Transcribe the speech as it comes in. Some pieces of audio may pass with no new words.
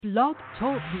Blog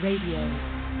Talk Radio.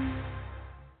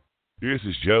 This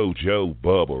is Joe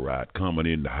Bubba right coming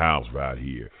in the house right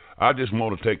here. I just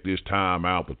want to take this time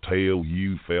out to tell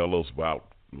you fellas about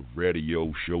the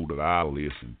radio show that I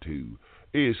listen to.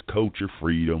 It's Culture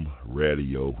Freedom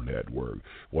Radio Network.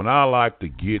 When I like to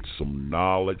get some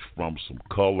knowledge from some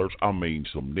colors,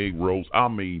 some Negroes,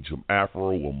 some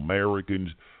Afro-Americans,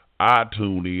 I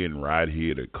tune in right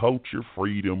here to Culture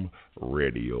Freedom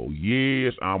Radio.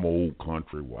 Yes, I'm an old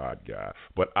country white guy,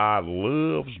 but I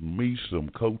loves me some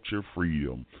Culture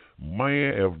Freedom.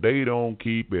 Man, if they don't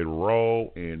keep it raw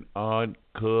and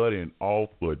uncut and off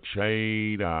the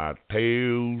chain, I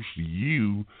tells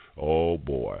you, oh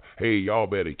boy. Hey, y'all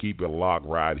better keep it locked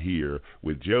right here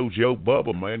with JoJo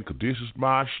Bubba, man, 'cause this is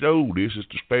my show. This is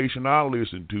the station I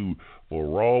listen to for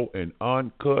raw and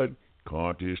uncut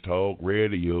Conscious Talk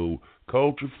Radio.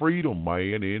 Culture Freedom,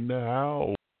 man, in the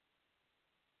house.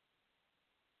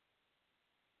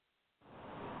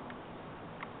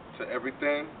 To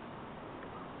everything,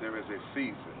 there is a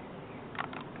season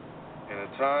and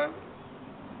a time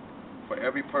for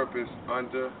every purpose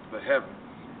under the heavens.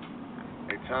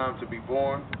 A time to be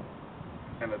born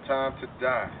and a time to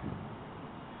die.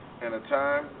 And a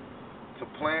time to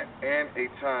plant and a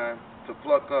time to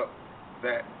pluck up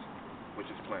that which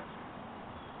is planted.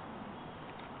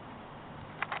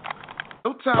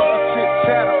 No time for chit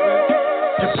chattering.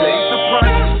 You paid the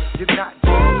price. You're not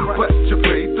doing right. But you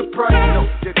paid the price. No,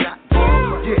 you're not doing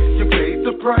right. Yeah, you paid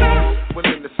the price.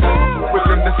 Within the sacrifice.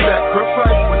 Within the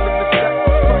sacrifice. Within the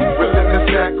sacrifice. Within the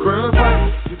sacrifice.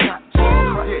 You're not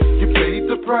doing right. Yeah, you paid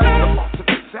the price. The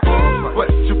ultimate sacrifice. But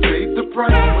you paid the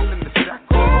price. Within the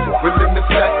sacrifice. Within the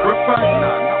sacrifice.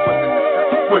 Nah, not within the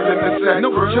sacrifice. Within the sacrifice. No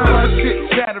time for chit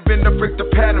chattering to break the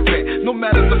pattern. No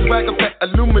matter the swagger that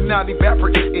Illuminati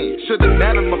vapor is in. Shouldn't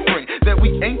matter, my friend, that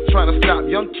we ain't trying to stop.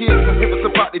 Young kids from here us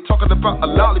about, they talking about a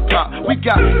lollipop. We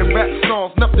got in rap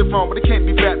songs, nothing wrong, but it can't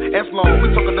be rap as long. We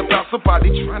talking about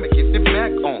somebody trying to get their back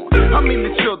on.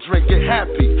 The children get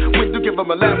happy when you give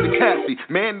them a laughing Cassie.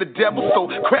 Man, the devil's so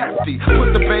crafty.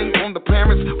 Put the bang on the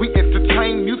parents, we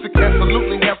entertain. Music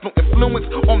absolutely has no influence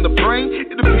on the brain.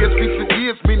 It appears recent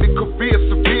years, meaning career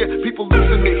severe. People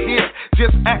losing their hair.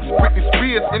 Just ask Britney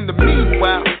Spears in the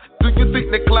meanwhile. Do you think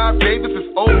that Clive Davis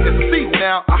is old and see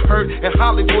now? I heard in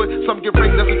Hollywood some get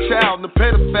raped as a child. The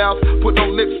pedophiles put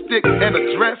on lipstick and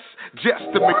a dress just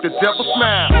to make the devil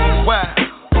smile.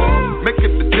 Wow,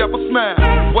 making the devil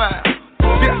smile. Wow,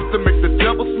 just to make the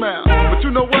devil smile. But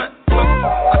you know what?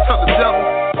 I tell the devil,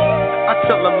 I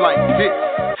tell him like this: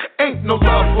 ain't no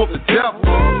love for the devil.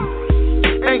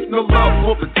 Ain't no love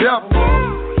for the devil.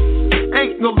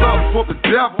 Ain't no love for the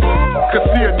devil. 'Cause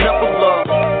he'll never love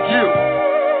you.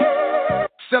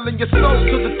 Selling your soul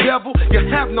to the devil, you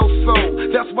have no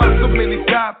soul. That's why so many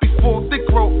die before they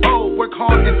grow old. Work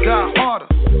hard and die harder.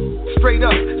 Straight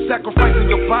up, sacrificing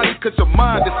your body 'cause your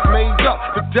mind is made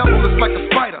up. The devil is like a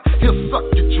spider, he'll suck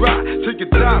you dry till you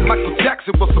die. Michael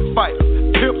Jackson was a fighter,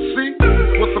 Pimp C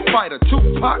was a fighter,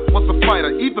 Tupac was a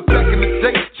fighter. Even back in the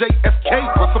day, JFK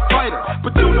was a fighter.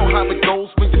 But you know how it goes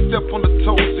when you step on the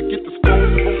toes to get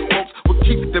disposed. Most folks will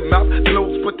keep their mouth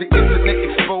closed, but the internet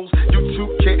exposed.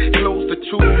 YouTube can't close the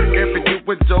truth. Every new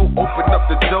window, open up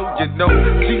the door, you know.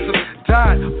 Jesus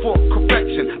died for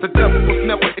correction. The devil was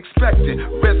never expecting.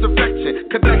 Resurrection,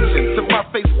 connection to my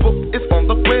Facebook is on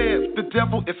the web. The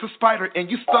devil is a spider and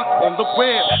you stuck on the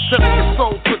web. Selling your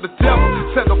soul to the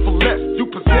devil. Settle for less. You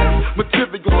possess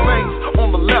material things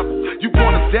on the level. You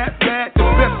want it that bad? The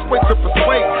best way to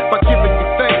persuade by giving you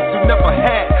things you never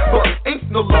had. But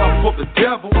ain't no love for the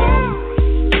devil.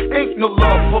 Ain't no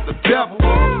love for the devil.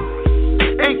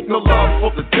 Ain't no love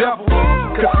for the devil,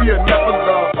 'cause he'll never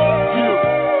love you.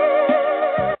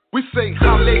 We say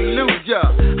hallelujah,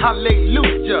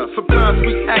 hallelujah. Sometimes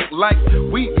we act like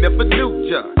we never knew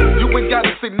ya. You ain't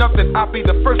gotta say nothing, I'll be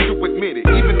the first to admit it.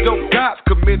 Even though God's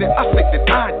committed, I say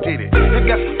that I did it. And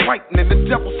that's frightening, the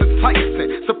devil's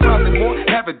enticing. Surprising more,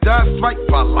 having died struck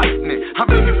by lightning. How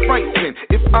many frightened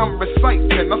if I'm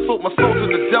reciting? I sold my soul to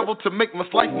the devil to make my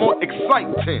life more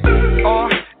exciting. Are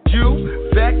you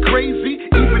that crazy?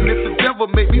 Even if the devil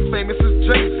made me famous as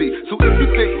Jay-Z. So if you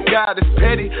think God is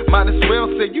petty, might as well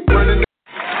say you burning.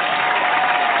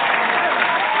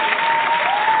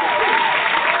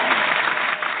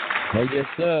 Oh, yes,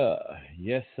 sir.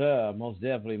 Yes, sir. Most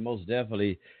definitely, most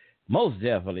definitely, most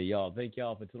definitely, y'all. Thank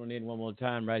y'all for tuning in one more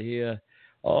time right here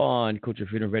on Culture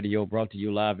Freedom Radio, brought to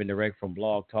you live and direct from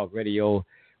Blog Talk Radio.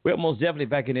 We're most definitely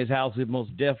back in this house. We're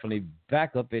most definitely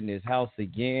back up in this house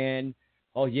again.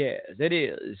 Oh, yes, it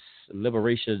is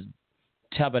Liberation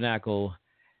Tabernacle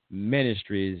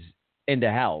Ministries in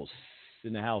the house.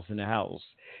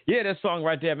 Yeah, that song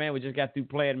right there, man, we just got through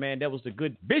playing, man. That was the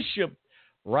good Bishop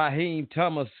Raheem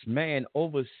Thomas, man,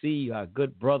 oversee our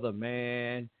good brother,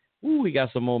 man. Ooh, he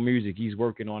got some more music he's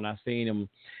working on. I seen him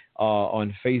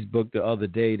on Facebook the other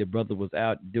day. The brother was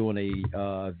out doing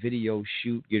a video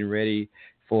shoot, getting ready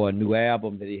for a new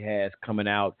album that he has coming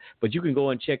out. But you can go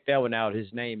and check that one out.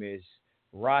 His name is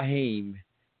Raheem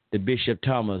the Bishop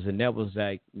Thomas, and that was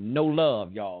like No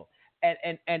Love, y'all.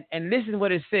 And listen to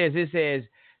what it says. It says,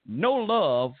 no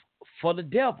love for the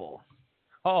devil.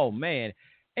 Oh, man.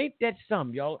 Ain't that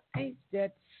something, y'all? Ain't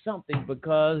that something?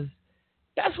 Because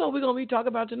that's what we're going to be talking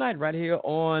about tonight right here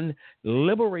on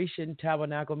Liberation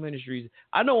Tabernacle Ministries.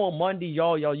 I know on Monday,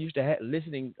 y'all used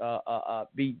to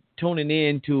be tuning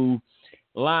in to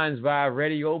Lines by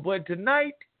Radio, but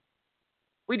tonight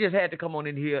we just had to come on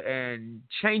in here and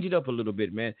change it up a little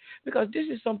bit, man, because this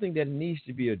is something that needs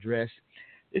to be addressed.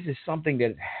 This is something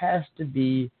that has to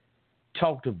be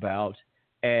talked about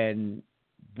and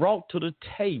brought to the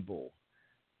table.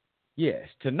 Yes,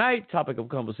 tonight's topic of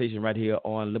conversation right here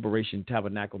on Liberation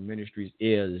Tabernacle Ministries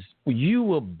is you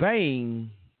will bang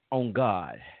on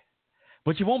God,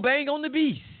 but you won't bang on the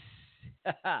beast.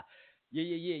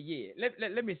 Yeah.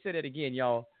 Let me say that again,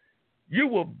 y'all. You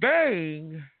will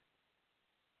bang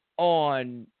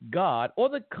on God or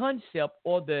the concept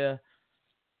or the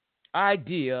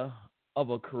idea of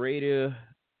a creative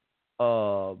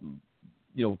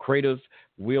creative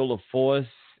will or force.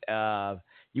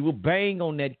 You will bang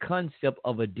on that concept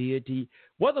of a deity,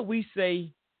 whether we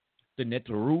say the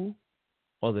Netru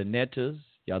or the Netters.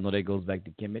 Y'all know that goes back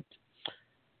to Kemet.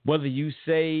 Whether you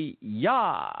say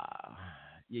Yah,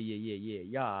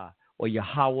 Yah, or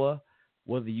Yahweh,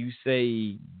 whether you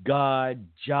say God,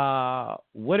 Jah,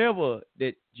 whatever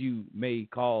that you may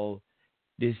call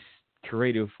this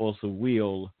creative force of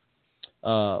will,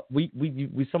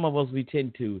 we some of us, we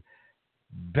tend to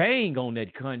bang on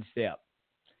that concept,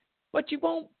 but you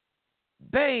won't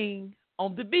bang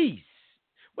on the beast.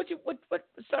 What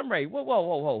Sunray?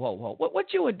 Whoa.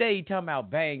 What you and Dave talking about?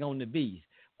 Bang on the beast?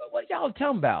 What y'all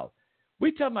talking about?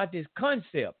 We talking about this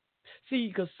concept. See,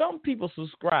 because some people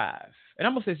subscribe, and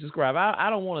I'm gonna say subscribe. I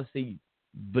don't want to say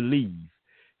believe.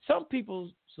 Some people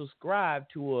subscribe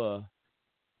to a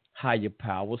higher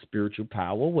power, spiritual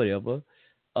power, whatever,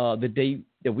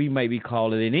 that we may be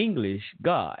calling in English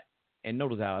God. And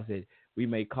notice how I said we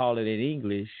may call it in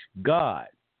English God.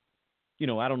 You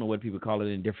know, I don't know what people call it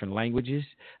in different languages.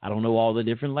 I don't know all the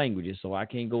different languages, so I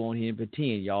can't go on here and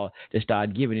pretend, y'all, to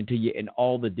start giving it to you in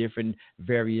all the different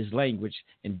various language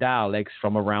and dialects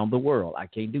from around the world. I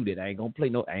can't do that. I ain't gonna play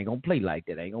like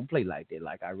that. I ain't gonna play like that,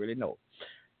 like I really know.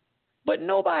 But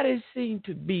nobody seems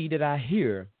to be that I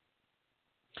hear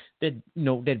that,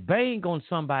 that bang on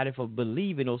somebody for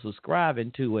believing or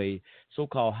subscribing to a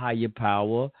so-called higher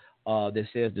power that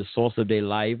says the source of their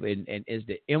life and is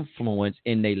the influence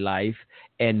in their life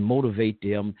and motivate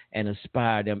them and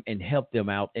inspire them and help them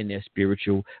out in their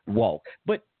spiritual walk.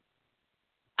 But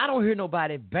I don't hear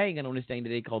nobody banging on this thing that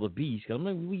they call the beast. Because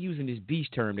we're using this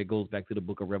beast term that goes back to the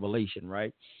book of Revelation,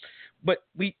 right? But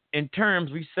we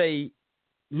say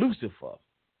Lucifer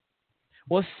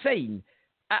or Satan.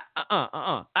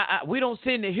 We don't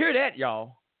tend to hear that,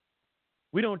 y'all.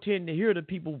 We don't tend to hear the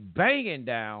people banging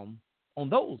down on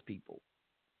those people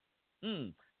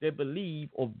that believe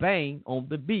or bang on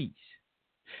the beast.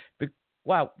 But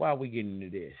why are we getting into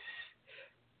this?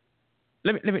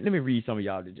 Let me read some of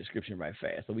y'all the description right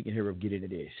fast so we can hear them get into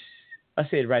this. I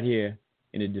said right here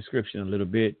in the description a little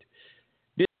bit.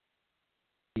 This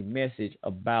is a message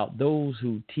about those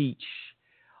who teach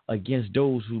against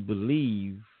those who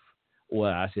believe, or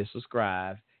I said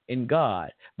subscribe, in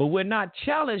God. But we're not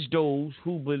challenge those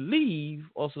who believe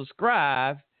or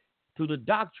subscribe to the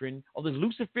doctrine of the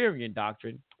Luciferian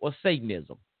doctrine or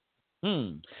Satanism.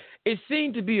 It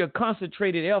seemed to be a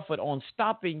concentrated effort on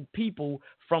stopping people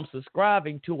from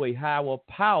subscribing to a higher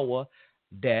power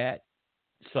that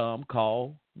some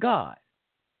call God.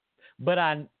 But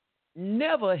I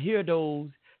never hear those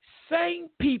same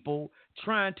people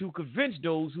trying to convince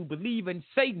those who believe in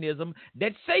Satanism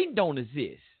that Satan don't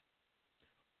exist.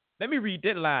 Let me read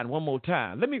that line one more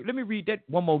time. Let me read that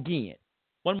one more again.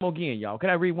 One more again, y'all. Can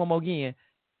I read one more again?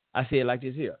 I say it like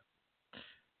this here.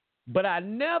 But I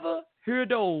never hear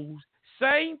those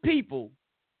same people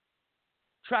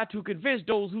try to convince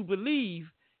those who believe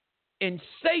in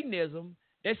Satanism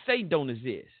that Satan don't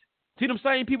exist. See them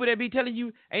same people that be telling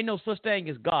you ain't no such thing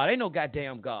as God. Ain't no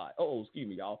goddamn God. Excuse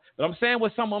me, y'all. But I'm saying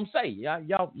what some of them say.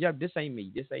 Y'all, this ain't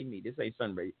me. This ain't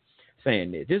Sunray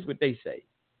saying this. This is what they say.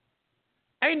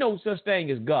 Ain't no such thing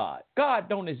as God. God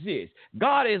don't exist.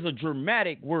 God is a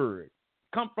dramatic word.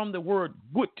 Come from the word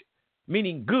gut,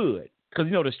 meaning good. Because,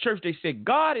 this church, they said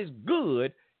God is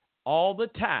good all the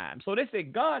time. So they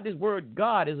said God, this word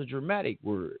God is a dramatic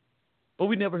word. But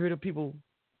we never heard of people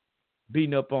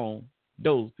beating up on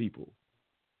those people.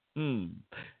 But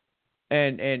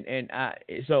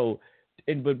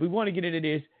we want to get into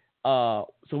this.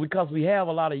 So because we have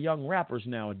a lot of young rappers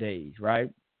nowadays, right,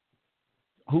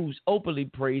 who's openly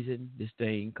praising this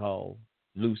thing called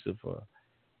Lucifer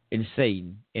and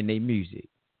Satan in their music.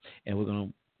 And we're going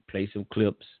to play some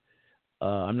clips.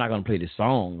 I'm not going to play the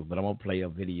song, but I'm going to play a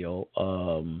video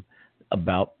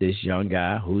about this young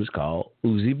guy who's called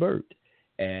Uzi Vert.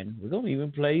 And we're going to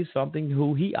even play something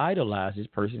who he idolized, this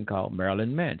person called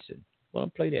Marilyn Manson. We're going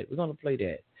to play that. We're going to play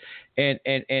that. And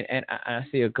I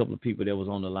see a couple of people that was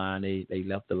on the line. They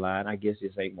left the line. I guess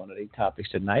this ain't one of their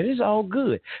topics tonight. It's all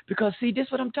good. Because, see, this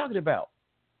is what I'm talking about.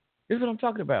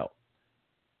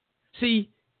 See,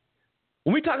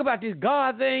 when we talk about this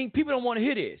God thing, people don't want to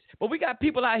hear this. But we got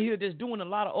people out here that's doing a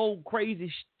lot of old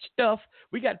crazy stuff.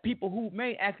 We got people who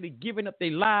may actually giving up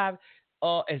their lives,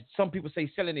 as some people say,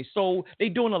 selling their soul. They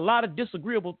doing a lot of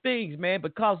disagreeable things, man,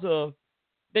 because of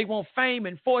they want fame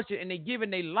and fortune, and they giving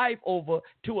their life over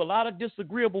to a lot of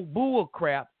disagreeable bull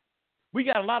crap. We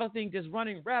got a lot of things that's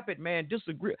running rapid, man. A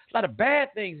lot of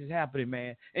bad things is happening,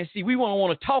 man. And see, we don't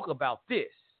want to talk about this.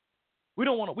 We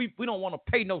don't want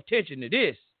to pay no attention to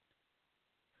this.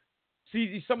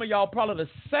 See, some of y'all probably the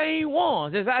same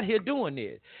ones that's out here doing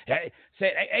this. Hey,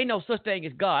 say, ain't no such thing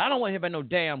as God. I don't want to hear about no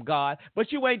damn God.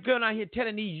 But you ain't going out here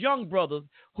telling these young brothers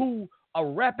who are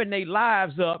wrapping their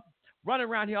lives up, running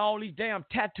around here all these damn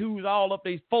tattoos all up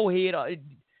their forehead,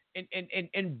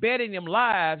 and betting them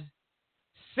lives,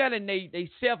 selling they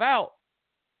self out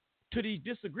to these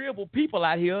disagreeable people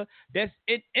out here that's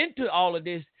into all of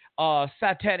this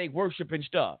satanic worship and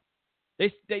stuff.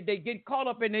 They get caught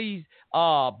up in these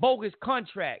bogus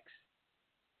contracts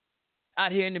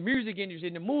out here in the music industry,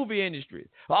 in the movie industry.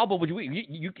 Oh, but you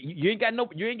ain't got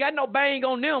no bang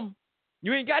on them.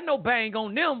 You ain't got no bang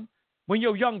on them when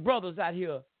your young brothers out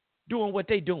here doing what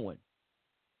they doing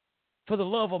for the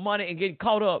love of money and getting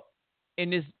caught up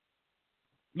in this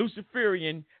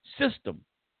Luciferian system.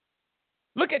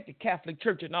 Look at the Catholic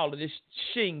Church and all of this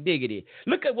shing diggity.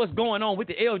 Look at what's going on with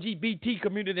the LGBT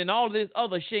community and all of this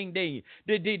other shing diggity.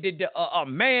 The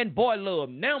man, boy love,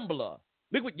 NAMBLA.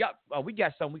 Look what y'all, we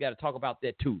got something we got to talk about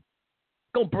that too.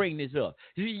 Gonna bring this up.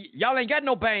 Y'all ain't got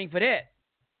no bang for that.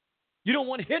 You don't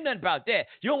want to hear nothing about that.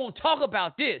 You don't want to talk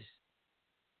about this.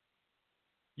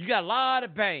 You got a lot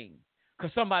of bang.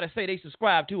 Because somebody say they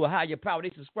subscribe to a higher power,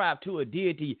 they subscribe to a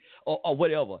deity or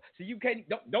whatever. So you can't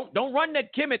don't run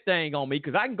that Kemet thing on me,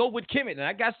 because I can go with Kemet, and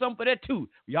I got something for that too.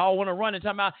 Y'all want to run and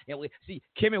talk about, and see,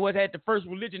 Kemet was at the first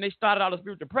religion. They started all the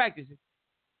spiritual practices,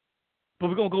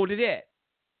 but we're gonna go to that.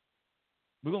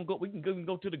 We can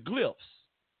go to the glyphs.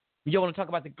 Y'all want to talk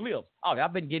about the glyphs? Oh,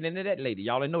 I've been getting into that lately.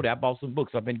 Y'all didn't know that. I bought some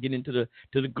books. I've been getting into the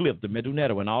glyph, the Medu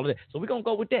and all of that. So we're gonna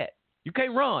go with that. You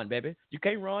can't run, baby. You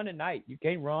can't run at night. You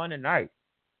can't run.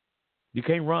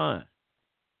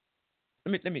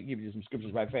 Let me give you some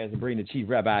scriptures right fast and bring the chief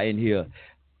rabbi in here.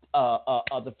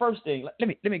 The first thing,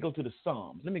 let me go to the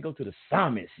Psalms. Let me go to the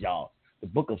psalmist, y'all. The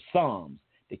book of Psalms,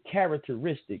 the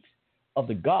characteristics of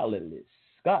the godless.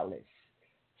 Start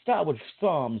with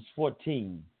Psalms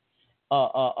 14,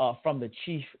 from the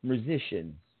chief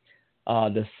musician,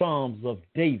 the Psalms of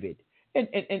David. And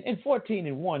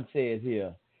 14:1 says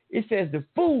here, it says, the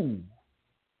fool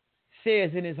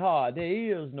says in his heart, there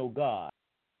is no God.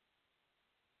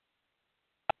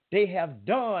 They have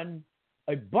done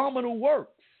abominable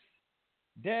works.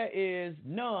 There is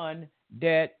none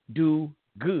that do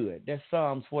good. That's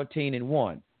Psalms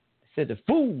 14:1. It said the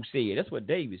fool said. That's what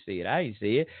David said. I ain't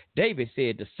said. David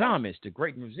said, the psalmist, the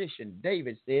great musician,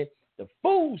 David said, the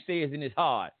fool says in his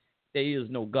heart, there is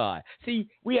no God. See,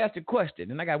 we asked a question,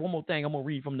 and I got one more thing I'm going to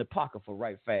read from the Apocrypha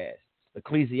right fast.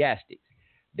 Ecclesiastics,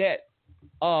 that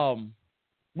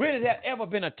where has there ever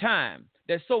been a time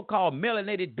that so-called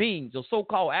melanated beings or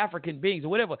so-called African beings or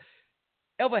whatever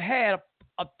ever had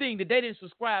a thing that they didn't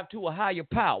subscribe to a higher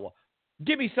power?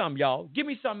 Give me some, y'all. Give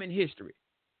me some in history.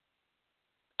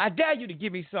 I dare you to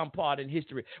give me some part in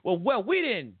history. Well, we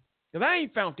didn't, because I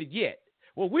ain't found it yet.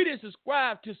 Well, we didn't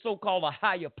subscribe to so-called a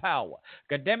higher power.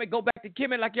 God damn it, go back to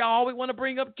Kemet like y'all always want to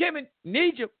bring up Kemet in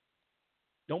Egypt.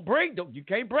 You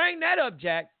can't bring that up,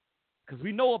 Jack, because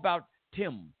we know about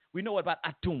Tim. We know about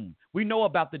Atum. We know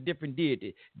about the different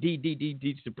deity,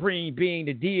 the supreme being,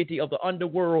 the deity of the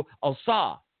underworld of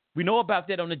Sa. We know about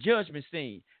that on the judgment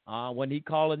scene. When he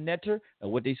called a Neter,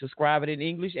 and what they subscribe it in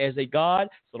English as a god.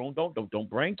 So don't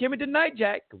bring Kemet tonight,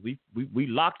 Jack, because we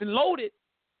locked and loaded.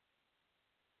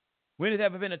 When has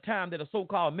ever been a time that a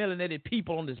so-called melanated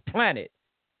people on this planet,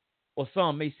 or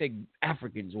some may say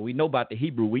Africans, when we know about the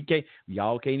Hebrew,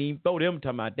 y'all can't even throw them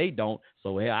talking about they don't.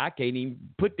 So hell, I can't even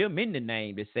put them in the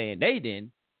name that's saying they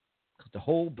didn't, because the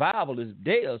whole Bible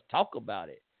does talk about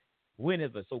it. When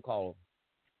has a so-called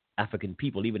African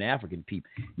people, even African people,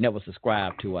 never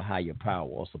subscribe to a higher power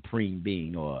or supreme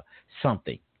being or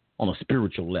something on a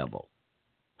spiritual level?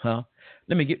 Huh?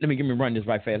 Let me run this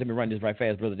right fast. Let me run this right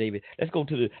fast, Brother David. Let's go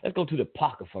to the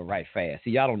Apocrypha right fast. See,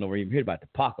 y'all don't know even hear about the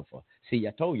Apocrypha. See,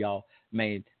 I told y'all,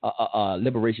 man,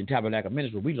 Liberation Tabernacle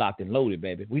Ministry, we locked and loaded,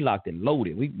 baby. We locked and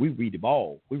loaded. We read them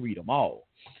all. We read them all.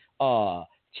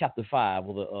 Chapter 5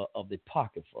 of the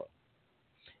Apocrypha.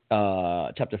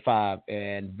 Chapter 5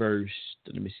 and verse,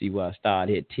 let me see where I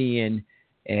start at 10,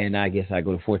 and I guess I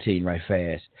go to 14 right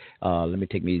fast. Let me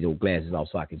take these old glasses off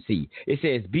so I can see. It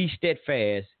says, be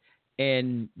steadfast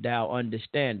in thou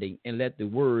understanding, and let the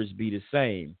words be the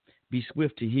same. Be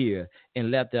swift to hear, and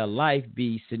let thy life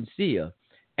be sincere,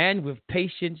 and with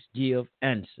patience give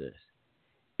answers.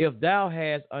 If thou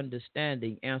hast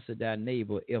understanding, answer thy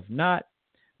neighbor. If not,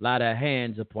 lie thy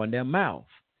hands upon their mouth.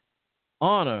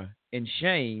 Honor and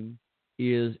shame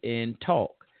is in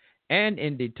talk, and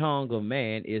in the tongue of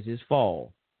man is his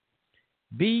fall.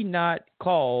 Be not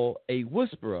called a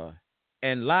whisperer,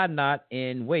 and lie not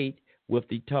in wait with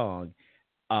the tongue.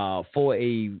 For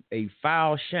a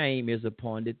foul shame is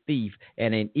upon the thief,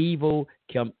 and an evil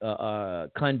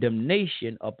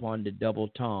condemnation upon the double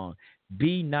tongue.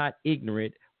 Be not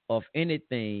ignorant of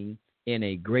anything in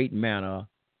a great manner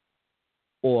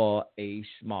or a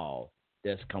small.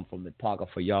 That's come from the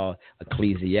Apocrypha for y'all.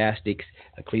 Ecclesiastics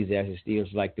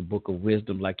deals like the book of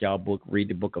wisdom, like y'all read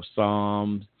the book of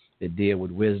Psalms that deal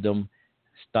with wisdom.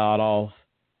 Start off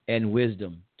in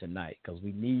wisdom tonight, because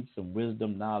we need some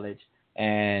wisdom, knowledge,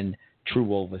 and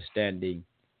true understanding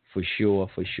for sure.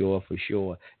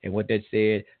 And what that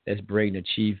said, let's bring the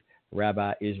Chief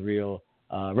Rabbi Israel,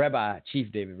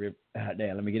 Chief David.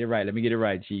 Let me get it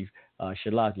right, Chief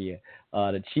Shalakia.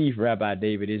 The Chief Rabbi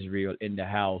David Israel in the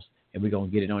house. And we're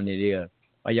going to get it on the air.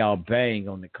 Why y'all bang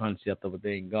on the concept of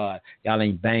obeying God? Y'all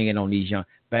ain't banging on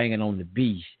banging on the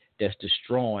beast that's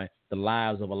destroying the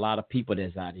lives of a lot of people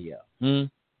that's out here.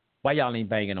 Why y'all ain't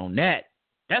banging on that?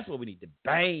 That's what we need to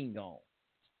bang on.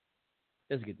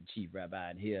 Let's get the Chief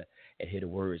Rabbi in here and hear the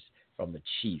words from the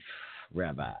Chief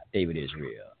Rabbi, David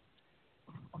Israel.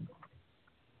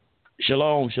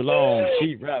 Shalom,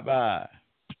 Chief Rabbi.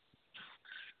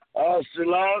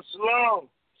 Shalom.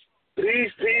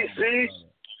 Peace.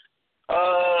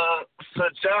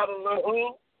 Sajada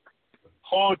Lahu,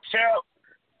 Hotep,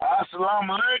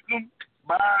 Assalamu alaikum,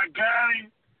 Bagani,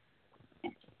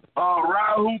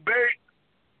 Rahu Bey,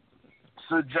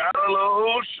 Sajada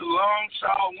Lahu,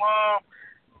 Shalom,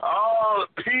 all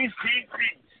peace.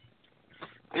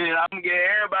 And I'm going to get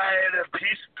everybody at a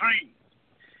peace tree.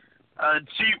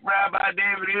 Chief Rabbi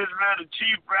David Israel, the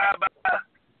Chief Rabbi,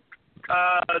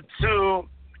 to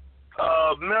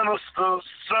Minister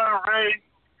Survey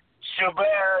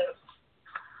Shabazz,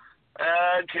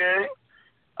 okay,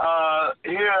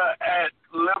 here at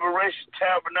Liberation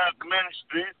Tabernacle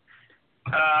Ministry,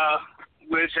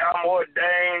 which I'm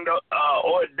ordained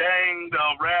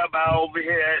rabbi over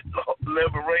here at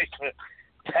Liberation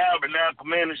Tabernacle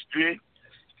Ministry.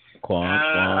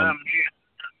 Brother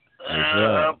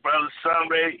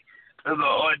Survey is an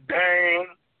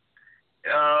ordained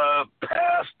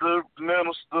pastor,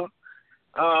 minister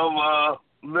of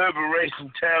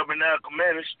Liberation Tabernacle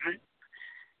Ministry.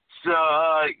 So,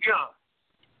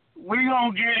 we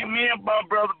gonna get me and my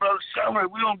brother Summer,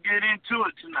 we gonna get into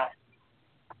it tonight.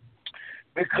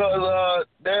 Because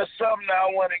there's something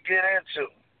I want to get into.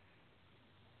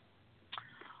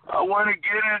 I want to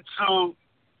get into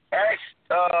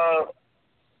Exodus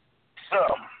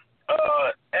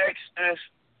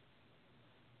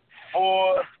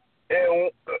 4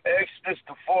 and Exodus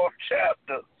the 4th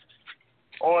chapter.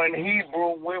 Or in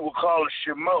Hebrew, we will call it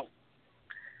Shemot.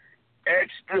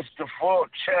 Exodus the 4th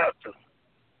chapter.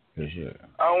 Sure.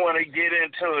 I want to get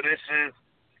into it. This is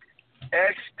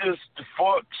Exodus the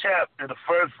 4th chapter. The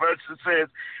first verse it says,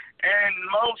 "And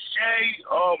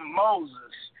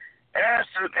Moses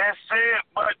answered and said,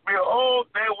 But behold,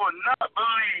 they will not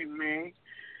believe me,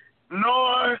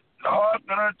 nor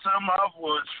hearken unto my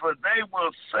voice, for they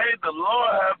will say, The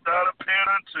Lord hath not appeared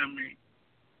unto me."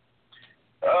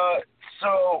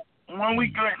 So when we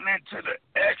getting into the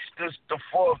Exodus, the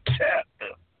 4th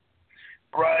chapter,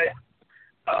 right?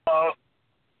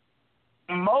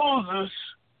 Moses,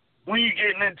 when you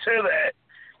getting into that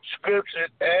scripture,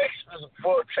 Exodus, the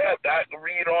 4th chapter, I can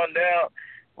read on down,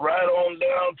 right on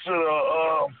down to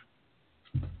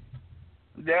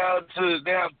down to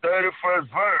 31st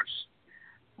verse.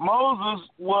 Moses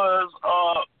was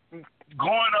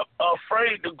going up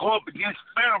afraid to go up against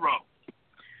Pharaoh,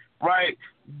 right?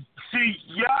 See,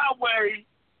 Yahweh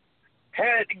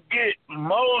had to get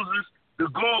Moses to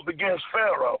go up against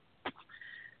Pharaoh.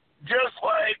 Just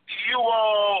like you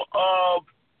all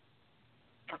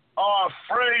are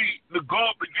afraid to go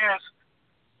up against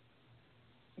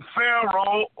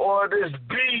Pharaoh or this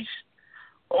beast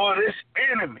or this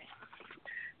enemy.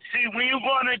 See, when you're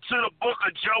going into the book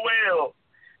of Joel,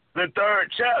 the 3rd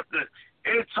chapter,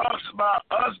 it talks about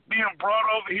us being brought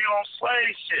over here on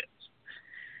slave ships.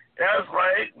 That's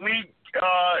right.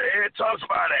 It talks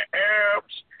about the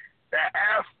Arabs, the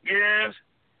Afghans,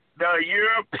 the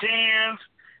Europeans,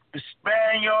 the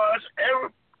Spaniards,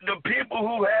 the people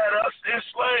who had us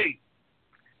enslaved.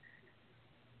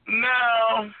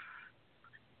 Now,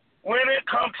 when it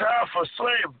comes time for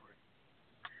slavery,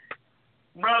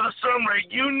 Brother Summer,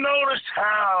 you notice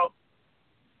how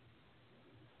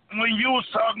when you was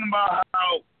talking about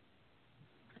how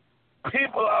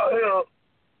people out here,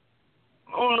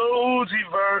 Lil Uzi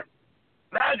Vert,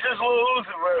 not just Lil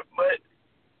Uzi Vert, but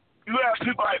you have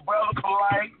people like Brother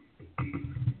Polite.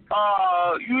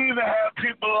 You even have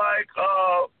people like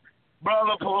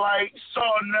Brother Polite,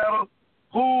 Saul Nettle,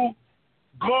 who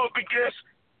go up against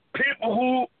people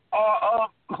who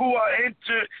are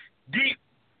into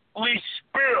deeply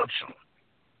spiritual.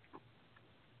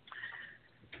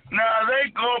 Now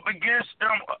they go up against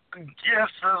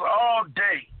us all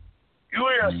day. You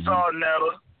hear Saul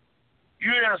Nettle.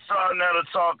 You hear Saul Nettle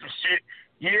talking shit.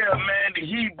 Yeah, man, the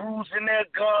Hebrews in their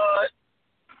God.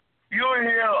 You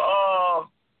hear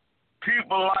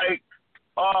people like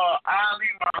Ali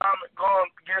Muhammad going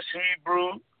up against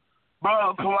Hebrew,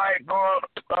 Brother Polite going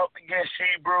up against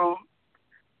Hebrew,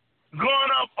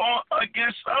 going up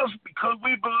against us because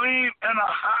we believe in a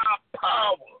high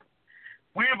power.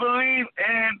 We believe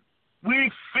and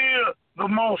we fear the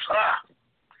Most High.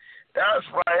 That's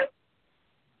right.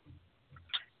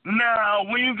 Now,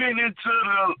 when you get into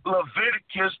the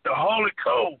Leviticus, the Holy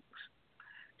Codes,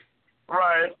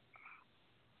 right,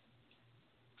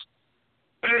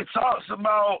 it talks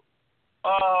about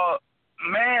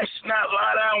man should not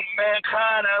lie down with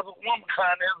mankind as a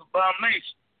womankind as an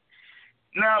abomination.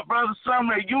 Now, Brother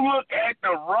Summer, you look at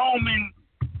the Roman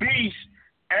beast,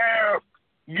 Arab,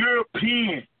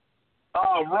 European,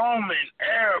 Roman,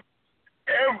 Arab,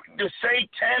 the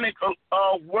satanic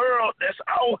world that's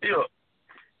out here.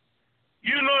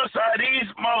 You notice how these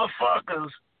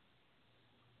motherfuckers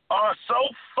are so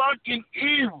fucking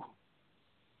evil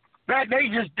that they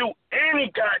just do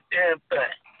any goddamn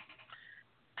thing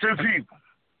to people.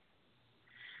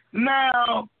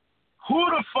 Now, who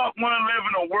the fuck want to live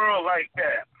in a world like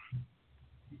that?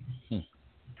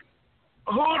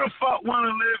 Who the fuck want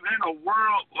to live in a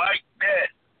world like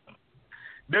that?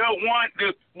 They'll want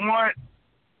to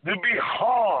be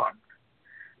harmed.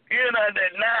 You know,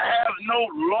 that not have no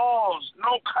laws,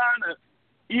 no kind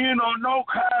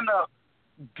of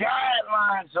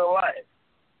guidelines of life.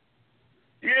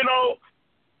 You know,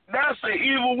 that's the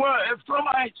evil world. If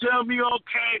somebody tell me,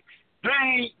 okay,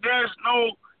 there's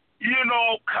no,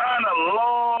 kind of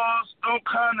laws, no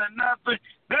kind of nothing,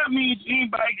 that means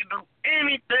anybody can do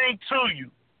anything to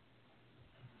you.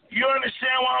 You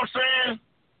understand what I'm saying?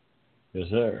 Yes,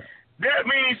 sir. That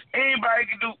means anybody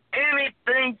can do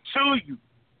anything to you.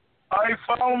 Are you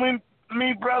following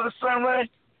me, Brother Sunray?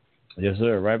 Yes,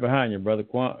 sir. Right behind you, Brother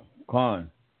Quan.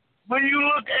 When you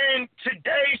look in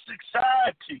today's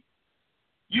society,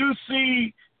 you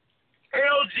see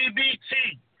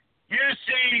LGBT. You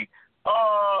see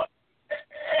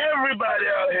everybody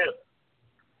out here.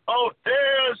 Oh,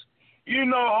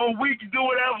 we can do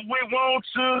whatever we want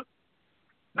to.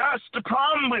 That's the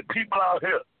problem with people out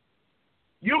here.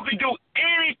 You can do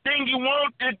anything you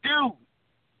want to do.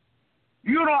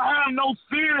 You don't have no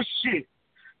fear shit.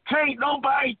 Can't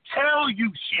nobody tell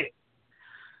you shit.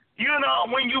 You know,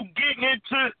 when you get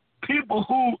into people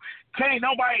who can't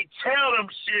nobody tell them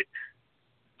shit,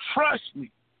 trust me,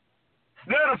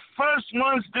 they're the first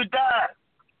ones to die.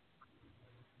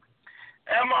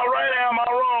 Am I right or am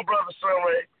I wrong, Brother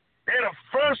Sunray? They're the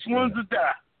first ones to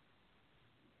die.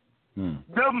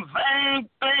 Them vain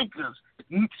thinkers.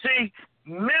 See,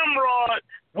 Nimrod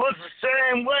was the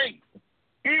same way.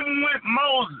 Even with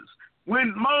Moses,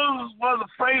 when Moses was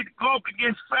afraid to go up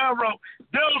against Pharaoh,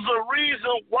 there was a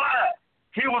reason why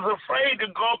he was afraid to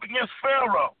go up against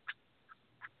Pharaoh.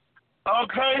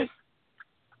 Okay?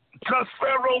 Because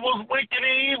Pharaoh was wicked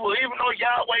and evil, even though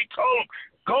Yahweh told him,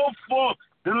 go forth,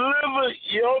 deliver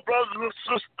your brothers and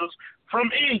sisters from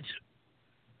Egypt.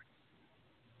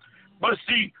 But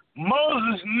see,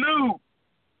 Moses knew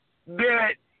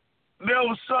that there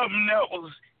was something that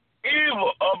was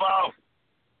evil about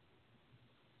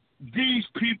these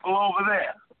people over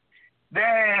there. They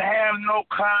didn't have no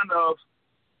kind of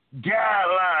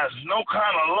guidelines, no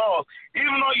kind of laws.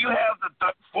 Even though you have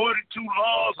the 42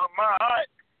 laws of my heart,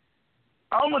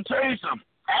 I'm going to tell you something.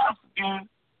 African,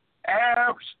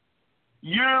 Arabs,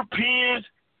 Europeans,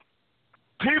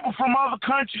 people from other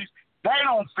countries, they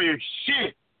don't fear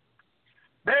shit.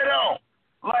 They don't.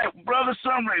 Like, Brother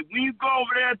Sunray, when you go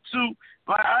over there to,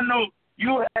 like, I know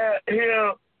you have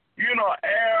here, you know,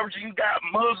 Arabs, you got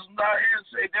Muslims out here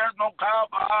say there's no God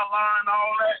for Allah and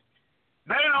all that.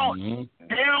 They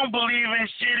don't believe in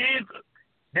shit either.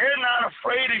 They're not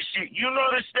afraid of shit. You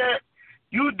notice that?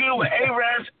 You deal with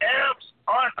Arabs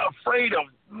aren't afraid of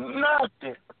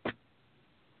nothing.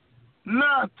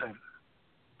 Nothing.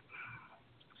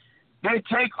 They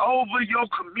take over your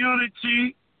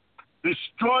community,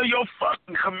 destroy your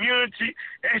fucking community,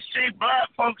 and see black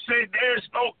folks say there's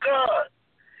no God.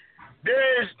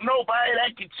 There's nobody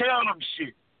that can tell them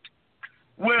shit.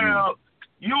 Well,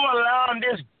 you allowing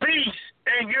this beast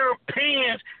and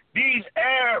Europeans, these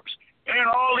Arabs, and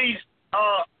all these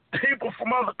people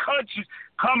from other countries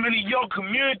come into your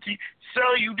community,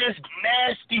 sell you this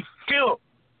nasty filth,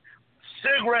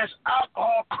 cigarettes,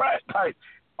 alcohol, crack pipe,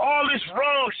 all this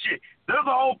wrong shit. There's a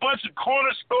whole bunch of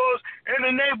corner stores in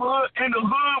the neighborhood, in the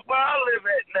hood where I live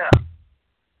at now.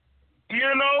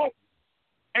 You know?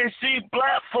 And see,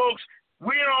 black folks,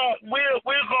 we're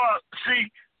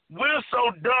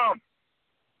so dumb.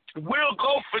 We'll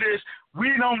go for this.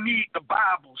 We don't need the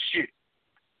Bible shit.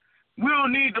 We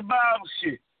don't need the Bible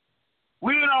shit.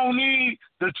 We don't need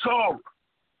the Torah.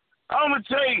 I'm going to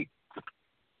tell you,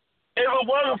 if it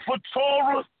wasn't for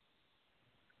Torah,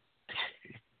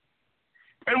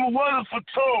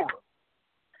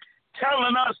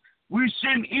 telling us we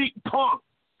shouldn't eat pork,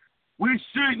 we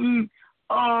shouldn't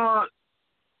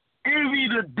envy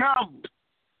the devil,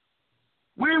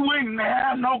 we wouldn't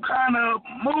have no kind of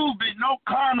movement, no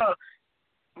kind of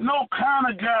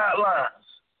guidelines.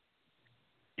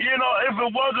 You know, if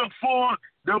it wasn't for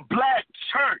the black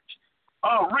church,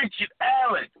 Richard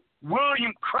Allen,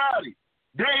 William Crowley,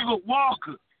 David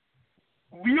Walker,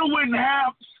 you wouldn't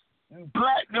have the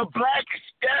black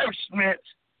establishment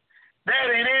that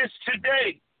it is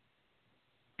today.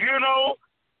 You know,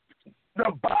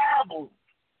 the Bible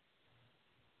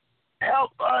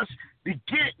helped us to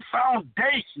get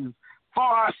foundations for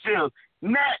ourselves.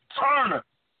 Nat Turner.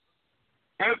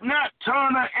 If Nat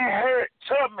Turner and Harriet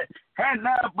Tubman had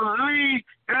not believed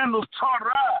in the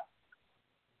Torah,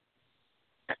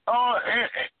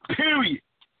 period,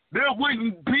 there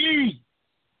wouldn't be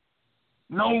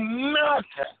no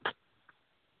nothing.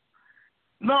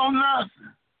 No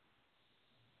nothing.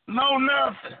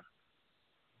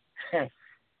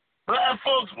 Black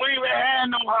folks, we even had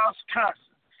no house concert.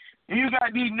 And you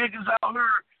got these niggas out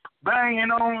here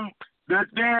banging on the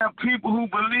damn people who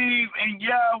believe in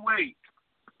Yahweh.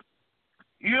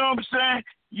 You know what I'm saying?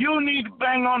 You need to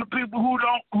bang on the people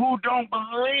who don't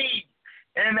believe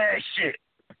in that shit.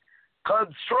 'Cause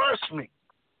trust me,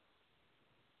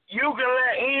 you can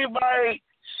let anybody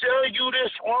sell you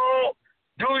this wrong,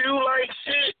 do you like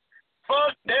shit?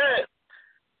 Fuck that.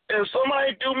 If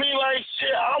somebody do me like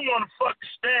shit, I want to fucking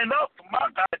stand up for my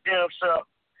goddamn self.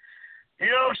 You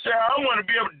know what I'm saying? I want to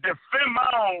be able to defend my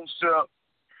own self.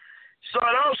 So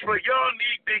that's what y'all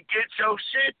need to get your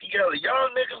shit together. Y'all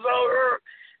niggas out here,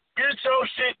 get your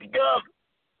shit together.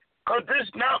 'Cause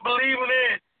this not believing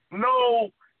in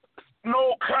no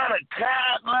kind of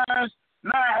guidelines,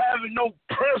 not having no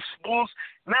principles,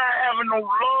 not having no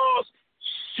laws,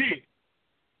 shit.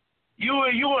 You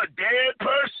a dead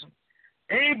person.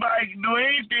 Anybody can do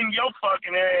anything to your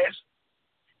fucking ass.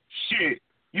 Shit.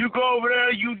 You go over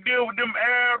there, you deal with them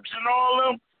Arabs and all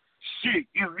them. Shit.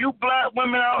 If you black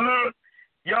women out here,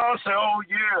 y'all say, oh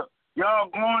yeah, y'all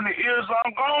going to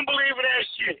Islam, go and believe in that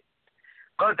shit.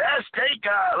 'Cause that's their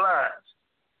guidelines.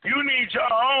 You need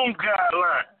your own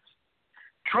guidelines.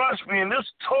 Trust me, in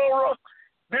this Torah,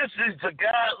 this is the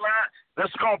guideline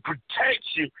that's going to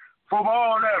protect you from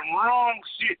all that wrong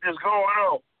shit that's going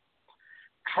on.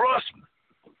 Trust me.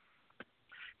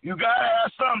 You got to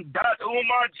have something. Dr.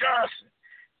 Umar Johnson.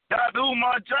 Dr.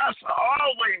 Umar Johnson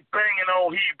always banging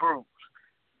on Hebrews.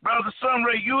 Brother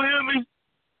Sunray, you hear me?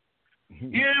 You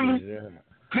hear me? Yeah.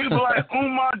 People like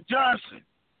Umar Johnson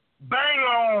bang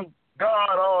on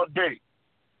God all day.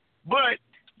 But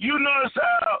you notice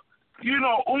how,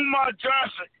 Umar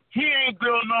Johnson, he ain't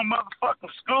built no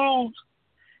motherfucking schools.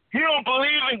 He don't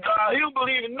believe in God. He don't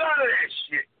believe in none of that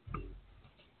shit.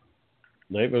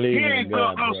 They believe he in ain't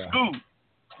God, built no bro. school.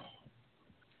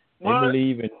 They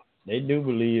believe in They do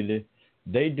believe it.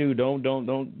 They do. Don't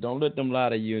let them lie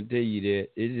to you and tell you that.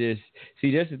 It's just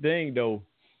see that's the thing though.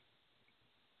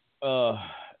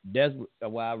 That's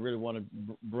why I really want to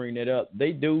bring that up.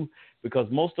 They do because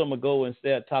most of them will go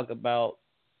instead talk about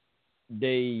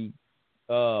they.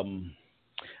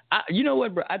 You know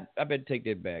what, bro? I better take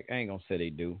that back. I ain't gonna say they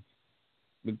do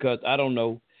because I don't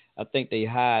know. I think they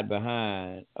hide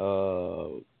behind.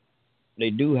 They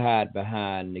do hide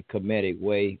behind the Kemetic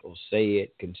way or say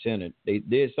it consented.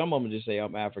 There's some of them just say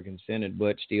I'm African centered,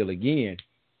 but still again.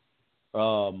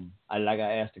 I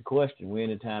asked the question: when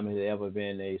in time has there ever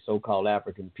been a so-called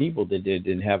African people that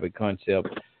didn't have a concept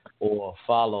or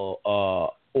follow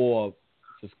or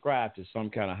subscribe to some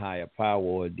kind of higher power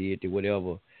or deity,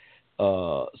 whatever?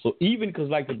 So even because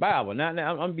like the Bible, now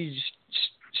I'm gonna be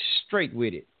straight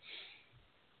with it,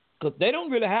 because they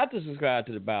don't really have to subscribe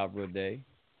to the Bible today,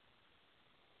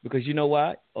 because you know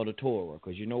why, or the Torah,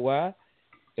 because you know why,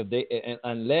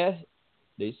 unless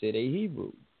they say they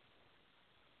Hebrew.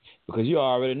 Because you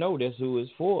already know that's who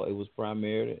it's for. It was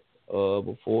primarily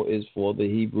before it's for the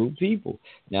Hebrew people.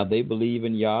 Now they believe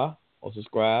in Yah or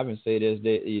subscribe and say that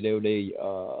they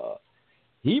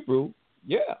Hebrew.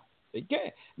 Yeah, they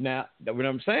can. Now what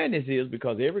I'm saying is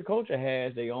because every culture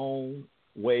has their own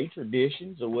way,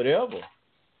 traditions, or whatever.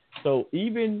 So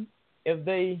even if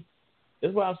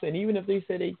that's why I'm saying even if they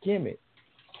say they Kemet,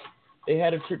 they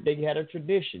had a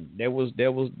tradition. There was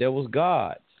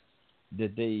gods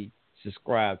that they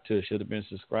subscribed to, should have been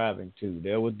subscribing to.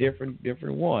 There was different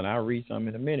one. I'll read some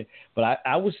in a minute. But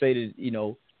I would say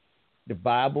that, the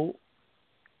Bible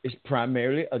is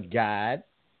primarily a guide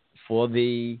for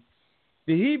the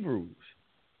Hebrews.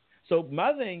 So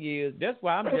my thing is, that's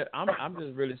why I'm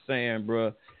just really saying,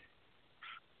 bro,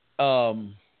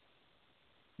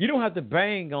 you don't have to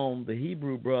bang on the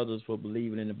Hebrew brothers for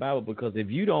believing in the Bible, because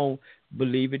if you don't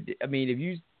believe it, I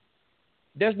mean,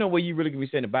 there's no way you really can be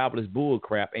saying the Bible is bull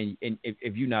crap, and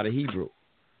if you're not a Hebrew.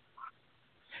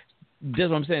 That's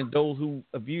what I'm saying. Those who,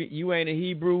 if you ain't a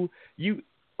Hebrew,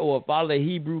 or follow the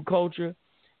Hebrew culture,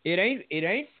 it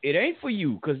ain't for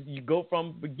you, because you go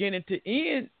from beginning to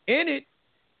end in it.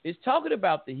 It's talking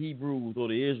about the Hebrews or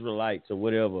the Israelites or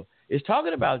whatever. It's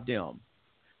talking about them.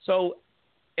 So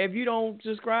if you don't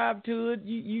subscribe to it,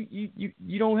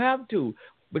 you don't have to,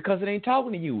 because it ain't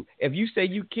talking to you. If you say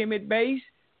you Kemet based,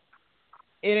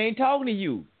 it ain't talking to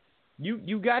you.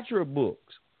 You got your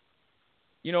books.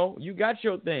 You got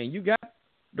your thing. You got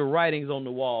the writings on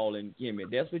the wall in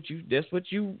Kemet. That's what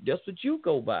you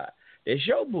go by. That's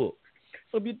your book.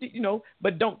 So but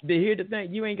here's the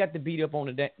thing. You ain't got to beat up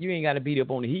on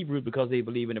the Hebrews because they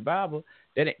believe in the Bible.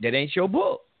 That ain't your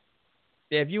book.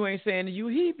 If you ain't saying that you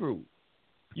Hebrew,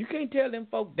 you can't tell them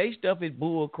folk they stuff is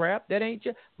bull crap. That ain't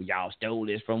your. Well, y'all stole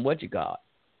this from what you got.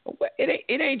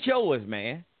 It ain't yours,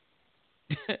 man.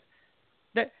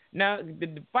 Now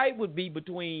the fight would be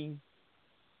between.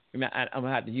 I'm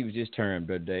gonna have to use this term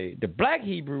today: the black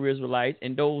Hebrew Israelites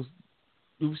and those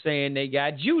who saying they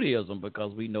got Judaism,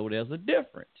 because we know there's a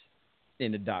difference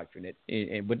in the doctrine.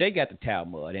 But they got the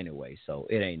Talmud anyway, so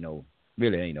it ain't no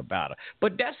battle.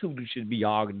 But that's who should be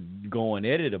going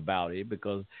at it about it,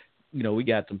 because we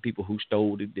got some people who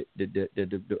stole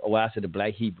the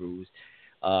black Hebrews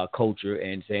culture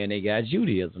and saying they got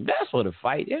Judaism. That's for the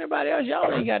fight. Anybody else,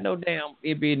 y'all ain't got no damn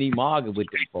it being even arguing with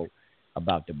them folk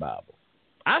about the Bible.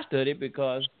 I studied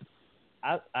because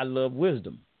I love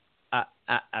wisdom.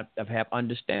 I have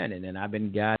understanding, and I've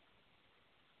been guided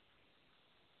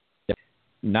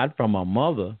not from my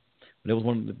mother, but it was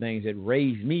one of the things that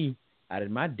raised me out of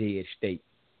my dead state.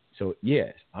 So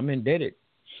yes, I'm indebted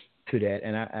to that,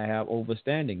 and I have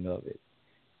understanding of it.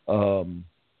 But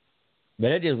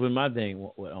that just was my thing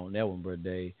on that one, brother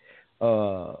Dave.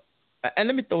 And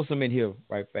let me throw some in here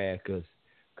right fast, because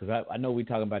I know we're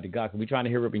talking about the God, because we're trying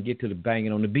to hurry up and get to the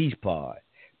banging on the beast part.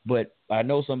 But I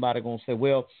know somebody going to say,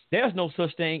 well, there's no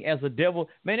such thing as a devil.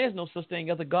 Man, there's no such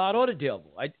thing as a God or the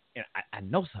devil. I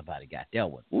know somebody got that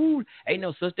one. Ooh, ain't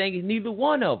no such thing as neither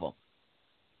one of them.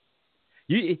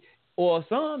 Or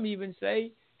some even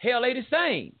say, hell, they the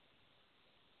same.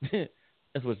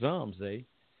 That's what some say.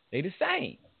 They the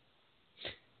same.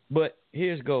 But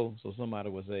here's go. So somebody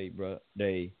would say, bro,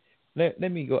 let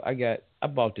me go. I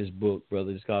bought this book,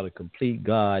 brother. It's called The Complete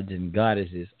Gods and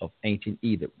Goddesses of Ancient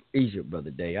Egypt,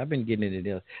 brother Day. I've been getting into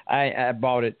this. I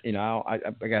bought it.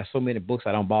 I got so many books.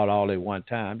 I don't bought all at one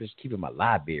time. I'm just keeping my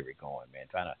library going, man.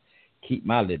 Trying to keep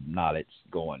my little knowledge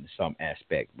going in some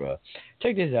aspect, bro.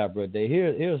 Check this out, brother Day.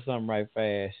 Here's something right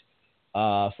fast.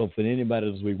 So for anybody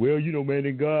that's like, well, man,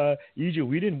 in God, Egypt,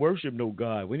 we didn't worship no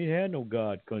God. We didn't have no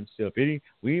God concept.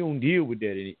 We don't deal with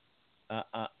that.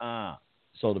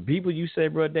 So the people you say,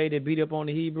 Brother Day, that beat up on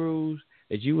the Hebrews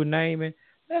that you were naming,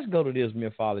 let's go to this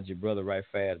mythology, brother, right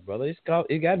fast, brother.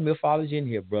 It got mythology in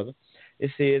here, brother.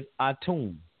 It says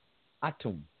Atum.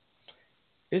 Atum.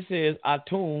 It says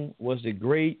Atum was the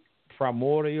great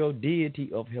primordial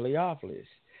deity of Heliopolis.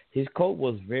 His cult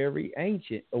was a very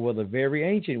ancient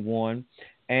one,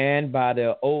 and by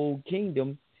the Old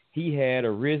Kingdom, he had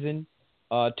arisen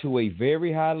to a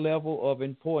very high level of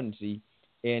importance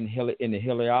in the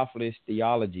Heliopolis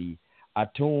theology.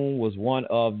 Atum was one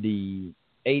of the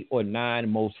 8 or 9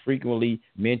 most frequently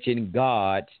mentioned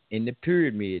gods in the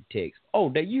pyramid text.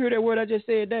 Oh, you heard that word I just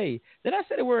said, Dave? Did I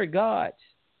say the word gods?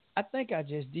 I think I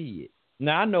just did.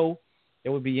 Now I know it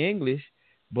would be English,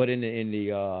 but in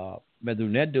the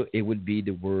Medunedo, it would be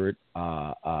the word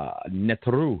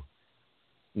Netru.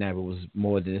 Now if it was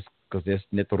more than this, because this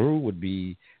Netru would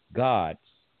be gods,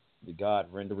 the God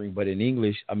rendering. But in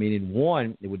English, in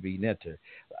one, it would be Neter.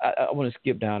 I want to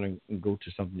skip down and go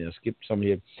to something else. Skip something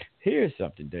here. Here's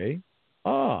something, Dave.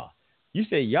 You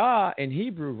say Yah in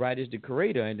Hebrew, right, is the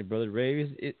creator, and the brother Ray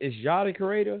is Yah the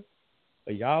creator?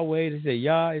 Or Yahweh, they say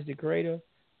Yah is the creator?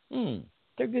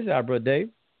 Check this out, brother Dave.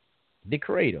 The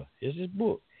creator. Here's this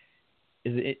book.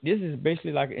 This is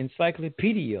basically like an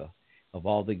encyclopedia of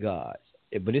all the gods.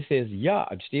 But it says Yah.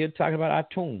 I'm still talking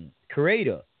about Atum,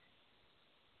 creator.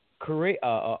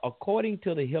 According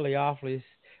to the Heliopolis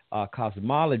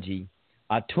cosmology,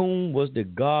 Atum was the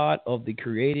god of the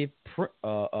creative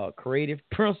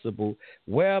principle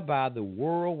whereby the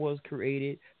world was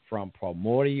created from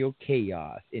primordial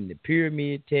chaos. In the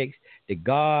pyramid text, the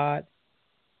god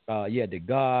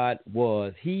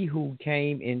was he who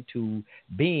came into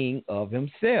being of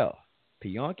himself.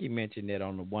 Pionki mentioned that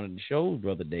on one of the shows,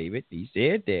 Brother David. He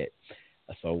said that.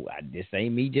 So this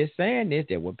ain't me just saying this.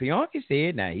 That's what Pionki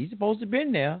said. Now, he's supposed to have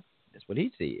been there. That's what he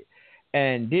said.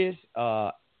 And this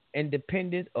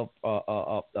independence of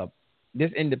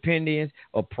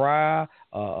prior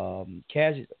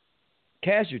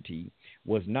casualty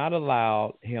was not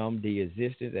allowed him the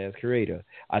existence as creator.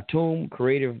 Atum,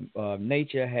 creative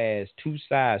nature, has 2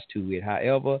 sides to it.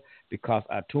 However, because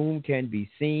Atum can be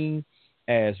seen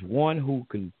as one who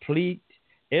complete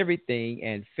everything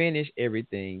and finish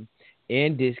everything,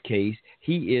 in this case,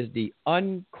 he is the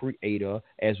uncreator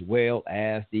as well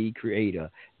as the creator.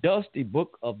 Thus, the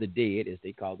Book of the Dead, as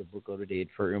they call the Book of the Dead,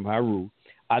 Furim Haru,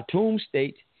 Atum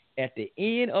states, at the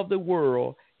end of the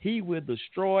world, he will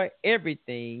destroy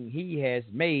everything he has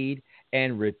made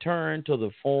and return to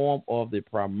the form of the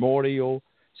primordial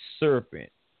serpent.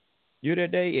 You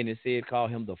that day, and it said, call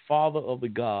him the father of the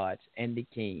gods and the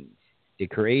kings, the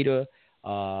creator.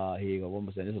 Here you go. One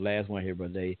more second. This is the last one here,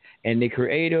 brother. And the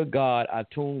creator God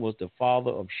Atum was the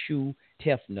father of Shu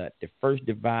Tefnut, the first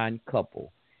divine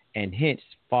couple, and hence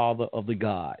father of the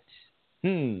gods.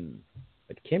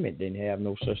 But Kemet didn't have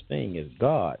no such thing as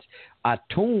gods.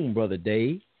 Atum, brother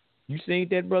Dave. You seen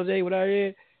that, brother Dave? What I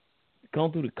read?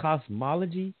 Come through the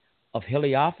cosmology of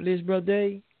Heliopolis, brother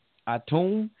Dave.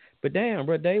 Atum. But damn,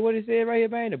 brother Dave, what it said right here,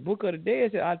 man? The Book of the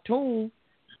Dead said Atum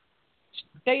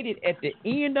stated at the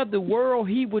end of the world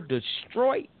he would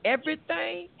destroy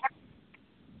everything.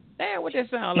 Damn, what that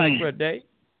sound like, brother Dave?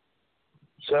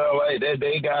 Sound like that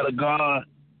they got a God.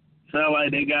 Sound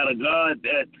like they got a God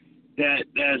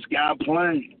that's got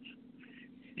plans.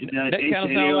 That kind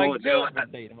of sound like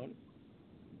Judgment Day, don't it?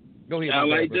 Go ahead. Sound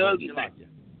like Judgment Day.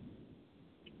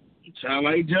 Sound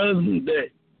like Judgment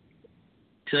Day.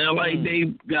 Sound like they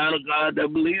got a God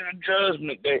that believes in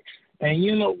Judgment Day. And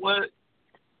you know what?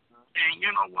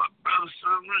 Brother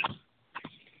Summer?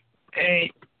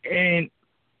 And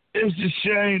it's a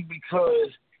shame because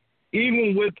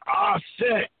even with our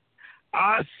set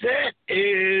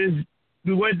is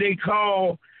what they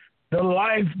call the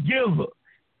life giver.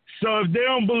 So if they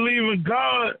don't believe in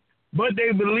God, but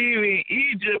they believe in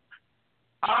Egypt,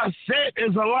 our set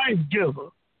is a life giver.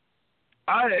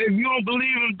 If you don't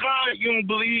believe in God, you don't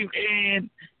believe in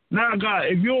not God.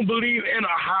 If you don't believe in a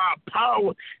higher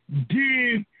power,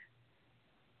 then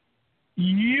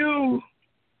you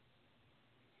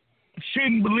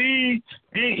shouldn't believe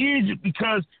in Egypt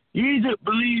because Egypt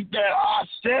believed that our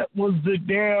set was the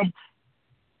damn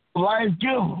life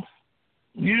giver.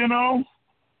 You know?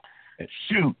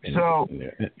 Shoot. So, yeah.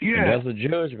 And that's a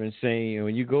judgment saying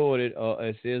when you go with it,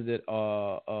 it says that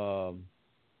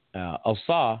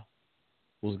Osah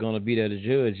was going to be there to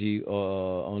judge you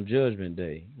on Judgment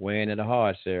Day, wearing at the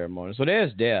heart ceremony. So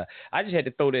there's there. I just had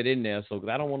to throw that in there because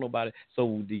I don't want nobody.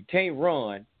 So they can't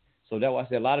run. So that's why I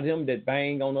said a lot of them that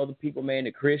bang on other people, man,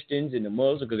 the Christians and the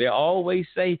Muslims, because they always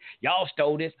say, y'all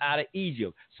stole this out of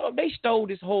Egypt. So if they stole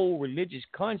this whole religious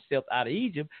concept out of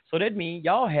Egypt, so that means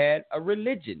y'all had a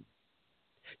religion.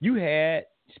 You had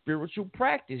spiritual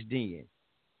practice then.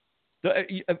 So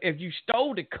if you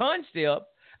stole the concept,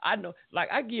 I know, like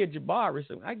I give Jabari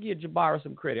some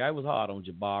credit. I was hard on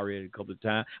Jabari a couple of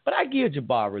times, but I give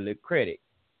Jabari a little credit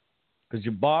because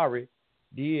Jabari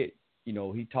did,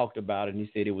 he talked about it and he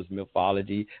said it was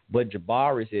mythology. But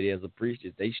Jabari said as a priest,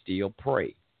 they still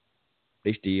pray.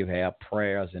 They still have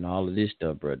prayers and all of this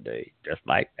stuff, bro. They just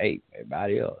like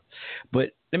everybody else.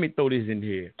 But let me throw this in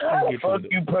here. How the fuck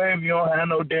you pray if you don't have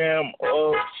no damn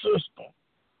system?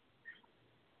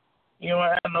 You don't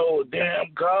have no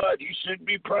damn God. You shouldn't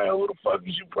be praying. Who the fuck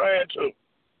is you praying to?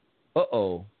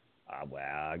 Uh-oh.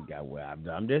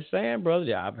 I'm just saying,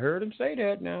 brother. I've heard him say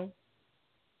that now.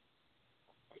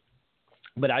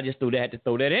 But I just had to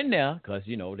throw that in there because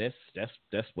that's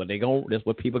what that's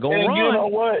what people gonna run. You know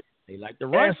what? They like to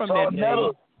run from that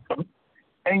name.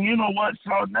 And you know what?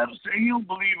 Saul Nettle said he don't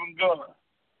believe in God.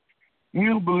 He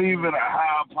don't believe in a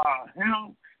higher power.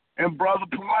 Him and Brother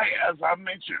Polite, as I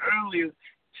mentioned earlier,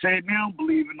 said they don't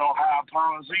believe in no higher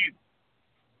powers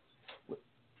either.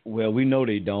 Well, we know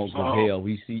they don't. But hell,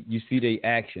 you see their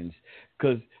actions.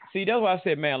 Because see, that's why I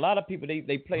said, man, a lot of people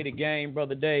they play the game,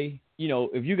 Brother Day.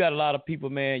 If you got a lot of people,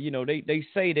 man, they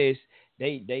say this,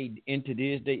 they into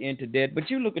this, they into that, but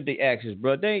you look at the actions,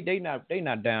 bro. They not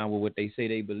down with what they say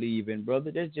they believe in,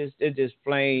 brother. They're just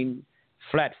plain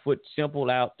flat foot,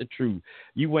 simple out the truth.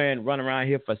 You running around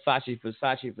here Versace,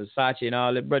 and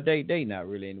all that, bro. They not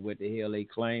really in what the hell they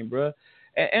claim, bro.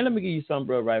 And let me give you something,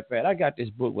 bro, right fast. I got this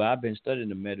book where I've been studying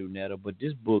the Medu Neter, but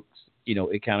this book,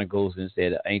 it kind of goes and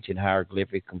said ancient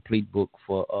hieroglyphic complete book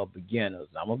for beginners.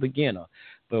 I'm a beginner,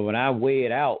 but when I weigh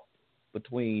it out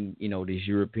between these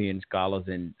European scholars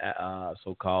and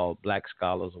so-called black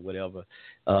scholars or whatever,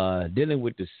 dealing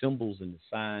with the symbols and the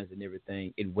signs and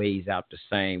everything, it weighs out the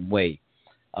same way.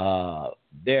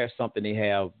 There's something they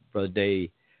have, brother.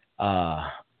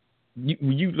 When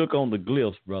you look on the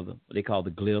glyphs, brother, what they call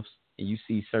the glyphs, and you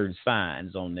see certain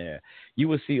signs on there, you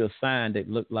will see a sign that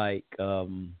look like a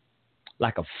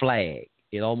flag.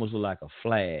 It almost look like a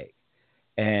flag.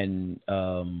 And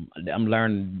I'm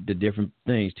learning the different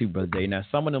things too, Brother Day. Now,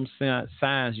 some of them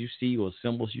signs you see or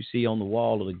symbols you see on the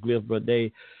wall of the glyph, Brother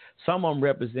Day, some of them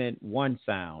represent one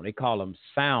sound. They call them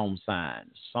sound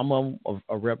signs. Some of them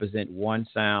represent one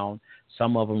sound.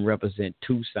 Some of them represent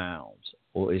two sounds,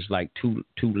 or it's like two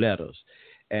letters.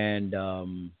 And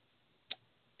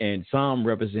some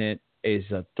represent is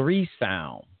a three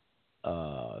sound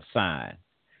sign.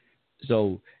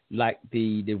 So like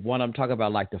the one I'm talking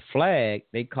about, like the flag,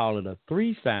 they call it a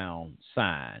three sound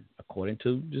sign, according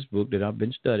to this book that I've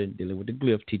been studying, dealing with the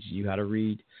glyph, teaching you how to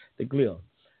read the glyph.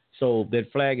 So that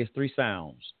flag is three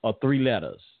sounds or three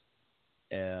letters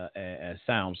as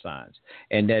sound signs.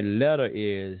 And that letter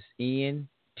is NTR.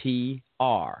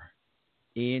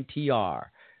 NTR.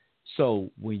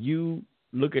 So when you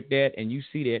look at that and you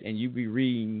see that and you be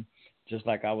reading, just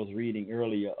like I was reading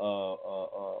earlier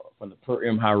from the Per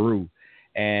M. Haru,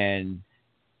 and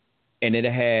it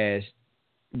has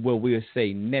what we'll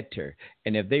say netter.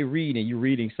 And if they read and you're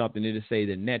reading something, it'll say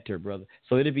the netter, brother.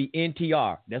 So it'll be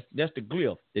NTR. That's the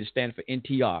glyph. It stands for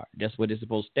NTR. That's what it's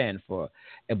supposed to stand for.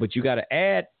 But you got to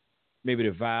add maybe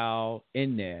the vowel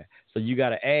in there. So you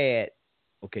got to add,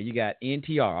 okay, you got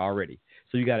NTR already.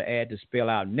 So you got to add to spell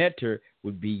out netter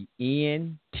would be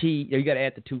NT. You got to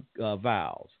add the two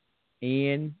vowels.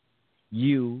 NUTER.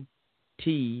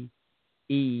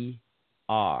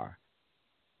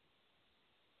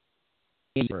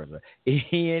 NETER.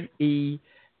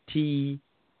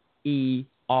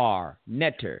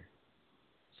 Netter.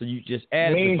 So you just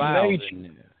add the vowels in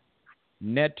there.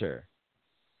 Netter.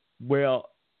 Well,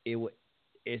 they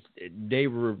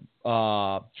were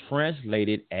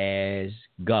translated as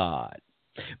God.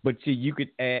 But see, you could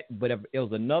add, but if it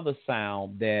was another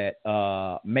sound that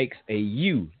makes a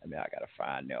U. I mean, I gotta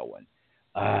find that one.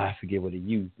 I forget what the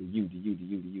U.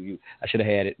 I should have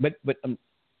had it, but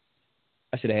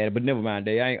I should have had it, but never mind.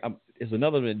 It's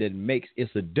another one that makes,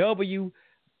 it's a W.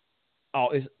 Oh,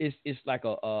 it's like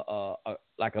a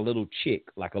little chick,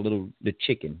 the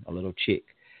chicken, a little chick.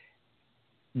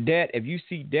 That if you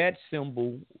see that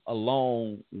symbol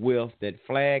along with that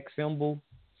flag symbol,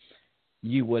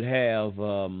 you would have,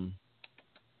 I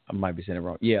might be saying it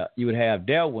wrong. Yeah, you would have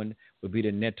that one would be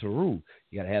the Neteru.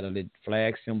 You got to have a little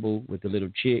flag symbol with the little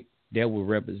chick. That will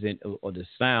represent or the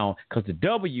sound, because the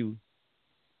W,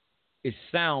 it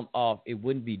sounds off. It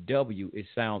wouldn't be W. It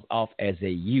sounds off as a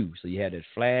U. So you had that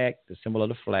flag, the symbol of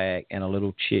the flag, and a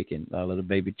little chicken, a little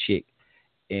baby chick.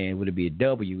 And would it be a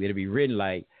W? It'd be written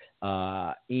like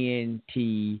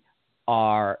NTRW,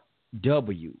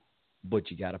 but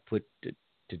you got to put the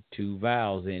two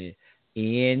vowels in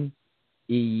it.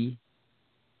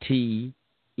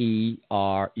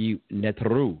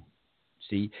 Netru.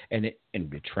 See, and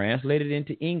we translated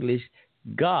into English,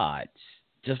 gods.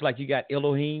 Just like you got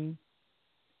Elohim,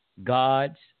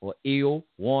 gods, or Il,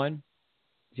 one.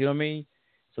 You know what I mean?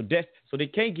 So they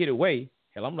can't get away.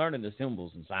 Hell, I'm learning the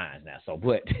symbols and signs now. So,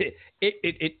 but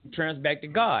it turns back to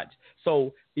gods.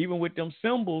 So even with them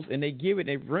symbols, and they give it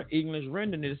English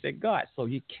rendering, it said God. So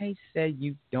you can't say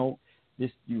you don't.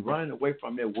 You running away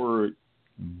from that word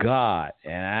God.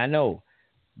 And I know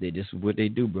that this is what they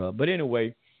do, bro. But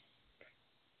anyway,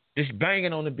 just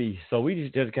banging on the beat. So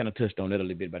we just kind of touched on that a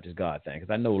little bit about this God thing.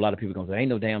 Because I know a lot of people going to say, ain't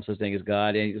no damn such thing as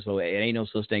God. So it ain't no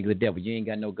such thing as the devil. You ain't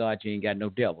got no God. You ain't got no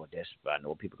devil. That's I know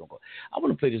what people going to go. I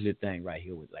want to play this little thing right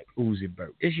here with like Uzi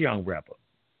Vert. This young rapper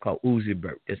called Uzi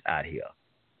Vert that's out here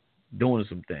doing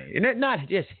some things. And it's not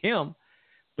just him,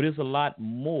 but it's a lot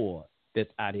more that's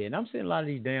out here. And I'm seeing a lot of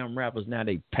these damn rappers now,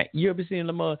 they paint. You ever seen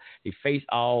them? They face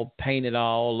all painted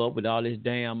all up with all this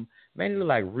damn, man, they look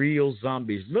like real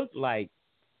zombies. Look like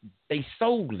they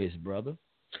soulless, brother.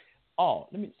 Oh,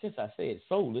 since I said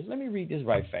soulless, let me read this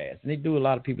right fast. And a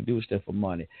lot of people do stuff for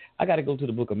money. I got to go to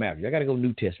the book of Matthew. I got to go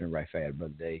New Testament right fast,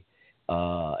 brother Dave.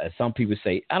 As some people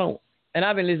say, I don't, and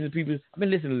I've been listening to people, I've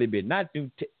been listening a little bit,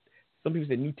 some people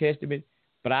say New Testament,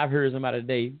 but I've heard somebody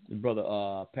today, brother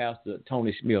Pastor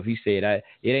Tony Smith, he said it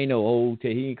ain't no Old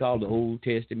Testament. He ain't called the Old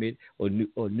Testament or New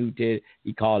Testament.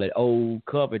 He called it Old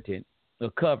Covenant,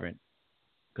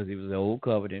 because it was the Old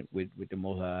Covenant with the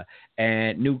Most High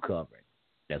and New Covenant.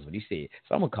 That's what he said.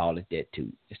 So I'm going to call it that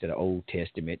too, instead of Old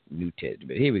Testament, New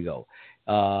Testament. Here we go.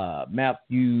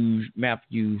 Matthew,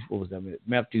 what was that?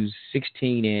 Matthew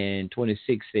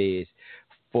 16:26 says,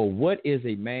 "For what is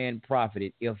a man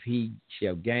profited if he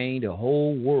shall gain the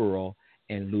whole world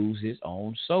and lose his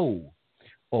own soul?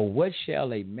 Or what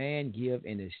shall a man give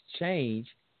in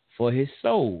exchange for his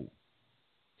soul?"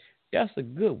 That's a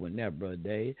good one there, brother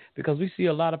Dave, because we see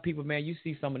a lot of people, man, you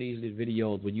see some of these little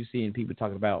videos where you seeing people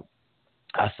talking about,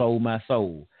 I sold my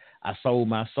soul. I sold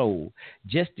my soul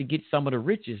just to get some of the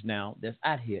riches now that's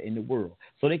out here in the world.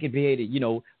 So they can be able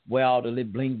to, wear all the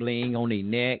little bling bling on their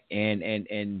neck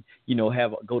and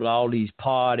go to all these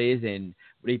parties, and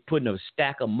they putting a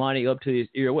stack of money up to his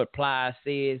ear. What Plies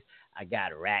says, I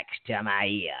got racks to my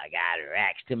ear. I got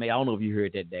racks to me. I don't know if you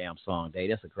heard that damn song, Dave.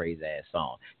 That's a crazy ass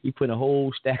song. He put a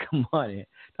whole stack of money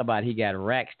about he got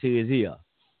racks to his ear,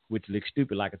 which looks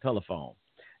stupid like a telephone.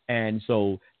 And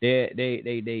so they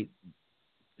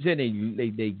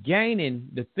gaining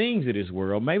the things of this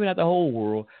world, maybe not the whole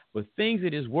world, but things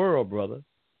of this world, brother.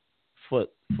 For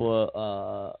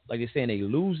like they're saying, they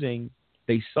losing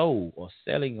their soul or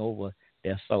selling over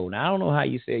their soul. Now I don't know how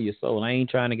you sell your soul. I ain't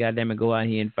trying to goddamn it go out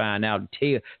here and find out and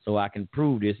tell so I can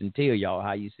prove this and tell y'all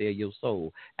how you sell your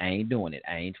soul. I ain't doing it.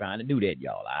 I ain't trying to do that,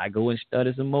 y'all. I go and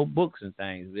study some more books and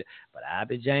things, but I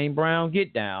be James Brown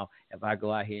get down if I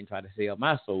go out here and try to sell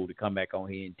my soul to come back on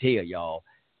here and tell y'all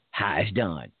how it's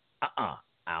done. I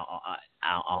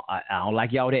don't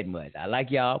like y'all that much. I like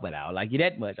y'all, but I don't like you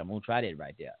that much. I'm going to try that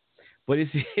right there. But it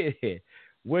said,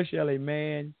 what shall a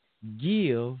man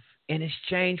give in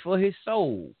exchange for his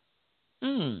soul?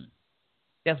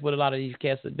 That's what a lot of these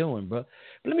cats are doing, bro.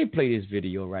 But let me play this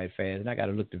video right fast, and I got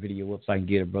to look the video up so I can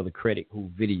get a brother credit who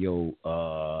video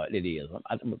it is.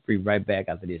 I'm going to be right back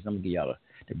after this. I'm going to give y'all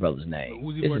the brother's name.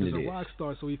 Uzi Vert is a rock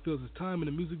star, so he feels his time in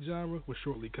the music genre will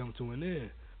shortly come to an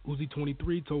end. Uzi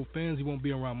 23 told fans he won't be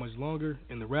around much longer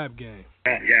in the rap game.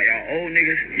 Yeah, y'all old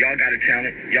niggas, y'all got a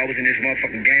talent. Y'all was in this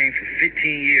motherfucking game for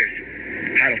 15 years.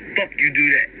 How the fuck you do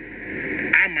that?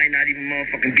 I might not even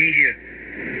motherfucking be here.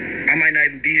 I might not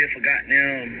even be here for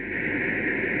goddamn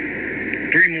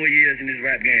 3 more years in this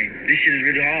rap game. This shit is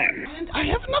really hard. And I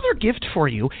have another gift for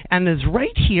you, and it's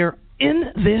right here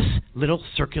in this little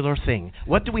circular thing.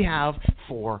 What do we have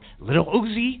for little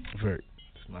Uzi Vert?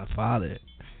 It's my father.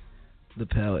 The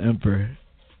Pale Emperor.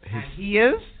 And he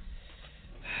is?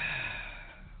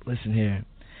 Listen here.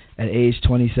 At age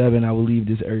 27, I will leave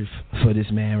this earth for this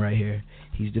man right here.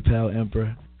 He's the Pale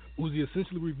Emperor. Uzi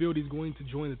essentially revealed he's going to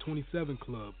join the 27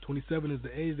 Club. 27 is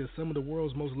the age that some of the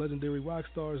world's most legendary rock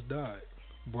stars died.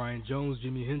 Brian Jones,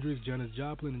 Jimi Hendrix, Janis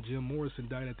Joplin, and Jim Morrison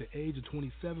died at the age of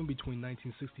 27 between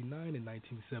 1969 and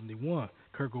 1971.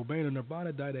 Kurt Cobain of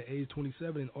Nirvana died at age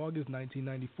 27 in August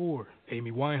 1994.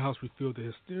 Amy Winehouse revealed the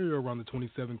hysteria around the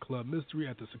 27 Club mystery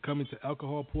after succumbing to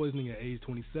alcohol poisoning at age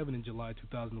 27 in July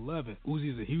 2011.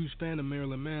 Uzi is a huge fan of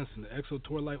Marilyn Manson. The EXO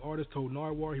tour life artist told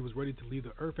Nardwuar he was ready to leave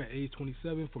the earth at age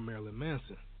 27 for Marilyn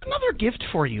Manson. Another gift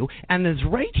for you, and it's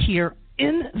right here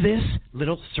in this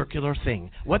little circular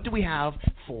thing. What do we have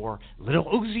for little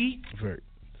Uzi Vert?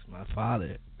 It's my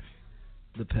father.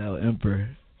 The Pale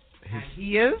Emperor.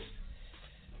 He is?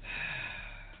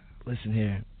 Listen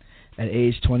here. At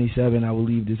age 27, I will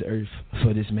leave this earth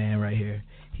for this man right here.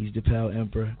 He's the Pale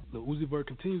Emperor. Lil Uzi Vert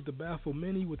continues to baffle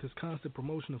many with his constant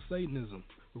promotion of Satanism.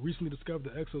 We recently discovered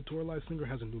the EXO Tour Life singer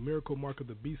has a numerical mark of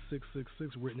the Beast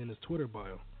 666 written in his Twitter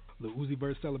bio. Lil Uzi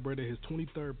Vert celebrated his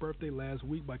 23rd birthday last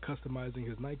week by customizing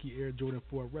his Nike Air Jordan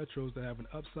 4 Retros that have an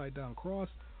upside-down cross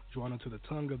drawn onto the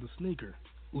tongue of the sneaker.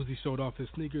 Uzi showed off his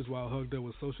sneakers while hugged up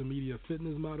with social media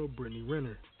fitness model Brittany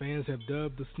Renner. Fans have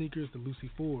dubbed the sneakers the Lucy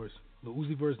 4s. Lil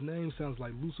Uzi Vert's name sounds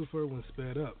like Lucifer when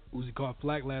sped up. Uzi caught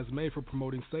flack last May for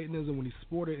promoting Satanism when he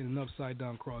sported an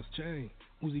upside-down cross chain.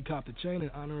 Uzi copped the chain in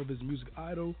honor of his music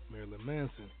idol, Marilyn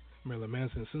Manson. Marilyn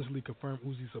Manson essentially confirmed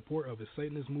Uzi's support of his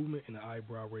Satanist movement in an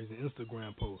eyebrow-raising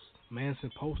Instagram post.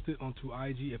 Manson posted onto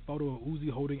IG a photo of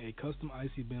Uzi holding a custom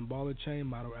Icy Ben Baller chain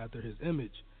modeled after his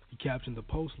image. He captioned the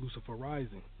post, Lucifer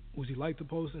Rising. Uzi liked the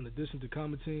post in addition to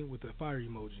commenting with a fire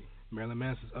emoji. Marilyn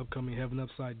Manson's upcoming Heaven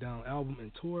Upside Down album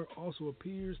and tour also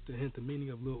appears to hint the meaning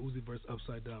of Lil Uzi Vert's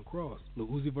Upside Down Cross. Lil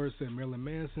Uzi Vert said Marilyn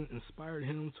Manson inspired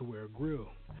him to wear a grill.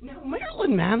 Now,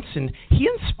 Marilyn Manson, he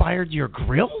inspired your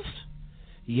grills?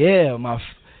 Yeah,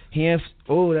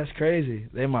 that's crazy.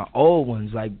 They're my old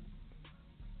ones. Like,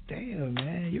 damn,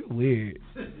 man, you're weird.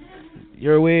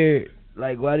 You're weird.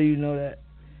 Like, why do you know that?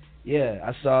 Yeah,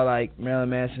 I saw, like,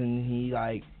 Marilyn Manson, he,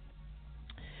 like,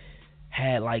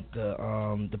 had, like,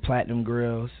 the platinum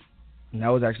grills. And that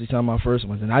was actually some of my first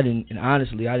ones. And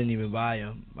honestly, I didn't even buy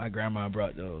them. My grandma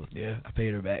brought those. Yeah, I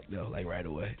paid her back, though, like, right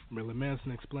away. Marilyn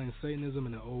Manson explained Satanism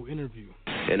in an old interview.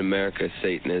 In America,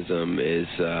 Satanism is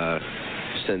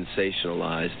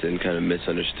sensationalized and kind of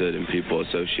misunderstood, and people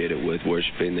associate it with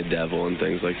worshiping the devil and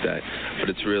things like that. But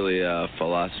it's really a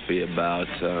philosophy about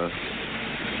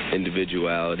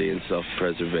individuality and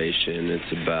self-preservation.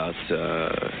 It's about,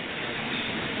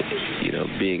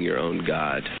 being your own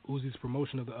God. Uzi's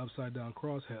promotion of the Upside Down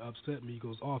Cross had upset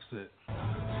Migos Offset.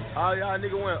 All y'all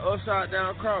niggas went upside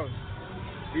down cross.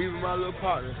 Even my little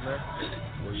partners, man.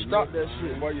 Stop that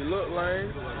shit, boy. You look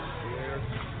lame.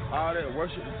 All that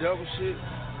worship the devil shit.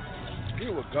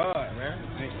 Get with God, man.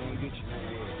 Ain't gonna get you.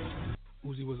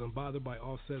 Uzi was unbothered by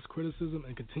Offset's criticism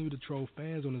and continued to troll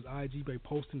fans on his IG by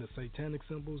posting the satanic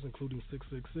symbols, including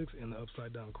 666 and the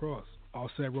Upside Down Cross.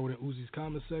 Offset wrote in Uzi's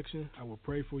comment section, "I will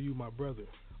pray for you, my brother."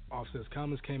 Offset's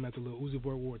comments came after Lil Uzi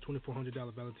Vert wore a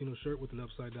 $2,400 Valentino shirt with an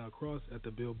upside-down cross at the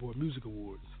Billboard Music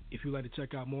Awards. If you'd like to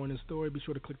check out more on this story, be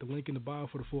sure to click the link in the bio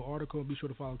for the full article, and be sure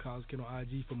to follow College Kid on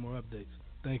IG for more updates.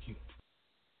 Thank you.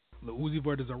 Lil Uzi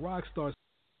Vert is a rock star.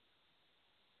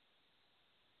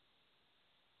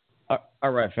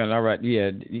 All right, fam. All right,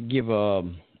 yeah. You give a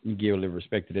little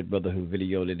respect to that brother whose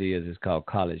video it is. It's called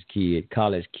College Kid.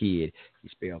 College Kid. He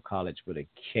spelled college with a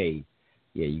K.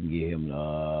 Yeah, you can get him.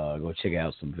 Go check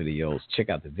out some videos. Check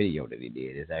out the video that he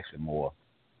did. It's actually more.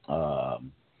 You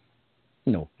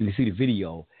see the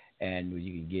video, and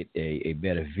you can get a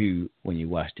better view when you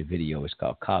watch the video. It's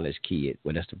called College Kid.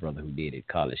 Well, that's the brother who did it,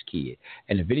 College Kid.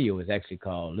 And the video is actually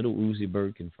called Little Uzi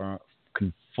Vert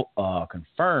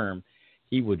confirmed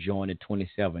he will join the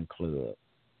 27 Club.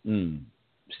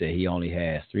 Said he only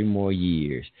has 3 more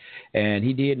years. And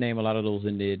he did name a lot of those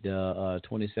in the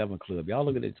 27 Club. Y'all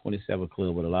look at the 27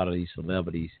 Club with a lot of these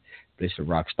celebrities, the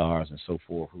rock stars and so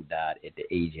forth, who died at the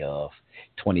age of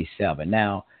 27.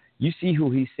 Now, you see who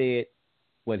he said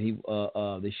when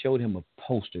they showed him a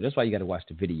poster. That's why you got to watch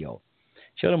the video.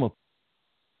 Showed him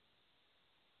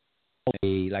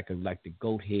like the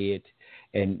goat head,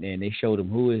 and they showed him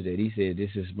who is it. He said,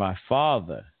 "This is my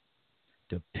father,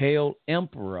 the Pale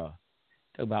Emperor."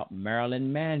 Talk about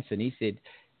Marilyn Manson. He said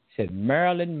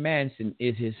Marilyn Manson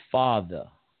is his father,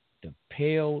 the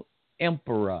Pale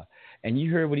Emperor. And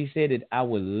you heard what he said, that I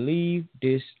will leave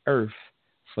this earth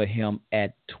for him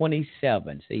at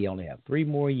 27. So he only have 3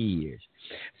 more years.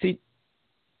 See,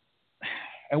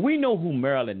 and we know who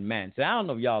Marilyn Manson. I don't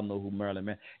know if y'all know who Marilyn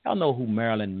Manson. Y'all know who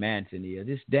Marilyn Manson is.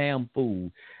 This damn fool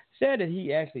said that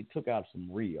he actually took out some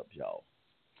ribs, y'all.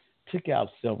 Took out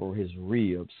several of his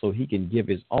ribs so he can give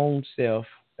his own self,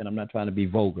 and I'm not trying to be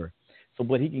vulgar,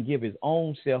 but he can give his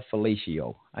own self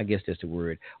fellatio, I guess that's the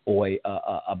word, or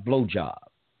a blowjob.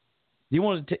 You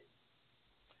want to?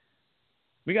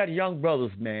 We got young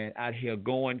brothers, man, out here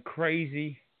going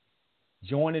crazy,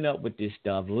 joining up with this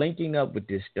stuff, linking up with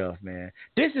this stuff, man.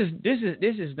 This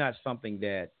is not something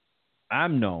that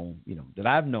I've known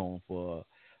for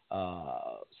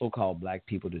so-called black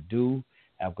people to do,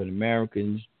 African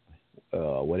Americans.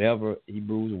 Whatever,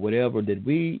 Hebrews, whatever that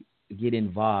we get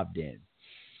involved in.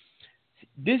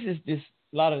 A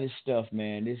lot of this stuff,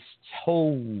 man, this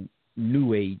whole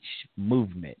New Age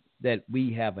movement, that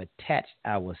we have attached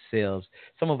ourselves.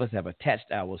 Some of us have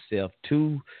attached ourselves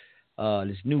to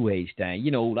this New Age thing.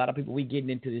 You know, a lot of people, we getting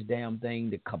into this damn thing,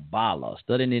 the Kabbalah,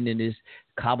 studying into this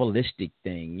Kabbalistic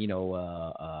thing. You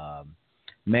know,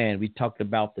 man, we talked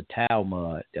about the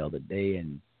Talmud the other day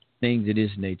and things of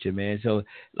this nature, man. So a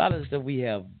lot of the stuff we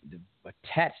have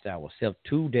attached ourselves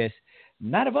to that's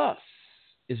not of us.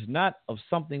 It's not of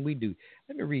something we do.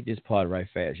 Let me read this part right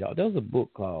fast, y'all. There's a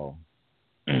book called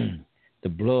The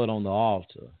Blood on the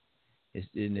Altar.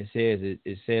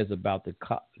 It says about the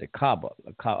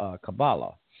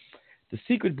Kabbalah, the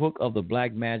secret book of the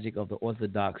black magic of the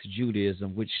Orthodox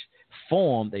Judaism, which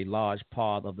formed a large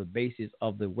part of the basis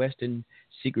of the Western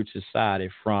secret society,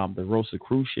 from the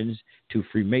Rosicrucians to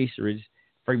Freemasonry,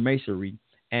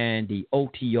 and the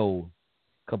OTO.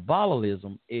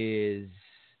 Kabbalism is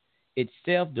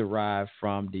itself derived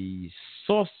from the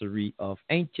sorcery of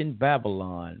ancient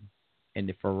Babylon and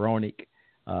the pharaonic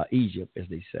Egypt, as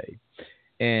they say.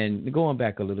 And going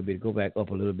back a little bit, go back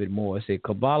up a little bit more. It said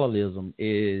Kabbalism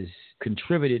is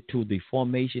contributed to the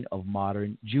formation of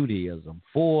modern Judaism.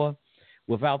 For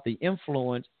without the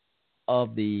influence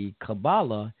of the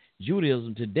Kabbalah,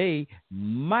 Judaism today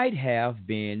might have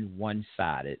been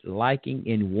one-sided, lacking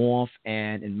in warmth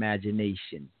and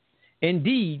imagination.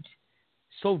 Indeed,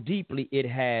 so deeply it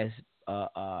has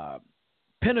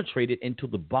penetrated into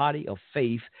the body of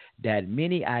faith that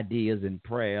many ideas and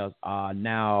prayers are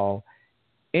now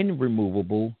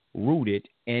irremovable, rooted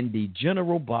in the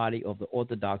general body of the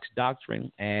Orthodox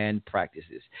doctrine and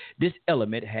practices. This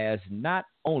element has not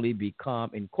only become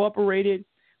incorporated,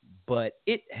 but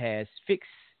it has fixed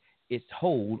its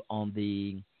hold on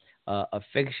the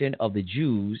affection of the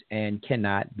Jews and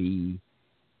cannot be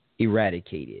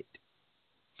eradicated.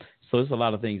 So there's a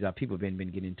lot of things that people have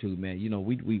been getting into, man. You know,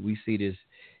 we see this.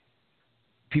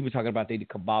 People talking about they the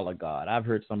Kabbalah God. I've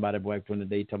heard somebody back from the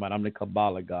day talking about I'm the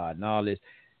Kabbalah God and all this.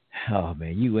 Oh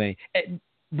man, you ain't.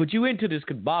 But you into this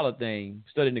Kabbalah thing,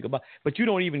 studying the Kabbalah, but you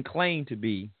don't even claim to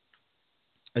be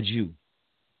a Jew,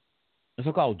 a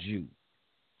so-called Jew,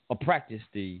 or profess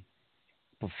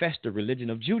the religion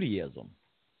of Judaism.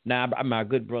 Now, my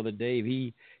good brother Dave,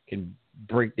 he can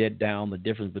break that down, the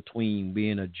difference between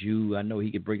being a Jew. I know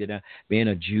he could break it down, being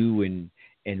a Jew and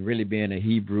really being a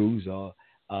Hebrew. So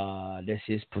that's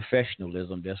his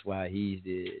professionalism. That's why he's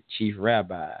the chief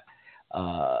rabbi.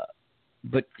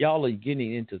 But y'all are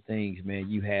getting into things, man.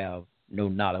 You have no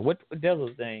knowledge. What the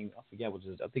other thing? I forget what it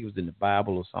is. I think it was in the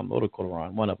Bible or something, or the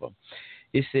Quran, one of them.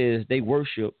 It says you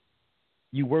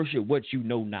worship what you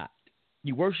know not.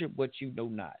 You worship what you know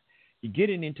not. You're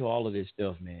getting into all of this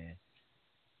stuff, man.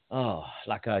 Oh,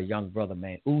 like a young brother,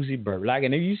 man, Uzi Vert. Like,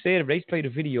 and you said, they played a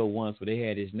video once where they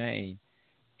had his name,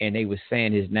 and they were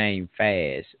saying his name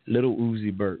fast, Little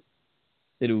Uzi Vert.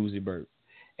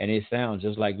 And it sounds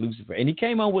just like Lucifer. And he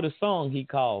came on with a song he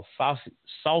called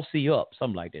Saucy Up,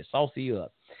 something like that, Saucy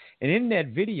Up. And in that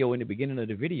video, in the beginning of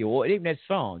the video, or even that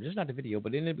song, just not the video,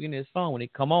 but in the beginning of the song, when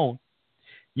it come on,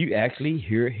 you actually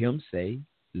hear him say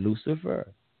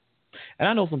Lucifer. And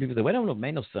I know some people say, well, I don't know,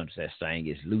 man, no such thing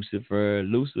is Lucifer.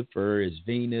 Lucifer is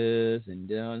Venus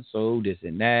and so this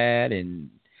and that. And,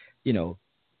 you know,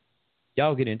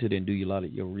 y'all get into it and do a lot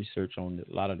of your research on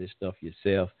a lot of this stuff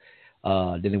yourself,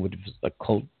 dealing with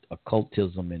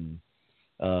occultism and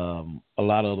a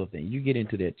lot of other things. You get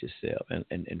into that yourself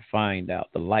and find out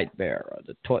the light bearer,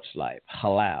 the torchlight,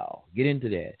 halal. Get into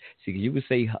that. See, you would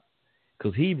say,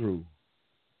 because Hebrew.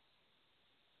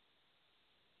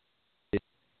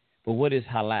 But what is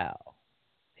halal?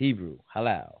 Hebrew,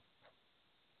 halal.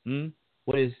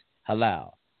 What is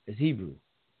halal? It's Hebrew.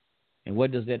 And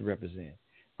what does that represent?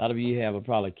 A lot of you have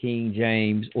probably King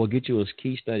James, or get you a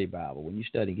key study Bible. When you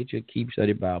study, get you a key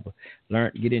study Bible.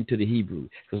 Get into the Hebrew.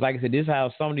 Because like I said, this is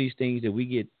how some of these things that we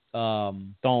get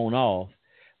thrown off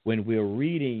when we're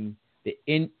reading the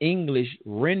English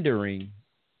rendering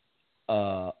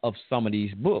of some of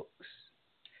these books.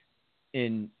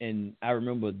 And I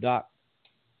remember Dr.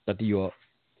 York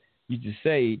used to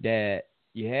say that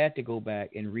you had to go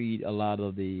back and read a lot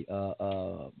of the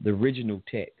original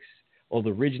text, or the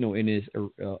original in its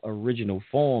original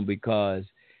form, because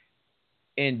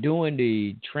in doing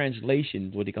the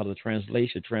translation, what they call the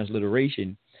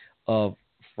transliteration of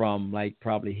from like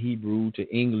probably Hebrew to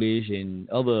English and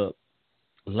other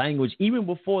language, even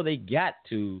before they got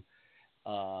to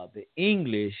the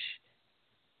English,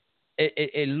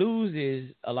 it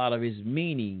loses a lot of its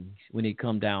meanings when it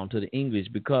comes down to the English,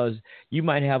 because you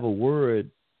might have a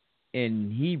word in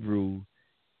Hebrew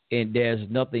and there's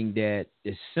nothing that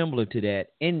is similar to that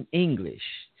in English.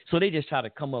 So they just try to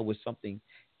come up with something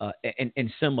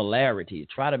and similarity.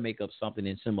 Try to make up something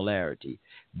in similarity,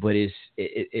 but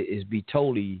it's be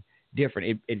totally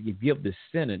different. It give the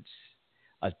sentence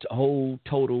a whole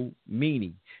total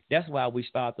meaning. That's why we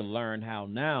start to learn how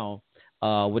now.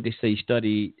 What they say,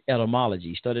 study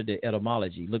etymology. Study the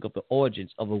etymology. Look up the origins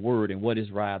of a word and what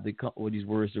these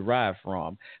words derive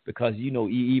from. Because you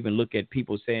even look at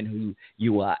people saying who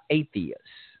you are atheist.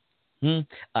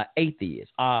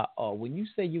 Atheist. When you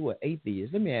say you are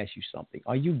atheist, let me ask you something.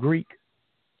 Are you Greek?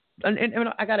 And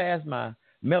I gotta ask my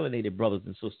melanated brothers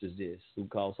and sisters this, who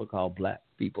so-called black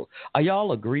people. Are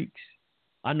y'all Greeks?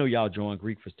 I know y'all join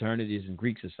Greek fraternities and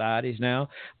Greek societies now,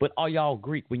 but are y'all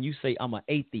Greek when you say I'm an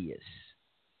atheist?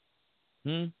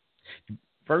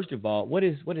 First of all, what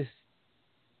is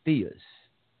theist?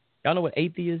 Y'all know what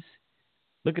atheist?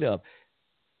 Look it up.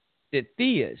 The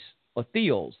theist or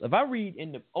theos. If I read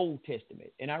in the Old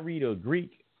Testament and I read a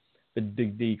Greek,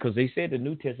 because they said the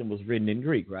New Testament was written in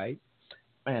Greek, right?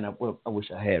 Man, I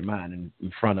wish I had mine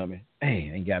in front of me.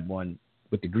 Man, I ain't got one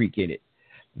with the Greek in it.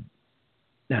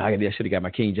 Now I should have got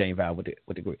my King James Bible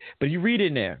with the Greek. But you read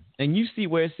in there and you see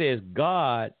where it says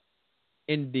God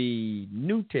in the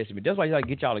New Testament. That's why you got to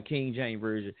get y'all a King James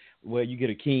version, where you get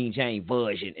a King James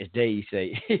version, as they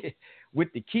say,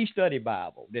 with the Key Study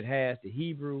Bible that has the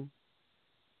Hebrew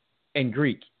and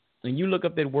Greek. And you look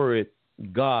up that word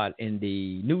God in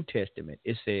the New Testament,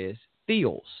 it says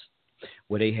theos,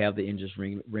 where they have the English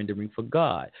rendering for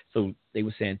God. So they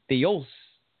were saying theos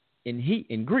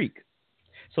in Greek.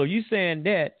 So you saying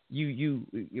that you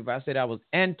if I said I was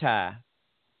anti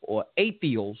or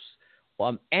atheos or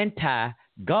I'm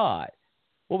anti-God,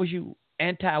 what was you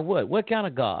anti what? What kind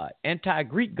of God?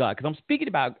 Anti-Greek God? Because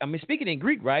I'm speaking in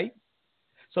Greek, right?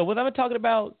 So was I talking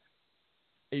about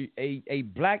a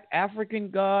black African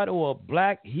God or a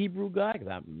black Hebrew God? Because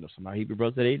I know some of my Hebrew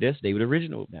brothers today, they were the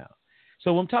original now.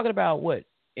 So I'm talking about what?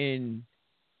 Am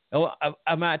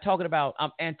I talking about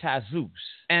I'm anti-Zeus,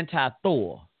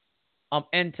 anti-Thor? I'm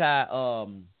anti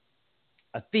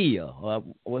Athea.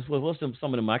 What's some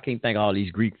of them? I can't think of all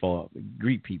these Greek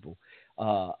people.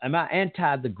 Am I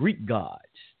anti the Greek gods?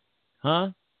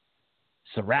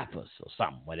 Serapis or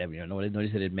something, whatever. They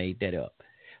said it made that up.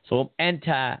 So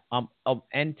I'm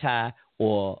anti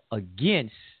or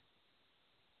against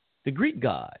the Greek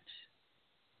gods.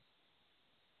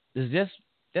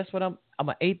 That's what I'm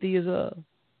an atheist of,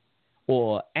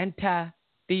 or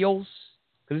anti-theos,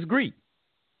 because it's Greek.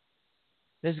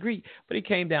 That's Greek, but it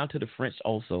came down to the French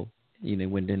also.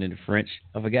 Went into the French.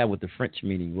 I forgot what the French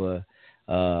meaning was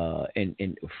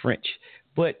in French,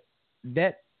 but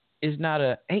that is not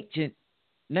an ancient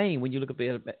name when you look at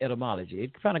the etymology.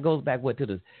 It kind of goes back to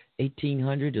the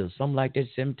 1800s or something like that,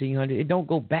 1700. It don't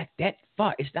go back that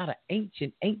far. It's not an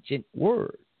ancient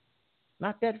word.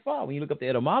 Not that far when you look up the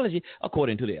etymology,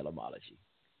 according to the etymology.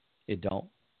 It don't.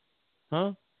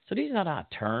 So these are not our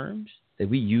terms that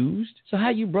we used. So how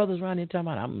you brothers around here talking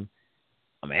about I'm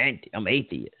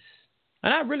atheist?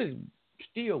 And I really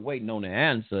still waiting on the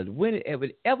answer. When it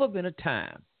ever been a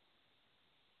time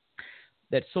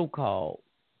that so-called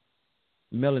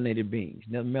melanated beings,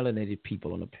 melanated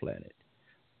people on the planet,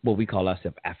 what we call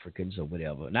ourselves Africans or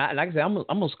whatever. Now, like I said, I'm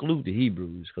gonna exclude the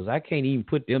Hebrews because I can't even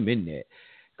put them in there.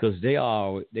 Because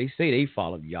they say they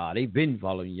follow Yah. They've been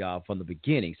following Yah from the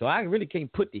beginning. So I really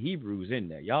can't put the Hebrews in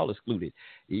there. Y'all excluded.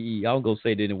 Y'all go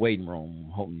say they're in the waiting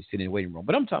room, hoping you sit in the waiting room.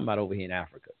 But I'm talking about over here in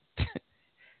Africa.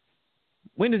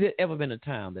 When has it ever been a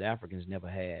time that Africans never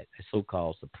had a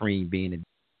so-called supreme being?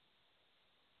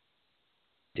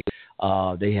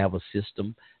 They have a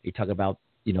system. They talk about,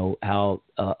 how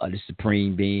the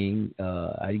supreme being,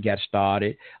 how he got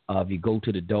started. If you go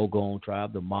to the Dogon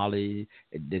tribe, the Mali,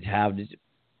 that have this.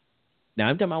 Now,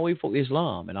 I'm talking about way for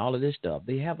Islam and all of this stuff.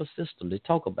 They have a system they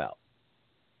talk about.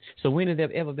 So when has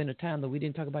there ever been a time that we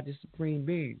didn't talk about this supreme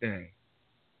being thing?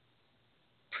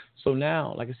 So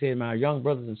now, like I said, my young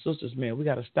brothers and sisters, man, we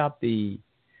got to stop the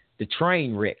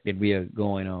train wreck that we are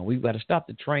going on. We've got to stop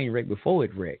the train wreck before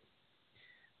it wrecked.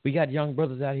 We got young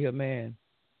brothers out here, man,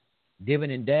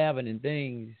 dibbing and dabbing and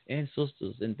things, and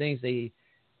sisters and things they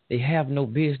have no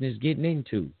business getting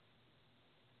into.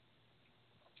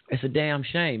 It's a damn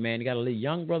shame, man. You got a little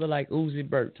young brother like Uzi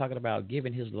Vert talking about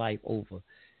giving his life over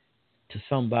to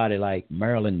somebody like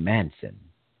Marilyn Manson.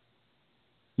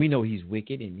 We know he's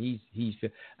wicked, and he's.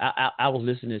 I was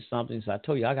listening to something, so I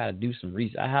told you I got to do some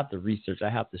research. I have to research. I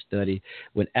have to study.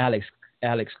 With Alex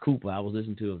Cooper, I was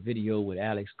listening to a video with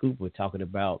Alex Cooper talking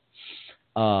about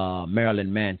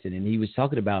Marilyn Manson, and he was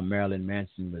talking about Marilyn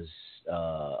Manson was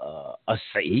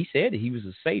he said that he was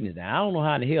a Satanist. Now, I don't know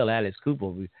how in the hell Alex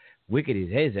Cooper, wicked as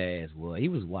his ass was. He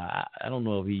was wild. I don't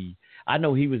know if I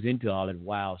know he was into all that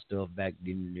wild stuff back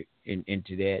then,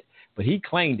 into that, but he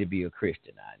claimed to be a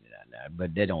Christian.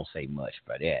 But they don't say much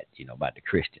about that, about the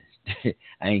Christians.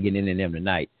 I ain't getting into them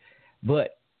tonight.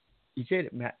 But he said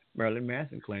Marilyn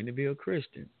Manson claimed to be a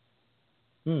Christian.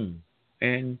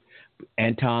 And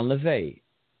Anton LaVey.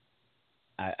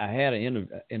 I had an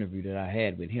interview that I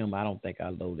had with him. I don't think I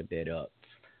loaded that up.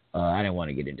 I didn't want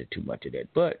to get into too much of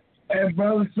that. But hey,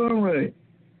 Brother Sunray.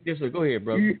 Yes, sir. Go ahead,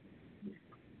 brother.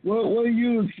 What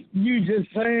you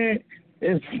just saying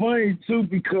is funny, too,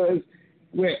 because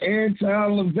with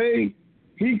Anton LaVey,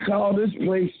 he called this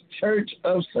place Church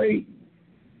of Satan.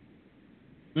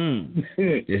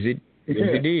 Yes,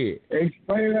 he did.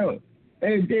 Explain out.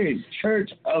 They did.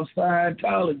 Church of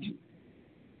Scientology.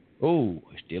 Oh,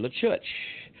 still a church.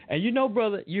 And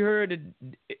brother, you heard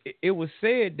it was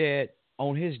said that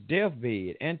on his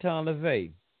deathbed, Anton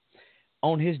LaVey,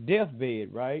 on his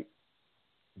deathbed, right,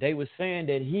 they were saying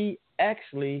that he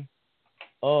actually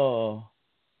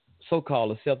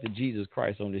so-called accepted Jesus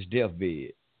Christ on his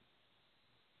deathbed.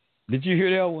 Did you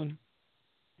hear that one?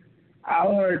 I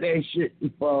heard that shit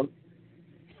before.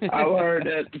 I heard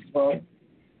that before.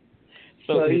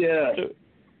 So yeah.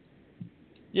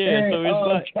 So it's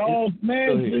like Charles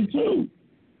Manson too.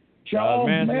 Charles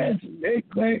Manson. They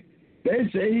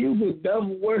say he was a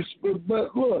devil worshiper,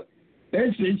 but look,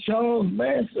 they say Charles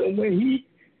Manson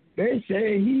they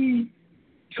say he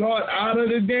taught out of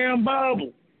the damn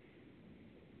Bible.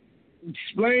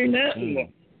 Explain that to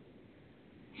them.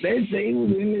 They say he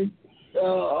was in this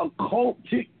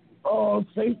occultic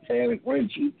satanic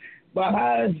ritual. But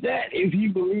how is that if he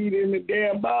believed in the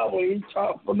damn Bible? He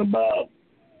taught from the Bible.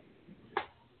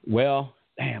 Well,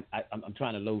 damn, I'm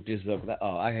trying to load this up.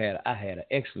 I had an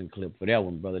excellent clip for that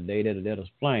one, Brother Day. That'll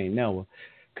explain now,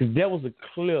 because there was a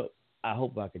clip. I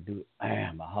hope I could do it.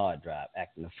 My hard drive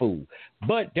acting a fool.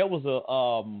 But there was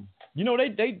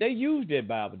they used that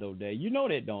Bible though, Day. You know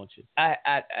that, don't you? I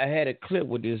had a clip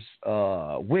with this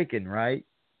Wiccan, right?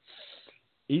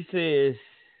 He says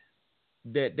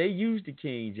that they used the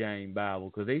King James Bible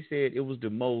because they said it was the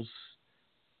most,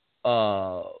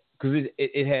 because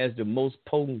it has the most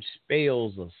potent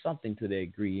spells or something to that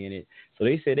degree in it. So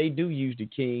they said they do use the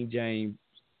King James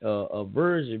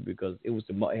version because it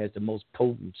has the most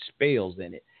potent spells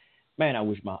in it. Man, I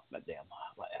wish my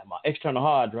external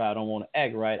hard drive don't want to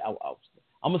act right. I'm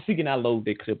gonna see can I load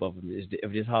that clip of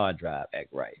this hard drive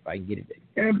act right if I can get it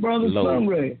there. And Brother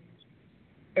Sunray,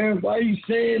 and why you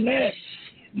saying that?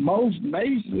 Most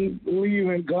Masons believe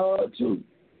in God too.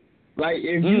 Like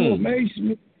if you're a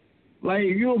Mason,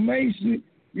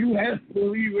 you have to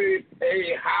believe in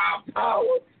a high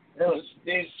power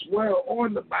and swear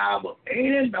on the Bible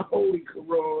and the Holy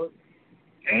Quran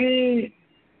and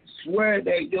swear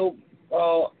that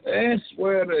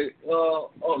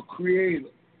a Creator.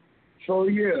 So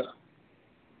yeah.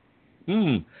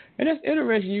 And that's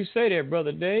interesting you say that,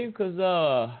 Brother Dave, because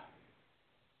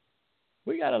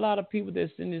we got a lot of people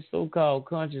that's in this so-called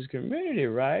conscious community,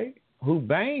 right, who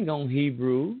bang on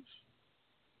Hebrews.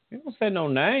 They don't say no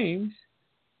names,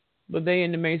 but they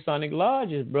in the Masonic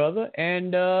lodges, brother.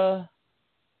 And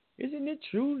isn't it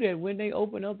true that when they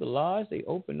open up the lodge, they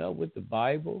open up with the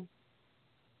Bible?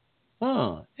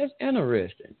 That's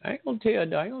interesting. I ain't gonna tell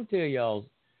y'all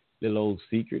little old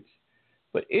secrets,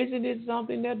 but isn't it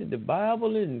something that the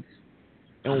Bible is?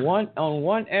 And on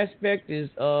one aspect is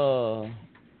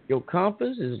your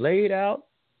compass is laid out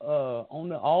on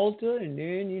the altar, and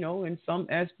then in some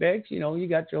aspects you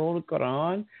got your Holy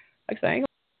Quran. Like I say,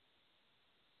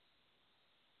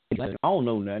 I don't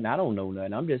know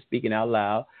nothing. I'm just speaking out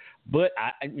loud. But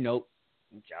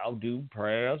y'all do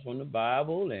prayers from the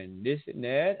Bible and this and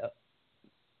that.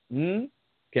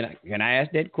 Can I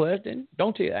ask that question?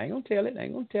 Don't tell. I ain't gonna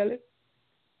tell it.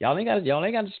 Y'all ain't got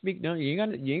to speak. No, you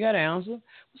ain't got to answer.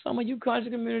 Some of you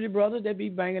conscious community brothers that be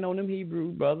banging on them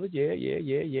Hebrew brothers.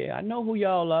 Yeah. I know who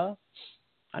y'all are.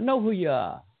 I know who you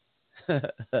are.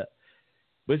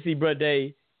 But see, brother,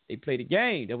 they play the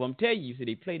game. That's what I'm telling you. See,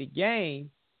 they play the game.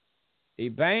 They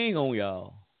bang on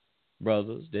y'all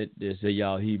brothers that say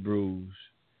y'all Hebrews,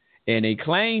 and they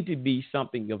claim to be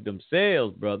something of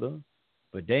themselves, brother.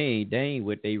 But they ain't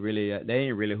what they really. They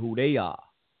ain't really who they are.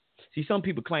 See, some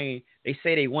people claim they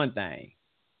say they one thing,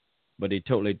 but they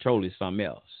totally something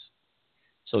else.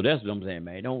 So that's what I'm saying,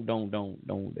 man.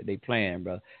 Don't. They playing,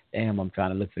 bro. Damn, I'm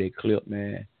trying to look for that clip,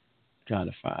 man. I'm trying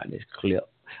to find this clip.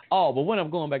 Oh, but when I'm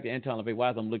going back to Anton LaVey, why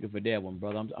I'm looking for that one,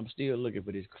 brother? I'm still looking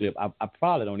for this clip. I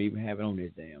probably don't even have it on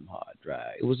this damn hard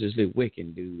drive. It was this little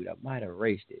Wiccan dude. I might have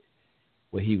erased it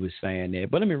where he was saying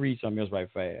that. But let me read something else right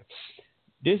fast.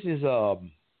 This is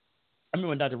I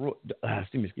remember Dr.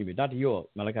 York,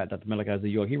 Dr. Malachi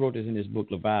York, he wrote this in his book,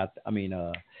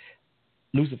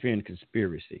 Luciferian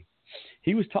Conspiracy.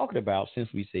 He was talking about, since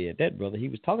we said that, brother, he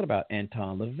was talking about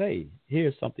Anton LaVey.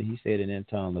 Here's something he said in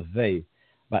Anton LaVey,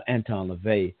 about Anton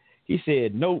LaVey. He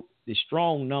said, note the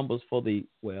strong numbers for the,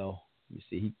 well, let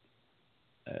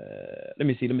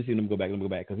me see, let me go back,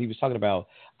 because he was talking about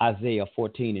Isaiah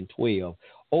 14:12.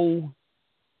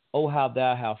 Oh, how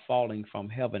thou hast fallen from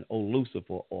heaven, O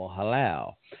Lucifer, or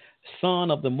Halal, son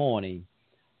of the morning,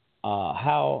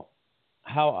 how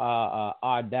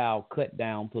art thou cut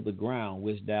down to the ground,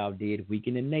 which thou did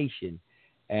weaken the nation.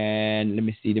 And let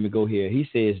me go here. He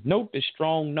says, note the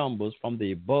strong numbers from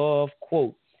the above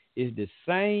quote is the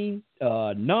same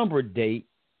number date,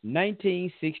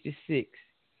 1966.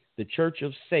 The Church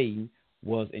of Satan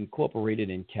was incorporated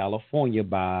in California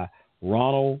by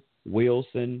Ronald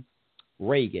Wilson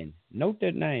Reagan. Note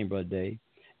that name, Brother Dave.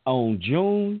 On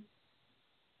June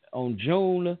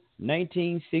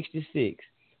 1966,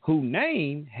 whose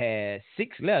name has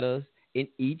 6 letters in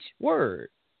each word.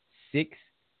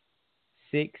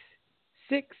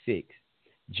 666.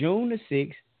 June the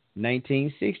 6th,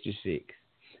 1966.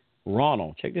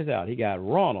 Ronald, check this out. He got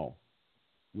Ronald,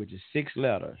 which is 6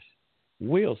 letters.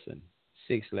 Wilson,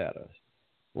 6 letters.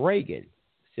 Reagan,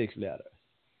 6 letters.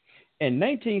 In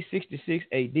 1966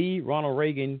 AD, Ronald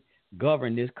Reagan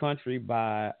governed this country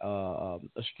by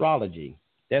astrology.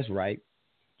 That's right.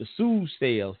 The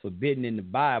soothsayers forbidden in the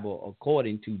Bible,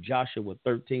 according to Joshua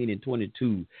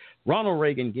 13:22. Ronald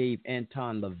Reagan gave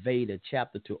Anton LaVey the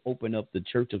chapter to open up the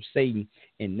Church of Satan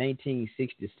in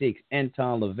 1966.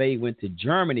 Anton LaVey went to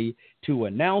Germany to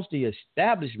announce the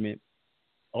establishment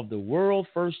of the world's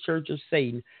first Church of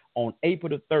Satan on April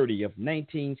the 30th,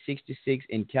 1966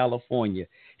 in California.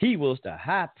 He was the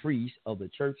high priest of the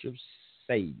Church of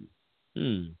Satan.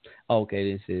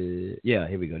 Okay, this is, yeah,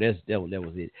 here we go. That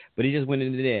was it. But he just went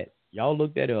into that. Y'all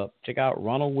look that up. Check out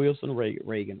Ronald Wilson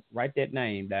Reagan. Write that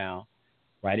name down.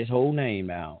 Write his whole name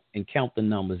out and count the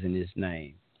numbers in his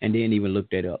name. And then even look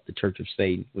that up, the Church of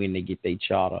Satan, when they get their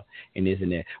charter and this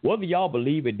and that. Whether y'all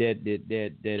believe it that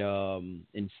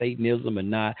in Satanism or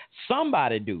not,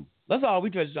 somebody do. That's all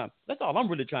That's all I'm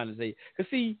really trying to say. Cause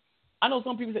see, I know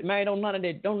some people say, man, don't none of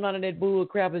that bull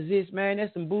crap exist, man.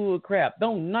 That's some bull crap.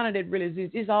 Don't none of that really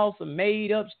exist. It's all some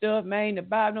made up stuff, man. The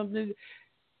Bible.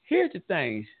 Here's the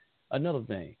thing. Another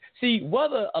thing. See,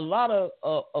 whether a lot of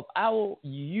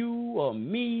you or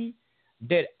me,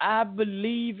 that I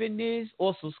believe in this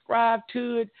or subscribe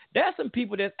to it, there's some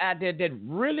people that's out there that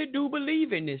really do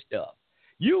believe in this stuff.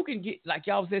 You can get, like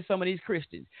y'all said, some of these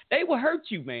Christians, they will hurt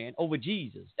you, man, over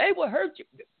Jesus. They will hurt you.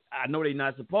 I know they're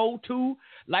not supposed to,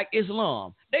 like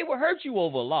Islam. They will hurt you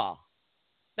over Allah.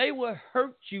 They will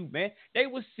hurt you, man. They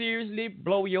will seriously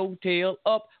blow your tail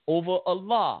up over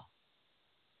Allah.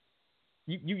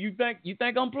 You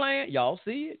think I'm playing? Y'all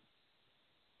see it?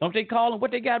 Don't they call them, what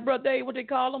they got, Brother Dave? What they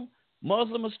call them?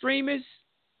 Muslim extremists?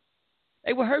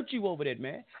 They will hurt you over that,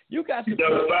 man. You got some...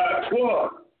 The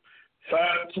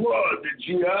 512, the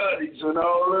jihadis and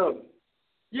all of them.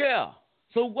 Yeah.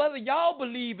 So whether y'all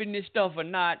believe in this stuff or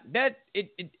not, that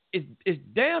it's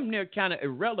damn near kind of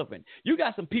irrelevant. You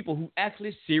got some people who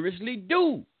actually seriously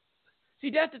do. See,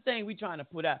 that's the thing we trying to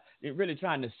put out and really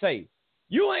trying to say.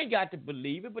 You ain't got to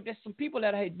believe it, but there's some people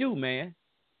that do, man.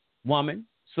 Woman,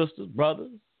 sisters, brothers.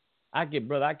 I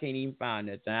can't even find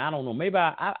that thing. I don't know. Maybe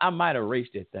I might erase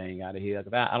that thing out of here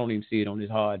because I don't even see it on this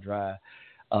hard drive.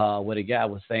 What a guy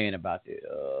was saying about it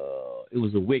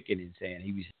was a Wiccan saying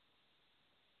he was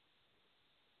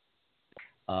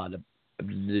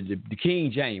the King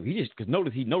James. He just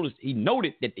because he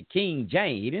noted that the King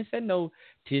James. He didn't say no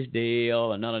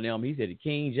Tisdale or none of them. He said the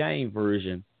King James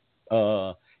version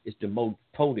is the most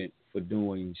potent for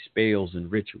doing spells and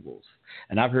rituals.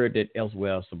 And I've heard that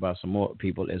elsewhere about some more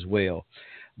people as well.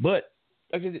 But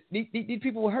these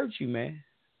people will hurt you, man.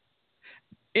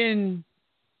 In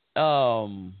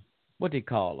what they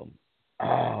call them?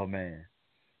 Oh man,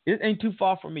 it ain't too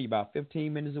far from me. About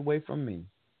 15 minutes away from me,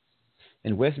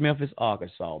 in West Memphis,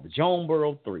 Arkansas, the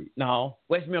Jonesboro 3. No,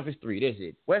 West Memphis 3. That's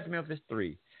it. West Memphis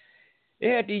 3. They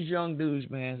had these young dudes,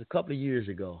 man, a couple of years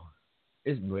ago.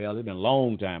 It's been a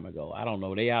long time ago. I don't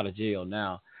know. They out of jail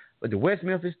now. But the West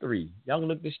Memphis 3, y'all can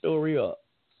look this story up.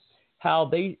 How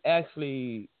they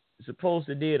actually supposed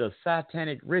to did a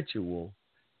satanic ritual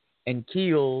and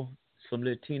kill some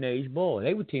little teenage boys.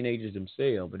 They were teenagers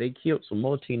themselves, but they killed some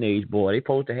more teenage boys. They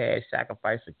supposed to have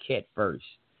sacrificed a cat first.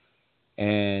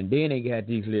 And then they got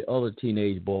these little other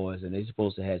teenage boys, and they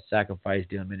supposed to have sacrificed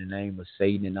them in the name of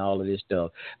Satan and all of this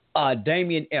stuff.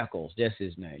 Damien Eccles, that's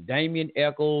his name. Damien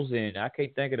Eccles, and I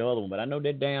can't think of the other one, but I know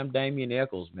that damn Damien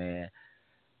Eccles, man.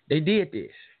 They did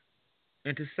this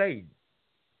into Satan.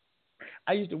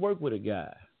 I used to work with a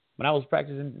guy when I was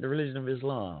practicing the religion of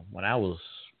Islam. When I was,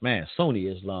 Sunni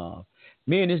Islam.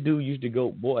 Me and this dude used to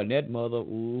go, boy, and that mother,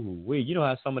 ooh, wee. You know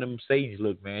how some of them sages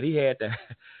look, man. He had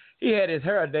his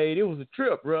hair day. It was a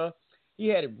trip, bro. He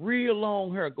had real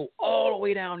long hair go all the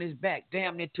way down his back,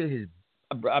 damn near to his.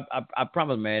 I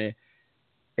promise, man.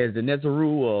 As the Netzaru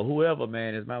or whoever,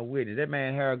 man, is my witness. That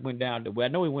man hair went down to. Well, I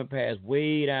know he went past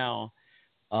way down,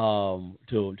 to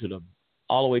the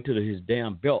all the way to his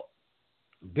damn belt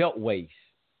waist,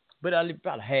 but I live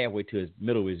probably halfway to his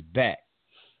middle of his back,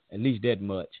 at least that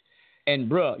much. And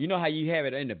bro, you know how you have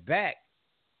it in the back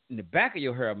of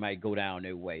your hair might go down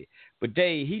that way, but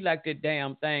he liked that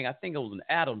damn thing. I think it was an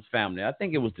Addams Family. I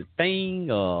think it was the Thing,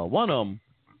 one of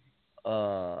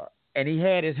them, and he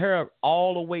had his hair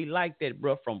all the way like that,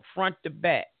 bro, from front to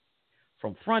back.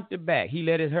 He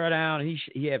let his hair down, and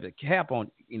he had the cap on,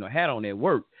 hat on at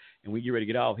work. And we get ready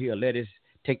to get off, he'll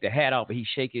take the hat off, and he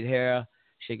shake his hair,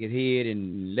 shake his head,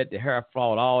 and let the hair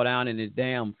fall all down in his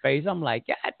damn face. I'm like,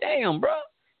 God damn, bro.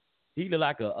 He looked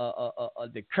like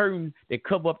the curtain that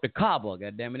cover up the Kaaba,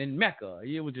 goddamn it, in Mecca.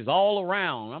 It was just all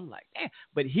around. I'm like, damn.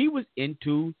 But he was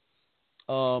into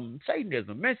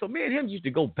Satanism, man. So me and him used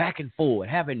to go back and forth,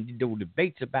 having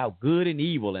debates about good and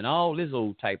evil and all this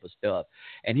old type of stuff.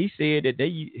 And he said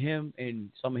that him and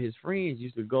some of his friends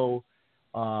used to go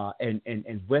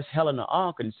in West Helena,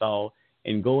 Arkansas,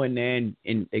 and go in there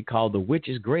and they call the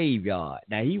Witch's Graveyard.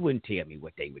 Now, he wouldn't tell me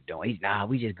what they were doing.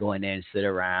 We just go in there and sit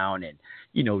around and,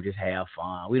 just have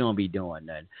fun. We don't be doing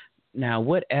nothing. Now,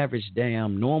 what average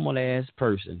damn normal-ass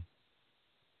person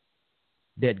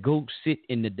that go sit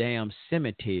in the damn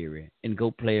cemetery and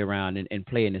go play around and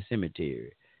play in the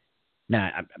cemetery? Now,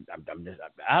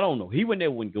 I don't know. He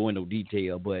wouldn't go into no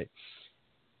detail, but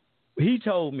he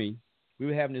told me we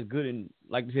were having this good and,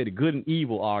 like we said, a good and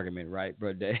evil argument, right,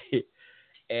 bro?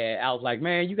 And I was like,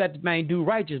 man, you got to do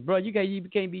righteous, bro. You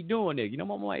can't be doing it.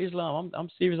 I'm on my Islam. I'm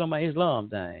serious on my Islam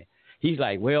thing. He's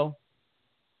like, well,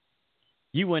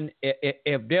 you wouldn't.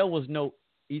 If there was no,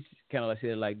 he's kind of like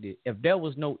said it like this. If there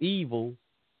was no evil,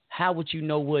 how would you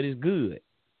know what is good?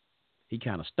 He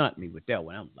kind of stumped me with that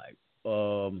one. I'm like,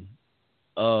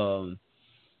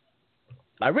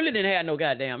 I really didn't have no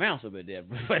goddamn answer with that,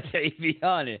 but to be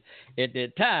honest, at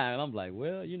that time, I'm like,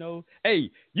 well,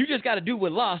 hey, you just got to do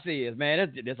what Allah says,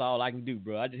 man. That's all I can do,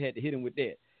 bro. I just had to hit him with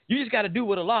that. You just got to do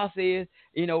what Allah says.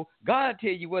 God tell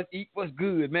you what's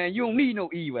good, man. You don't need no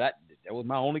evil. That was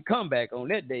my only comeback on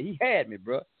that day. He had me,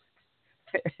 bro.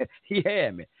 He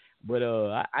had me. But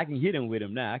I can hit him with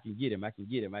him now. I can get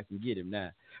him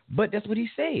now. But that's what he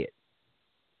said.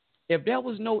 If there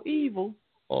was no evil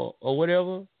or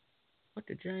whatever, what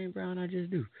did James Brown I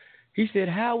just do? He said,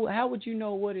 how would you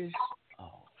know what is...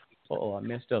 I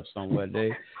messed up somewhere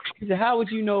there. He said, how would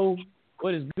you know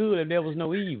what is good if there was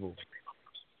no evil?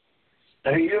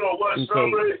 Hey, you know what,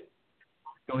 somebody?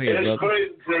 Go ahead, it's brother.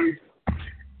 crazy.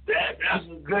 That's a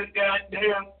good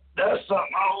goddamn... That's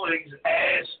something I always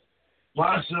ask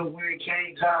myself when it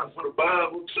came time for the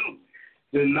Bible, too.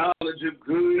 The knowledge of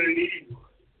good and evil.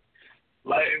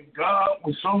 Like, if God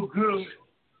was so good...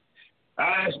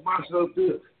 I asked myself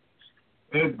this.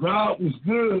 If God was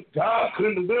good, God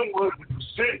couldn't have been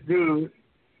 100% good,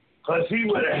 because he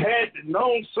would have had to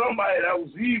know somebody that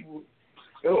was evil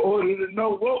in order to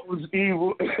know what was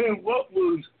evil and what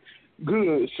was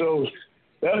good. So,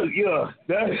 they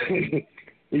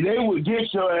would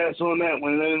get your ass on that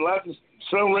one. And like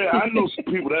I know some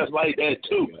people that's like that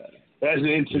too. That's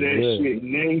into that shit,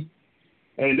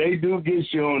 and they do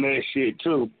get you on that shit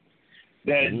too.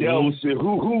 That devil said,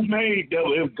 who made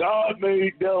devil? If God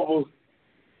made devil,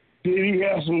 did he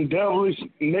have some devilish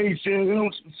nature in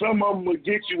him? Some of them would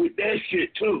get you with that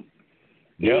shit too.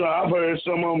 Yep. I've heard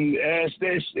some of them ask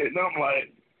that shit, and I'm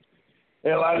like,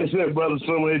 and like I said, brother,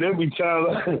 somebody, there be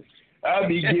times I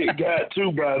be get got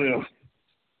too by them.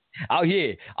 Oh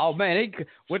yeah, oh man,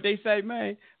 what they say,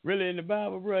 man, really in the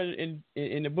Bible, brother, in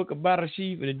the book of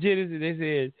Barashif and the Genesis, they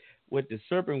said, what the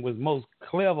serpent was most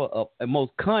clever of and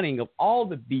most cunning of all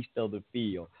the beasts of the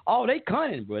field. Oh, they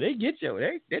cunning, bro. They get you.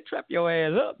 They trap your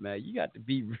ass up, man. You got to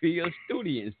be real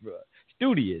studious, bro.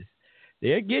 Studious.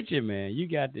 They'll get you, man. You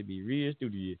got to be real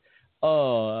studious.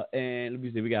 And let me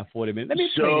see, we got 40 minutes. Let me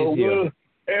play this here.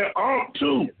 And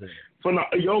too, from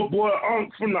your boy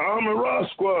from the Army Raw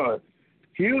Squad,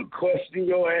 he'll question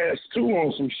your ass too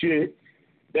on some shit.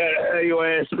 that had your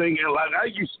ass thinking. Like, I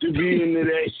used to be into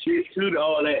that shit, too,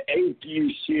 all that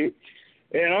atheist shit.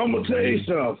 And I'm going to tell you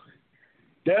something.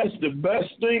 That's the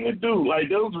best thing to do. Like,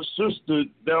 there was a sister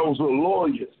that was a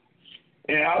lawyer.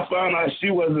 And I found out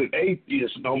she wasn't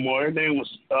atheist no more. Her name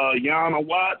was Yana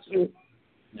Watson.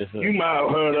 Yes, sir. You might have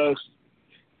heard us.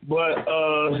 But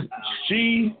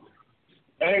she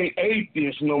ain't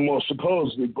atheist no more,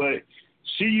 supposedly. But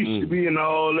she used to be in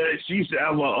all that. She used to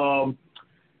have a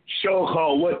show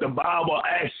called What the Bible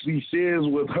Actually Says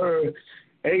with her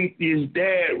atheist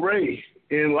dad, Ray.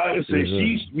 And like I said, she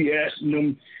used to be asking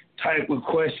them type of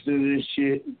questions and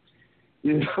shit.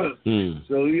 You know?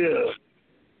 So, yeah.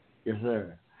 Yes,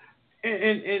 sir.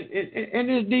 And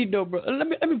it's deep though, bro. Let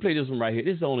me play this one right here.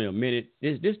 This is only a minute.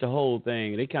 This the whole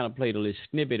thing. They kind of played a little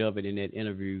snippet of it in that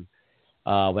interview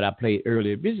what I played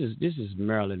earlier. This is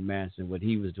Marilyn Manson, what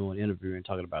he was doing, interviewing,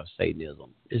 talking about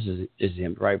Satanism. This is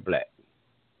him, right? Black.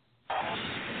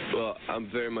 Well, I'm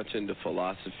very much into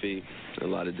philosophy. A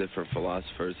lot of different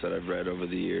philosophers that I've read over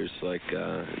the years, like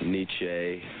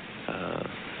Nietzsche,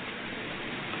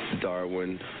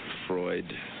 Darwin,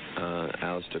 Freud,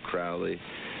 Aleister Crowley,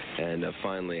 and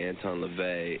finally Anton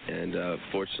LaVey. And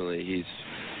fortunately, he's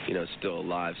still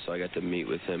alive, so I got to meet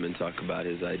with him and talk about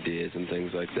his ideas and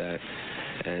things like that.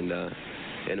 And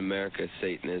in America,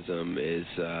 Satanism is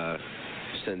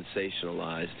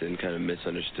sensationalized and kind of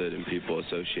misunderstood, and people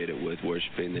associate it with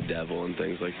worshiping the devil and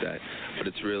things like that. But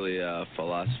it's really a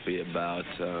philosophy about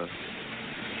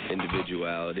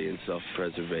individuality and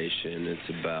self-preservation. It's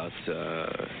about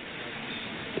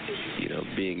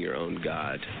being your own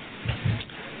God.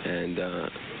 And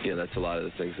that's a lot of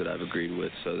the things that I've agreed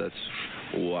with, so that's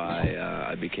why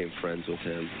I became friends with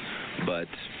him. But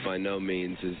by no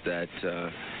means is that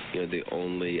the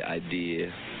only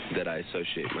idea that I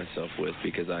associate myself with,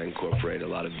 because I incorporate a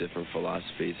lot of different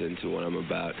philosophies into what I'm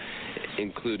about,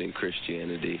 including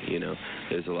Christianity.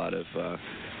 There's a lot of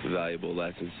valuable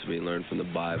lessons to be learned from the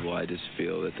Bible. I just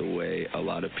feel that the way a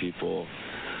lot of people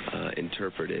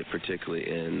interpret it, particularly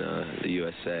in the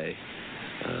USA,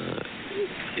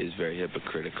 is very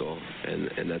hypocritical,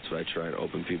 and that's what I try and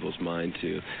open people's mind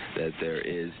to, that there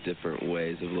is different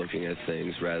ways of looking at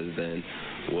things rather than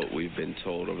what we've been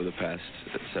told over the past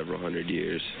several hundred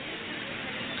years.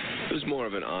 It was more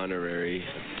of an honorary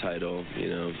title,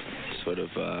 sort of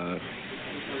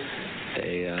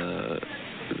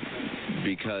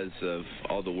because of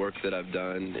all the work that I've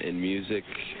done in music,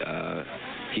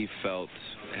 he felt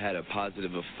had a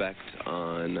positive effect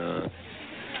on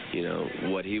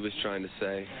what he was trying to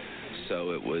say,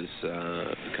 so it was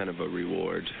kind of a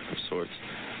reward of sorts.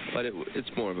 But it's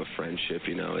more of a friendship,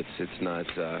 It's not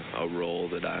a role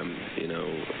that I'm,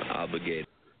 obligated.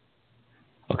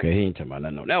 Okay, he ain't talking about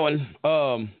nothing on that one.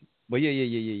 But yeah.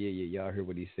 Y'all heard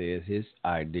what he says. His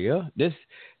idea.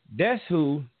 That's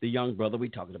who the young brother we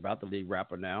talking about, the lead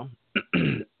rapper now.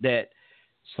 That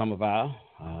some of our,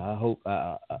 I hope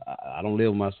I don't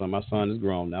live with my son. My son is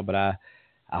grown now, but I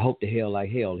hope to hell like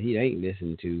hell he ain't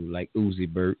listening to like Uzi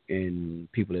Vert and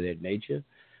people of that nature.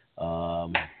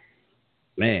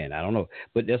 Man, I don't know.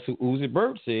 But that's what Uzi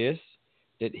Vert says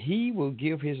that he will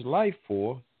give his life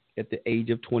for at the age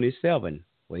of 27.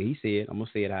 Well, he said, I'm going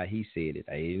to say it how he said it.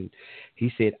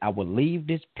 He said, I will leave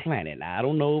this planet. Now, I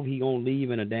don't know if he going to leave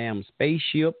in a damn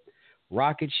spaceship,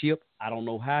 rocket ship. I don't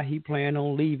know how he planned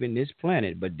on leaving this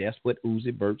planet, but that's what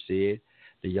Uzi Vert said.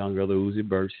 The young brother Uzi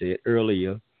Vert said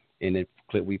earlier in the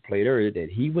clip we played earlier that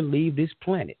he would leave this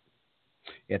planet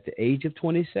at the age of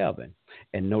 27.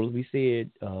 And notice we said,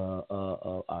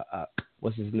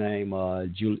 what's his name?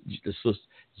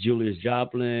 Julius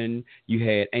Joplin. You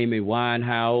had Amy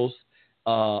Winehouse.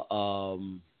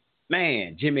 Jimi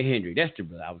Hendrix. That's the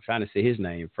brother. I was trying to say his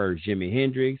name first. Jimi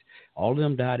Hendrix. All of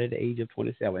them died at the age of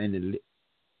 27. And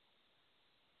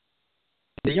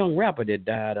the young rapper that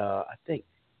died, I think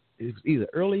it was either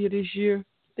earlier this year.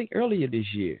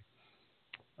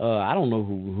 I don't know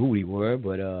who he were,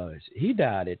 but he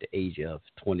died at the age of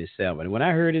 27. And when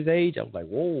I heard his age, I was like,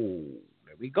 whoa,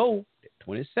 there we go,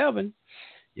 27.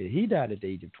 Yeah, he died at the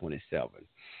age of 27.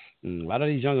 A lot of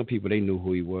these younger people, they knew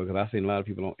who he was, because I've seen a lot of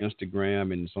people on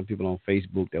Instagram and some people on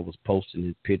Facebook that was posting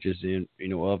his pictures in,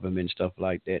 of him and stuff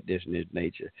like that, this and this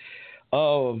nature.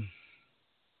 Doing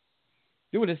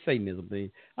this Satanism thing,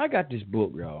 I got this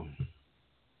book, y'all.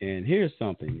 And here's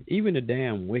something. Even the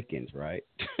damn Wiccans, right?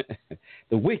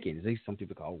 The Wiccans, some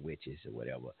people call witches or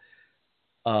whatever.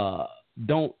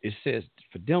 It says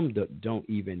for them to don't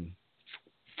even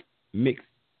mix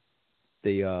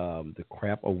the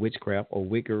crap or witchcraft or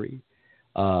wickery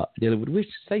dealing with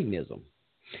Satanism.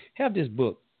 Have this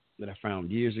book that I found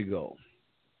years ago.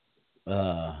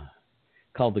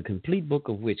 called The Complete Book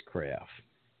of Witchcraft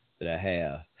that I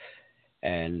have.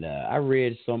 And I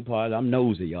read some part. I'm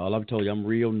nosy, y'all. I've told you I'm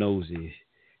real nosy.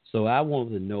 So I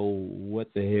wanted to know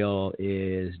what the hell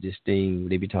is this thing.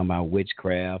 They be talking about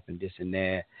witchcraft and this and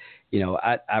that. You know,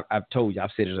 I've told you,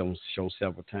 I've said it on the show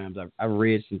several times. I've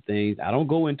read some things. I don't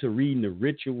go into reading the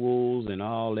rituals and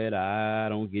all that. I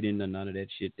don't get into none of that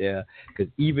shit there.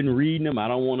 Because even reading them, I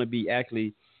don't want to be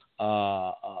actually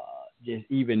just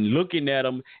even looking at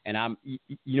them. And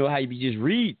you know how you just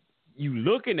read, you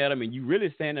looking at them and you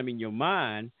really saying them in your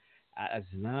mind. I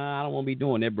said, nah, I don't want to be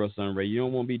doing that, bro, son Ray. You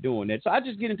don't want to be doing that. So I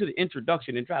just get into the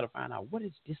introduction and try to find out what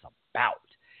is this about?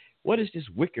 What is this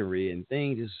wickery and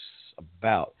things is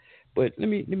about? But let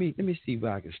me see if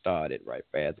I can start it right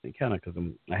fast. And kind of because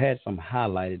I had some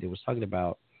highlighted. It was talking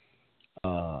about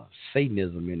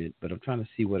Satanism in it, but I'm trying to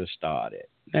see where to start at.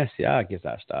 Let's see. I guess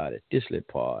I started this little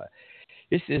part.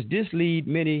 It says this lead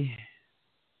mean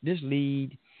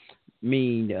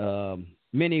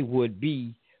many would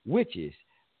be witches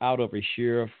out of a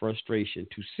sheer frustration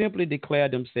to simply declare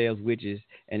themselves witches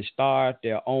and start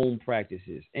their own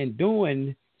practices. In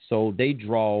doing so, they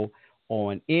draw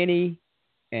on any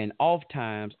and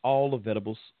oftentimes all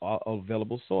available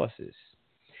sources.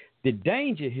 The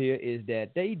danger here is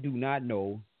that they do not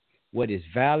know what is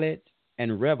valid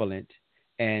and relevant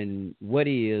and what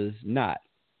is not.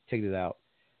 Check this out.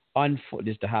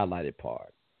 This is the highlighted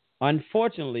part.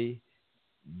 Unfortunately,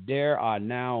 there are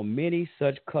now many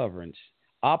such coverings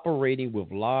operating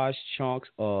with large chunks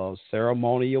of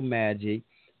ceremonial magic,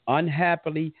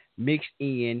 unhappily mixed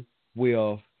in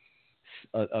with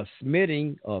a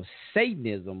smitting of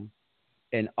Satanism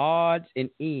and odds and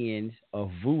ends of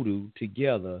voodoo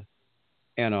together,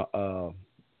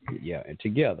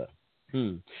 together.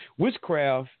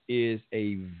 Witchcraft is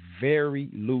a very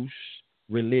loose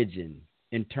religion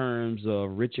in terms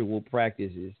of ritual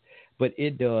practices, but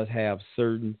it does have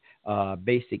certain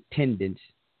basic tenets.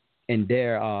 And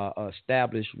there are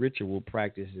established ritual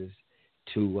practices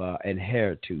to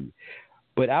adhere to.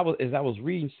 But as I was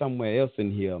reading somewhere else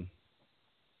in here,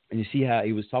 and you see how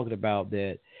he was talking about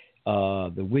that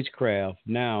the witchcraft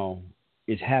now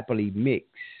is happily mixed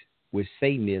with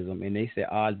Satanism, and they say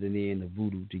odds and ends of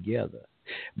voodoo together.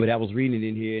 But I was reading it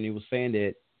in here, and it was saying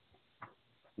that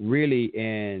really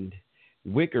in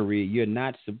wickery, you're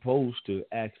not supposed to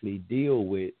actually deal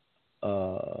with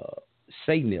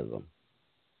Satanism.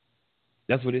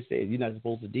 That's what it says. You're not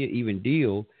supposed to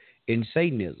deal in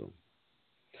Satanism.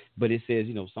 But it says,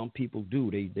 you know, some people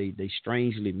do. They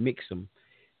strangely mix them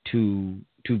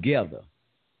together.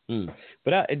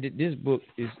 But this book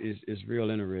is real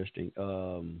interesting.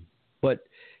 But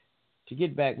to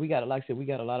get back, we got, like I said, we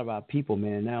got a lot of our people,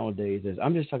 man, nowadays.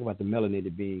 I'm just talking about the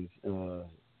melanated beings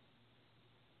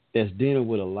that's dealing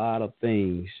with a lot of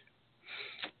things,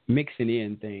 mixing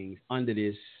in things under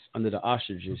the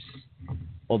auspices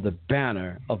or the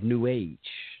banner of New Age,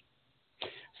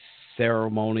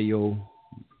 ceremonial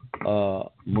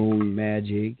moon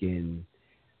magic, and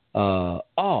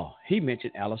he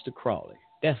mentioned Aleister Crowley.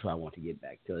 That's what I want to get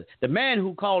back to. The man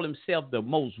who called himself the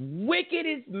most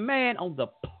wickedest man on the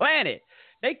planet.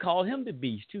 They call him the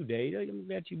Beast too, Dave. I'm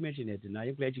glad you mentioned that tonight.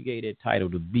 I'm glad you gave that title,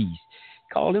 the Beast.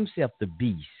 Called himself the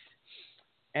Beast.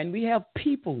 And we have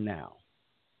people now.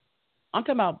 I'm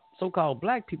talking about so-called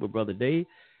black people, Brother Dave.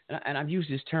 And I've used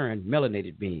this term,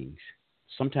 melanated beings.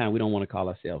 Sometimes we don't want to call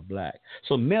ourselves black.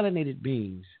 So melanated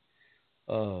beings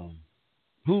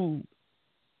who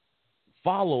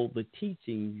follow the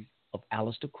teachings of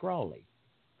Aleister Crowley,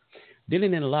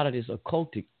 dealing in a lot of these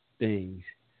occultic things.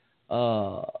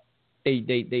 They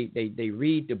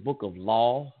read the Book of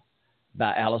Law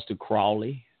by Aleister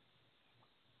Crowley.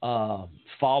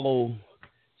 Follow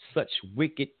such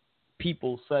wicked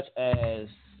people such as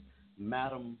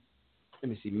Madame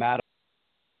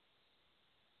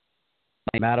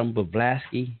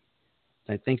Blavatsky.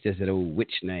 I think that's an old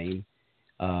witch name.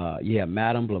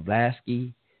 Madame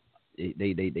Blavatsky.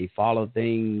 They follow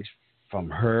things from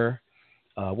her.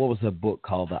 What was her book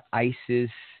called? The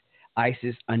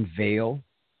Isis Unveiled.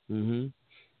 Mm-hmm.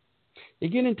 They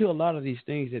get into a lot of these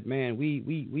things that, man, we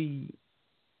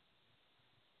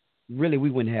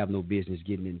wouldn't have no business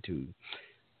getting into.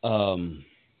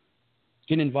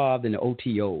 Getting involved in the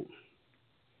OTO,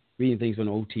 reading things on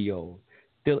the OTO,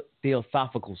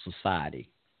 Theosophical Society,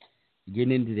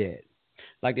 getting into that.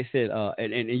 Like I said,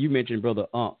 and you mentioned Brother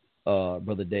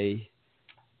Dave.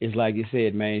 It's like you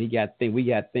said, man. We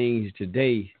got things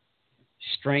today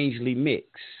strangely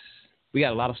mixed. We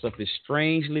got a lot of stuff that's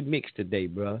strangely mixed today,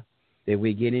 bro, that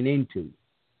we're getting into.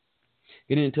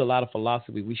 Getting into a lot of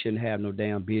philosophy we shouldn't have no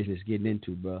damn business getting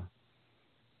into, bro.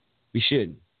 We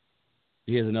shouldn't.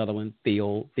 Here's another one,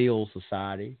 Theo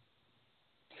Society.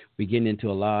 We getting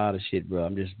into a lot of shit, bro.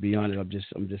 I'm just being honest.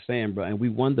 I'm just saying, bro. And we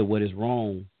wonder what is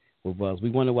wrong with us. We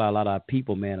wonder why a lot of our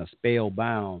people, man, are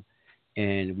spellbound,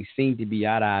 and we seem to be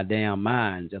out of our damn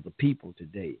minds as a people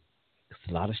today. There's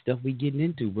a lot of stuff we getting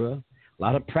into, bro. A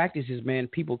lot of practices, man,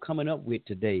 people coming up with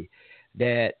today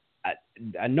that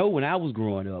I know when I was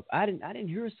growing up, I didn't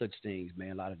hear such things,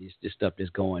 man. A lot of this stuff that's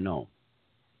going on.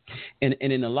 And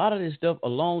in a lot of this stuff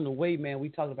along the way, man, we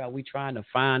talk about we trying to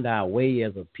find our way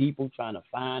as a people, trying to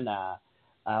find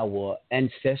our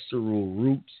ancestral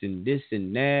roots and this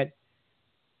and that,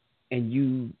 and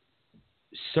you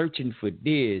searching for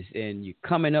this and you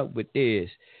coming up with this.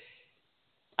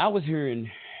 I was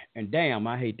hearing, and damn,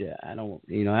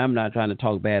 I'm not trying to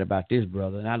talk bad about this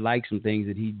brother, and I like some things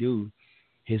that he do,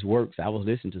 his works. I was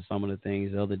listening to some of the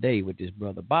things the other day with this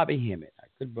brother, Bobby Hemmett, our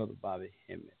good brother Bobby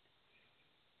Hemmett.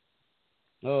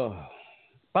 Oh,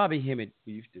 Bobby Hemmett,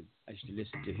 I used to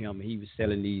listen to him. He was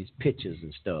selling these pictures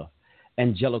and stuff,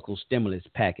 angelical stimulus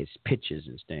package pictures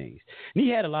and things. And he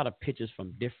had a lot of pictures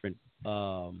from different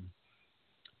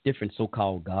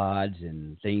so-called gods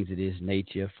and things of this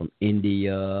nature from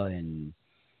India, and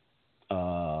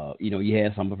you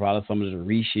had some of the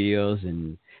Orishas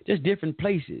and just different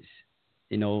places.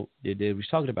 They was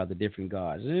talking about the different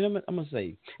gods. And I'm gonna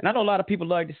say, and I know a lot of people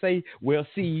like to say, well,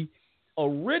 see,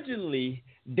 originally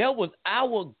there was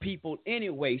our people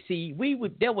anyway. See,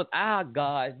 there was our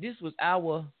gods. This was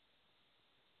our.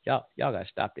 Y'all gotta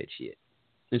stop that shit.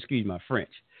 Excuse my French.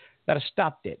 Gotta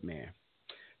stop that, man.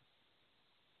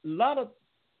 A lot of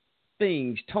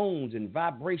things, tones and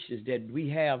vibrations that we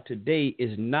have today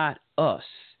is not us.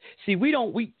 See,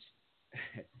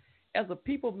 as a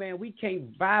people, man, we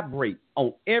can't vibrate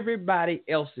on everybody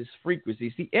else's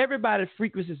frequency. See, everybody's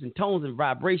frequencies and tones and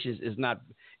vibrations is not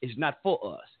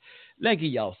for us. Let me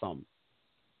give y'all something.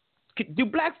 Do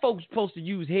black folks supposed to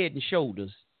use head and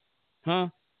shoulders? Huh?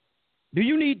 Do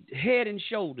you need head and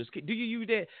shoulders? Do you use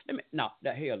that?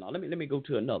 Hell no. Let me go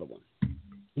to another one.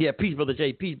 Yeah, peace, Brother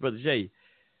J. Peace, Brother J.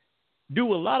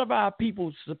 Do a lot of our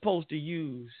people supposed to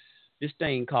use this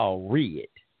thing called red?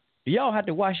 Do y'all have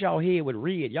to wash y'all head with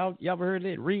red? Y'all ever heard of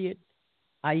that? Red?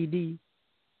 IED?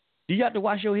 Do you have to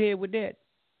wash your head with that?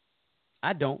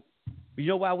 I don't. You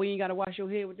know why we ain't got to wash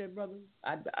your head with that, brother?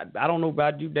 I don't know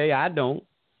about you, Day. I don't.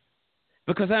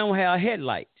 Because I don't have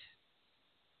headlights.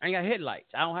 I ain't got headlights.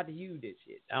 I don't have to use that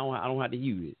shit. I don't have to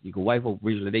use it. You can white folk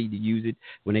originally they use it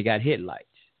when they got headlights.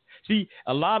 See,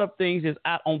 a lot of things that's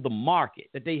out on the market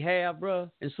that they have,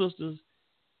 bruh and sisters,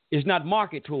 is not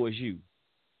marketed towards you.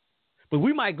 But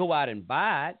we might go out and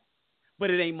buy it, but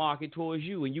it ain't marketed towards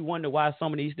you. And you wonder why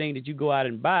some of these things that you go out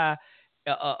and buy,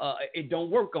 it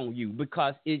don't work on you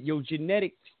because your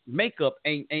genetic makeup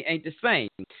ain't the same.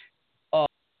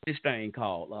 This thing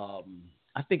called,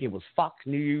 I think it was Fox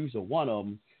News or one of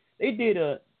them. They did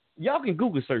y'all can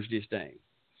Google search this thing.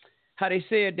 How they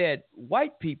said that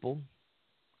white people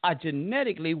are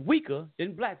genetically weaker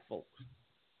than black folks.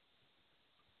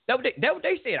 That what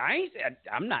they said. I ain't said.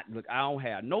 I'm not. Look, I don't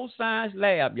have no science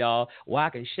lab, y'all, where I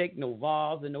can shake no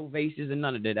vases and no vases and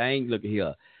none of that. I ain't looking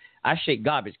here. I shake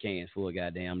garbage cans for a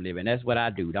goddamn living. That's what I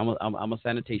do. I'm a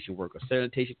sanitation worker,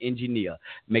 sanitation engineer.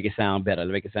 Make it sound better.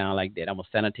 Make it sound like that. I'm a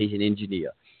sanitation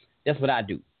engineer. That's what I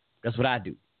do.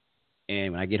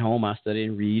 And when I get home, I study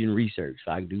and read and research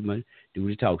so I can do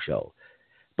the talk show.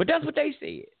 But that's what they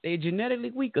said. They're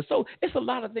genetically weaker. So it's a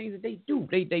lot of things that they do.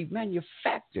 They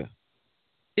manufacture.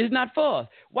 It's not for us.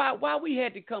 Why we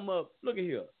had to come up, look at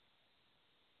here,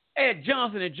 add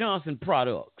Johnson & Johnson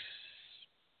products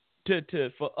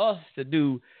for us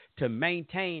to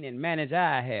maintain and manage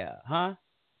our hair, huh?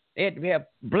 They had to have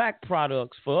black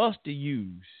products for us to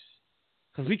use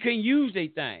because we can't use their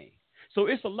thing. So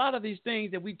it's a lot of these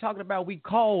things that we talking about we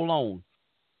call on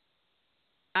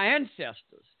our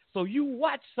ancestors. So you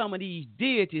watch some of these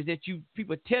deities that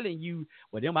people telling you,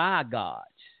 well, them are our gods.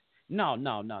 No.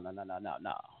 No,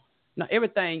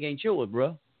 everything ain't yours,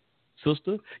 bro,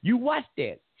 sister. You watch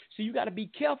that. So you got to be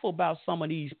careful about some of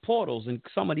these portals and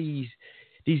some of these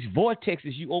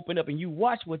vortexes you open up, and you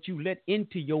watch what you let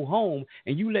into your home,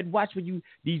 and you watch what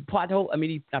these potholes. I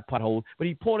mean, not potholes, but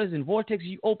these portals and vortexes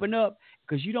you open up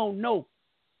because you don't know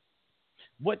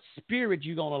what spirit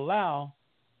you're gonna allow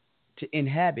to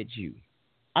inhabit you.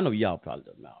 I know y'all probably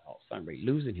don't know. Oh, somebody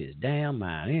losing his damn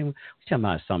mind. We're talking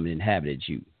about something inhabited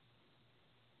you.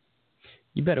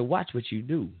 You better watch what you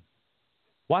do.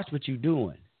 Watch what you're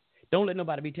doing. Don't let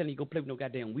nobody be telling you go play with no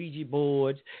goddamn Ouija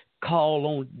boards.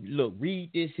 Read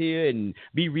this here and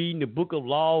be reading the Book of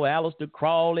Law, Aleister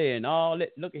Crowley and all that.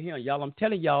 Look at him, y'all. I'm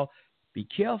telling y'all, be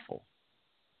careful.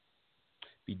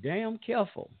 Be damn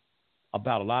careful.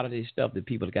 about a lot of this stuff that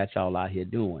people got y'all out here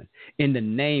doing in the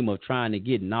name of trying to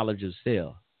get knowledge of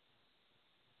self.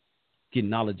 Get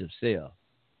knowledge of self.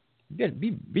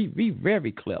 Be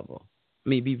very clever. I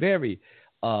mean, be very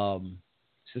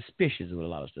suspicious of a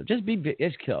lot of stuff. Just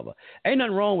it's clever. Ain't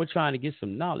nothing wrong with trying to get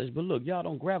some knowledge, but look, y'all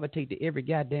don't gravitate to every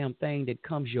goddamn thing that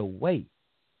comes your way.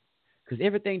 Because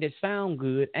everything that sound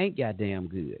good ain't goddamn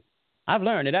good. I've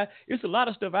learned that. It's a lot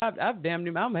of stuff I've had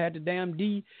to damn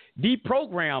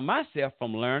deprogram myself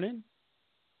from learning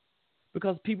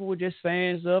because people were just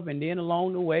saying stuff, and then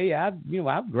along the way, I've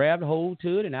grabbed hold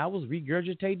to it and I was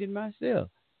regurgitating myself.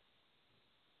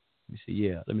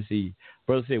 Let me see.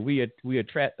 Brother said we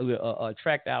attract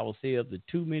ourselves to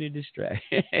too many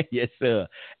distractions. Yes, sir.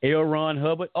 L. Ron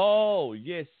Hubbard. Oh,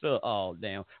 yes, sir. Oh,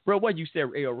 damn. Bro, what you said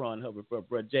L. Ron Hubbard,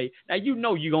 bro, Jay? Now, you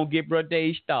know you're going to get Bro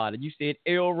Dave started. You said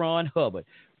L. Ron Hubbard.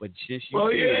 But just you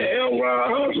L.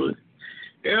 Ron Hubbard.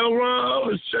 L. Ron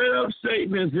Hubbard straight up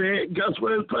Satanist, man. Guess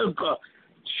what his place called?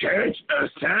 Church of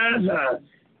Science.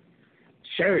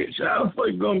 Church. How the fuck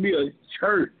you going to be a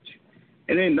church?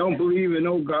 And then don't believe in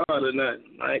no God or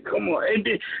nothing. Like, come on. And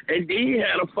then he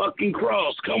had a fucking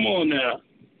cross. Come on now.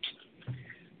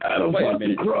 Had a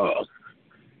fucking cross.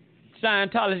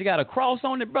 Scientology got a cross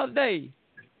on it, Brother Dave?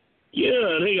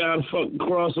 Yeah, they got a fucking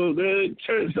cross over there at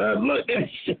church. I looked that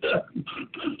shit up.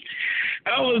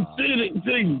 I was sending it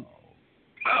to you.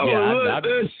 I was look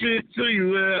that shit to you,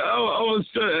 man. I'm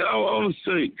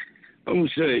going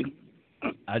to say.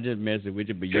 I just messing with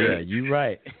you, but yeah, you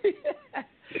right.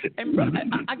 And bro,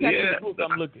 I got this book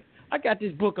I'm looking. I got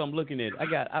this book I'm looking at.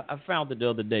 I found it the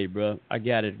other day, bro. I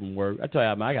got it from work. I tell you,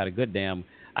 I got a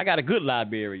good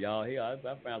library, y'all. Here, I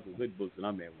found some good books, and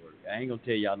I'm at work. I ain't gonna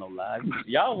tell y'all no lies.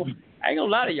 Y'all, I ain't gonna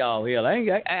lie to y'all. Hell,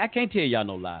 I can't tell y'all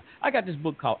no lie. I got this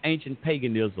book called Ancient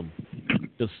Paganism: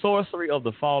 The Sorcery of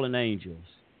the Fallen Angels.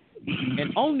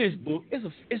 And on this book,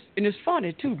 it's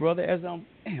funny too, brother. As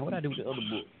what I do with the other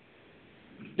book.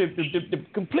 The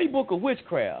complete book of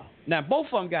witchcraft. Now, both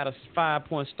of them got a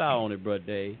 5-point star on it, Brother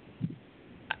Dave.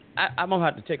 I'm gonna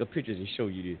have to take a picture and show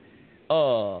you this.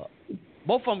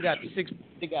 Both of them got the 6.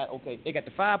 They got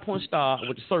the 5-point star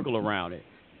with the circle around it.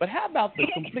 But how about the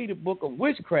completed book of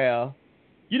witchcraft?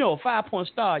 You know, a 5-point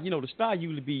star. You know, the star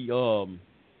usually be the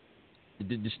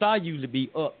star usually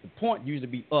be up. The point usually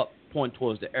be up, pointing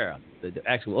towards the air. The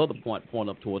actual other point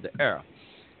pointing up towards the air.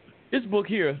 This book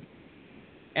here.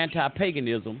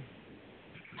 Anti-paganism.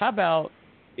 How about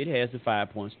it has the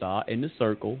 5-point star in the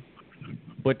circle,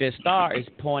 but that star is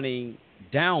pointing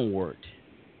downward?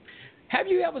 Have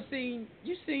you ever seen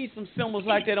some symbols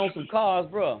like that on some cars,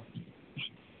 bro?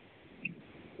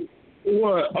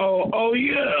 What? Oh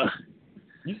yeah.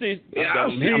 You see? Yeah, I've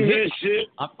seen that shit.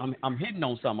 I'm hitting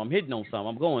on something.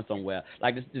 I'm going somewhere.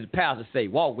 Like the pastor say,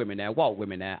 walk with me now.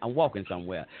 I'm walking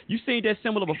somewhere. You seen that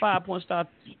symbol of a 5-point star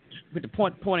with the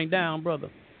point pointing down, brother?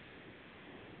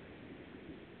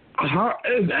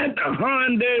 Is that the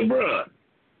Hyundai, bro?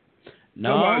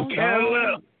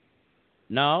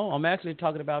 No, I'm actually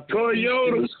talking about the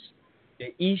Toyota.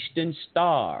 The Eastern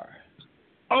Star.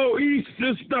 Oh,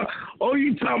 Eastern Star. Oh,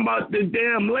 you talking about the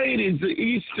damn ladies, the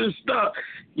Eastern Star.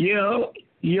 Yeah.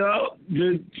 And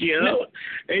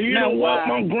you know what?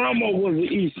 My grandma was an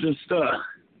Eastern Star.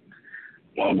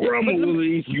 But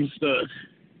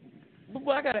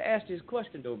I got to ask this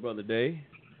question, though, Brother Dave.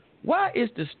 Why is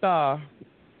the star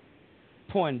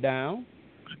pointing down?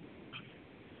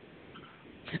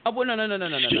 Oh, well, no.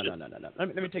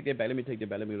 Let me take that back. Let me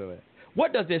go back.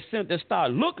 What does the star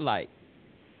look like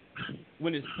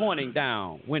when it's pointing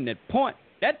down? When that point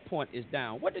is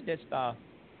down, what did that star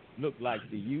look like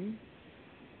to you?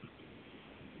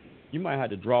 You might have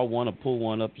to draw one or pull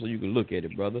one up so you can look at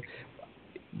it, brother.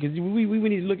 Because we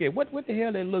need to look at what the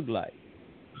hell that look like.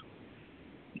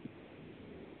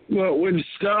 Well, with the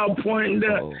star pointing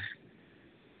down.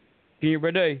 Can you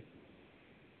ready?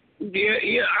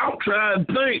 Yeah, I'm trying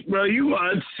to think, bro. You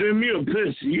might send me a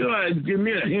picture. You might give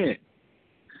me a hint.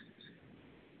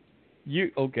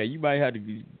 You might have to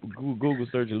Google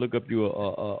search and look up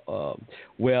your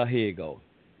well, here you go.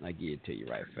 I give it to you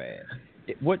right fast.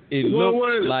 It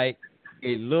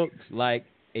looks like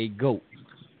a goat.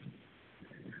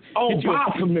 Oh,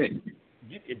 Baphomet.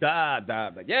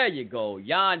 There you go.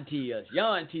 Yantias.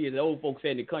 The old folks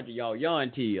say in the country, y'all,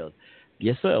 Yantias.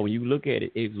 Yes, sir. When you look at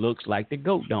it, it looks like the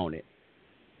goat, don't it?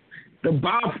 The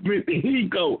Baphomet, the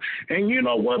he-goat. And you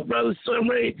know what, Brother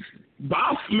Sunray?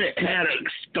 Baphomet had a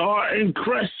star and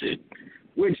crescent,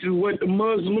 which is what the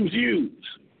Muslims use.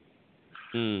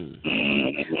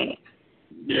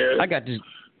 Yeah. I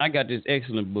got this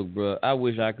excellent book, bro. I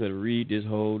wish I could read this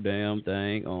whole damn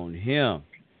thing on him.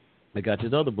 I got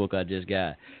this other book I just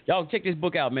got. Y'all check this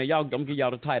book out, man. Y'all, I'm gonna give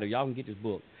y'all the title. Y'all can get this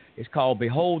book. It's called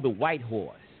Behold the White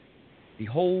Horse.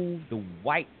 Behold the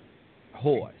White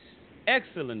Horse.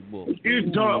 Excellent book.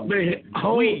 You talk,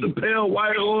 Behold the Pale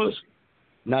White Horse.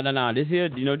 No. This here,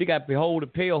 they got Behold the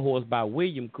Pale Horse by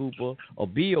William Cooper or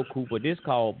Bill Cooper. This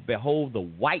called Behold the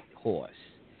White Horse.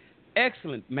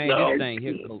 Excellent, man. No. This thing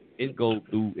here, it goes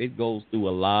through a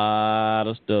lot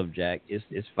of stuff, Jack.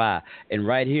 It's fire. And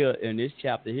right here in this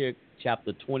chapter here,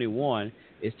 chapter 21,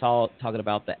 it's talking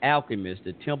about the alchemist,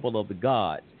 the temple of the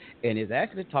gods. And it's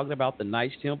actually talking about the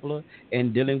Knights Templar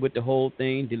and dealing with the whole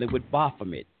thing, dealing with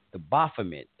Baphomet, the black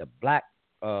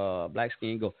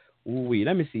skin go. Ooh,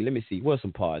 let me see. What's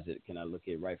some parts that can I look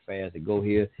at right fast and go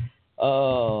here?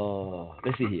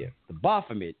 Let's see here. The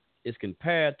Baphomet is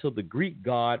compared to the Greek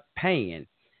god Pan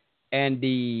and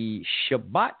the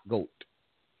Shabbat goat,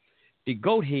 the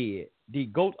goat head, the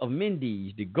goat of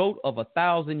Mendes, the goat of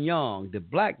 1,000 young, the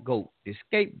black goat, the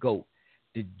scapegoat,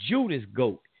 the Judas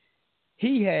goat.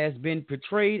 He has been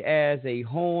portrayed as a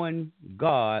horned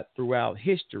god throughout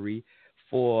history,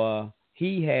 for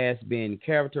he has been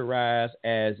characterized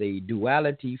as a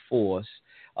duality force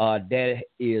that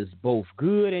is both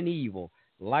good and evil,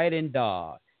 light and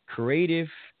dark, creative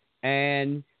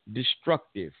and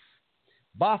destructive.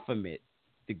 Baphomet,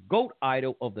 the goat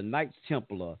idol of the Knights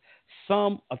Templar.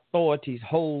 Some authorities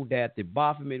hold that the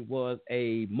Baphomet was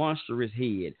a monstrous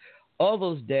head.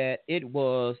 Others that it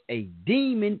was a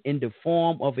demon in the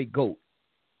form of a goat.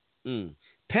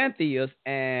 Pantheists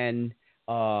and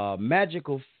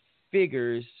magical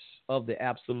figures of the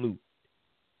absolute.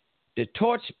 The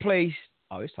torch placed,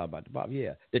 it's talking about the Bob,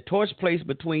 yeah. The torch placed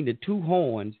between the two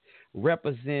horns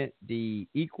represent the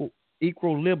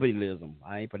equilibrium.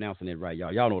 I ain't pronouncing it right,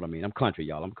 y'all. Y'all know what I mean. I'm country,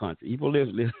 y'all. I'm country.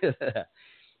 Equilibrium.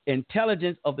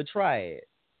 Intelligence of the triad.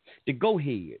 The goat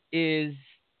head is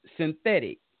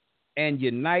synthetic and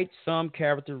unites some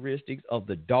characteristics of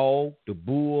the dog, the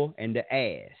bull, and the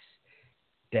ass.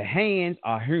 The hands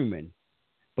are human,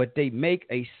 but they make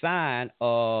a sign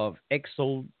of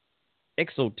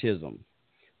exotism,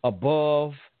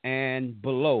 above and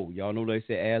below. Y'all know they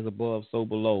say as above, so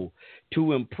below,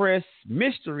 to impress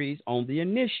mysteries on the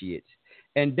initiates.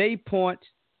 And they point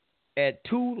at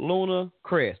two lunar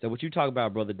crests. That's what you talk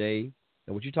about, Brother Dave.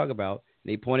 That's what you talk about.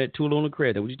 They point at two lunar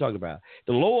crests. That's what you talk about.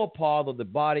 The lower part of the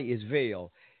body is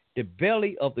veil. The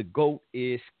belly of the goat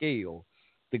is scale.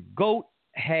 The goat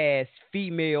has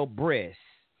female breasts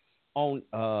on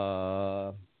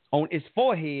its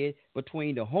forehead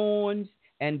between the horns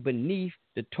and beneath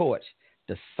the torch,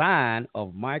 the sign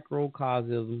of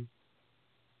microcosm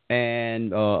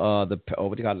and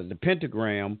the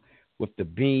pentagram with the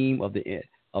beam of the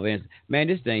man.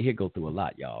 This thing here go through a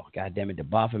lot, y'all. God damn it, the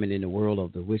Baphomet in the world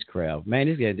of the witchcraft. Man,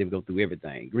 this guy didn't go through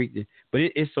everything. Greek, but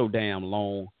it's so damn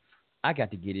long. I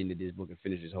got to get into this book and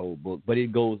finish this whole book. But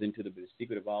it goes into the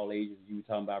secret of all ages. You were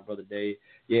talking about, Brother Dave.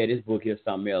 Yeah, this book here's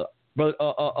something else. Brother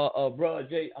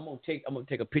Jay, I'm gonna take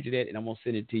a picture of that and I'm gonna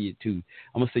send it to you too.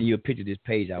 I'm gonna send you a picture of this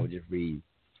page I was just reading.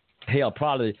 Hell,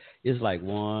 probably it's like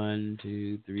 1,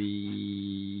 2,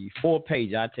 3, 4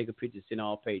 pages. I take a picture, send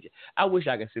all pages. I wish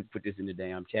I could put this in the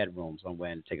damn chat room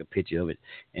somewhere and take a picture of it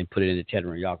and put it in the chat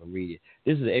room. Y'all can read it.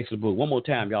 This is an excellent book. One more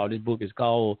time, y'all. This book is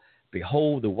called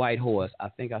Behold the White Horse. I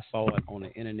think I saw it on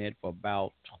the internet for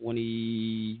about I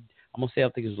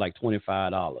think it was like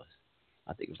 $25.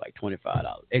 I think it was like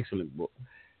 $25. Excellent book.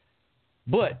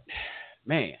 But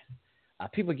man,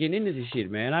 people getting into this shit,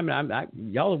 man.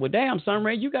 Y'all, well, damn, son,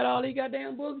 Ray, you got all these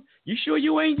goddamn books. You sure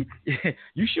you ain't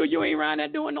around there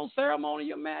doing no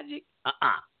ceremonial magic?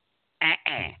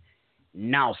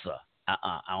 No, sir.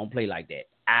 I don't play like that.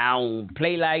 I don't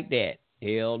play like that.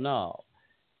 Hell no.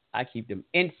 I keep them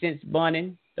incense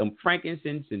burning, them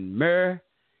frankincense and myrrh.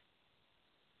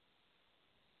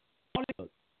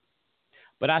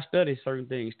 But I study certain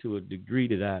things to a degree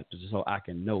so I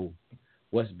can know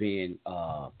what's being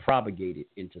propagated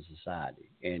into society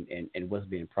and what's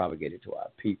being propagated to our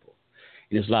people.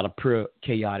 And there's a lot of pure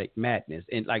chaotic madness.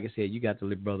 And like I said, you got the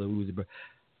little brother Uzi.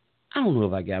 I don't know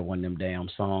if I got one of them damn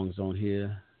songs on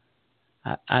here.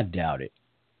 I doubt it.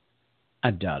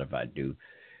 I doubt if I do.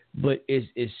 But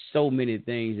it's so many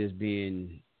things that's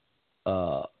being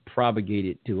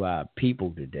propagated to our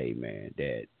people today, man,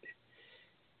 that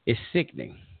it's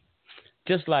sickening.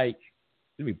 Just like,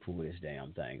 let me pull this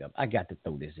damn thing up. I got to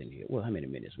throw this in here. Well, how many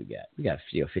minutes we got? We got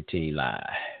still 15 live.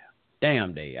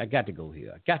 Damn day. I got to go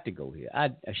here.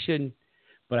 I shouldn't,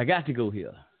 but I got to go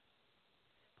here.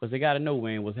 Because they got to know,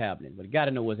 man, what's happening. But they got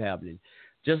to know what's happening.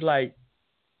 Just like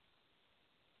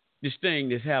this thing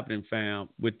that's happening, fam,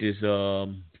 with this,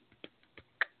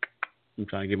 I'm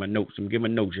trying to get my notes. Let me get my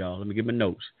notes, y'all. Let me get my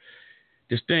notes.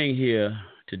 This thing here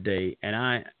today, and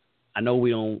I know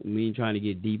we ain't trying to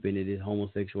get deep into this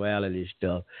homosexuality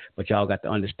stuff, but y'all got to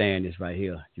understand this right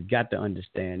here. You got to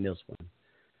understand this one.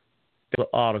 The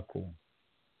article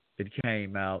that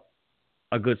came out,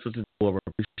 a good sister Deborah,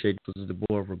 appreciate sister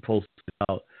Deborah posted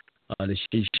out that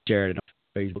she shared it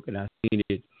on Facebook, and I seen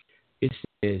it. It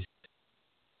says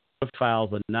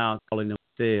pedophiles are now calling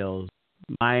themselves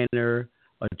minor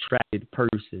attracted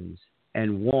persons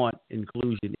and want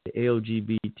inclusion in the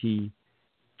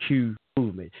LGBTQ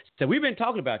movement. So we've been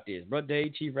talking about this, Brother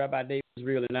Dave, Chief Rabbi Dave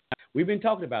Israel, and I. We've been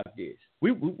talking about this.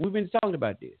 We've been talking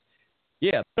about this.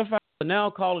 Yeah, pedophiles are now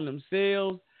calling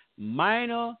themselves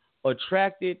minor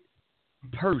attracted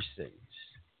persons.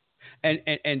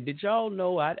 And did y'all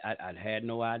know I had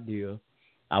no idea.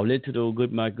 I listened to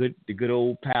the good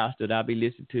old pastor that I be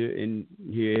listening to in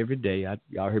here every day.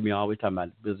 Y'all heard me always talking about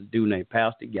it. There's a dude named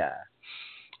Pastor Guy.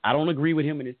 I don't agree with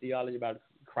him in his theology about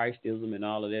Christism and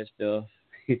all of that stuff.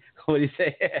 What he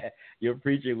say? You're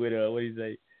preaching with what do you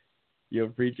say? You're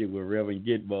preaching with Reverend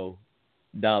Gitmo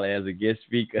Dollar as a guest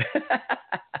speaker.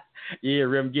 Yeah,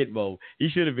 Reverend Gitmo. He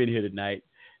should have been here tonight.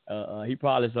 He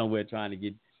probably somewhere trying to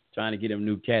get him a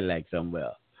new Cadillac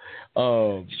somewhere.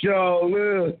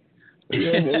 Sure,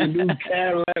 yeah, a new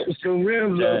Cadillac with some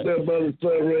rims up there, brother.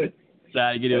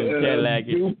 Trying to get him a Cadillac.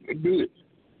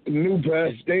 New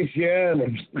Pastor Stacey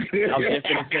Adams. I was just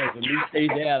going to say, the new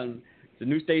Stacey Adams. The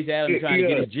new Stacey Adams trying to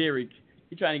get his Jerry.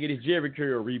 He's trying to get his Jerry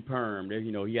curl repermed.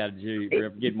 You know, he got a Jerry.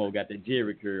 Gitmo got the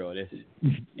Jerry curl. That's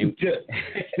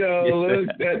so look,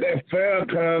 that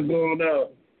Farrakhan going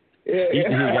up. Yeah, he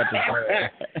got the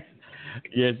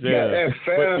yes, sir. Got that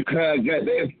Farrakhan, got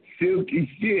that silky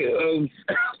shit.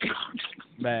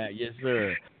 Man, yes,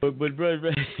 sir. But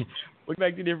brother, we're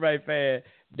back to this right fast.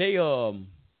 They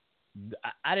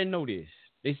I didn't know this.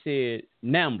 They said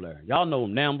NAMBLA. Y'all know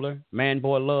NAMBLA, Man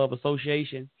Boy Love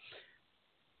Association.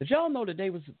 Did y'all know that they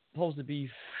was supposed to be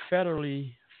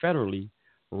federally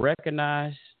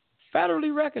recognized?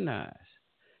 Federally recognized.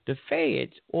 The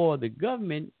feds or the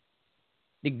government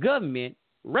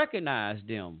recognized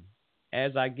them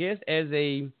as I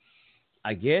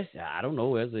don't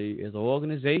know, as an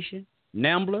organization.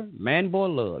 NAMBLA, Man Boy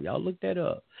Love. Y'all look that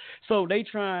up. So they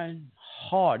trying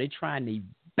hard. They trying their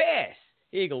best.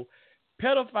 Here you go.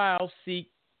 Pedophiles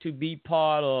seek to be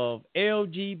part of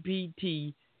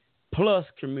LGBT plus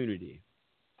community,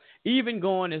 even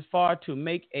going as far to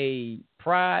make a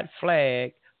pride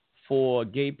flag for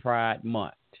Gay Pride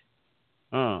Month.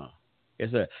 Yes,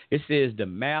 sir. It says the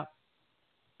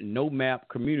No Map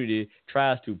community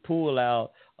tries to pull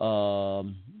out,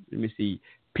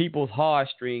 people's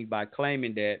heartstrings by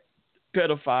claiming that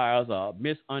pedophiles are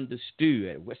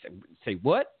misunderstood. Say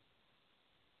what?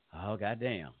 Oh,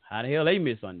 goddamn. How the hell they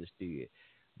misunderstood?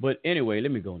 But anyway,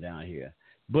 let me go down here.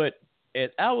 But as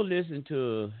I was listening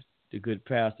to the good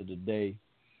pastor today,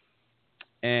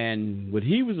 and what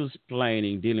he was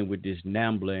explaining, dealing with this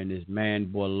NAMBLA and this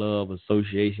Man Boy Love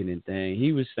Association and thing,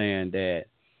 he was saying that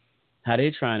how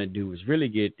they're trying to do is really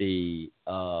get the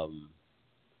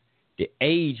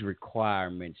age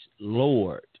requirements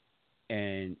lowered,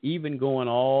 and even going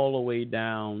all the way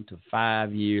down to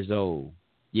 5 years old.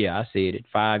 Yeah, I said it,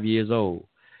 5 years old.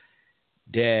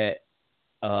 That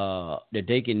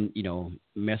they can,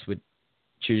 mess with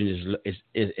children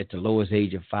is at the lowest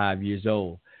age of 5 years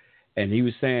old. And he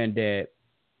was saying that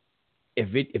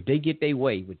if they get their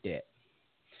way with that,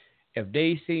 if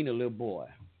they seen a little boy,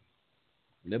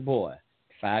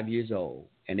 5 years old,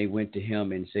 and they went to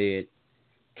him and said,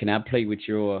 "Can I play with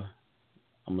your?"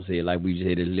 I'm gonna say it like we just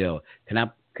said it, little. Can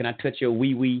I touch your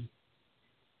wee wee?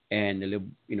 And the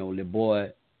little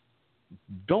boy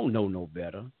don't know no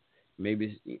better.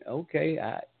 Maybe it's okay.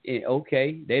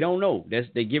 Okay, they don't know.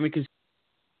 They giving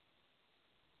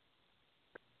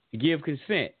give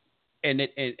consent, and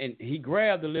he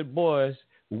grabbed the little boy's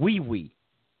wee wee.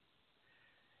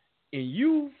 And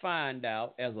you find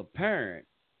out as a parent,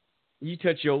 you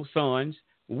touch your son's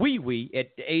wee wee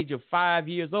at the age of 5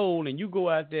 years old, and you go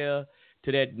out there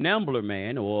to that NAMBLA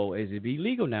man, or is it be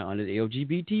legal now under the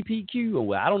LGBTQ,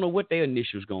 or I don't know what their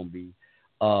initials gonna be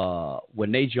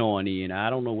when they join in. I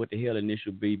don't know what the hell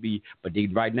initial be, but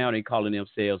right now they calling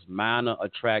themselves minor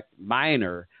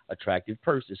attractive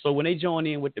person. So when they join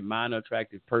in with the minor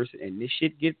attractive person, and this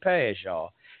shit get passed,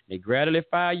 y'all, they gradually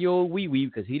fire your wee wee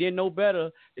because he didn't know better.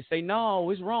 They say, "No,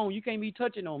 it's wrong. You can't be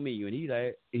touching on me," and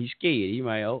he's scared. He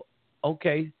might,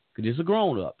 okay, because it's a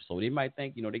grown up, so they might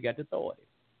think they got the authority.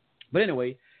 But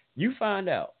anyway, you find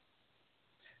out.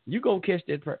 You go catch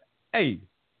that person. Hey,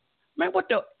 man, what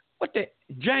the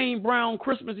Jane Brown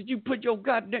Christmas that you put your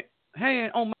goddamn...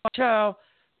 hand on my child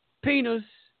penis,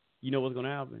 you know what's going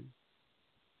to happen?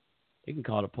 They can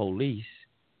call the police,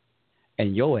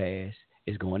 and your ass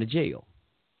is going to jail.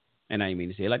 And I didn't mean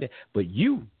to say it like that, but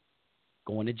you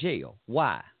going to jail.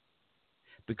 Why?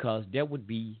 Because that would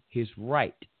be his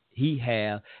right.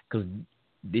 Because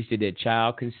they said that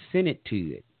child consented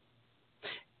to it.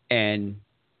 And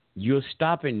you're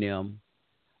stopping them.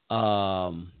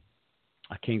 I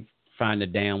can't find the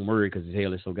damn word because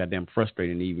hell, it's so goddamn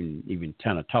frustrating even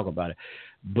trying to talk about it.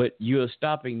 But you're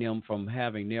stopping them from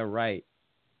having their right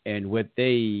and what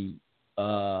they,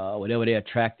 whatever they're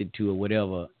attracted to or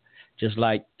whatever. Just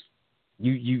like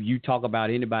you talk about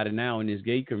anybody now in this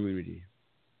gay community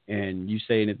and you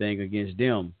say anything against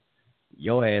them,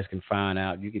 your ass can find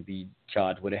out. You could be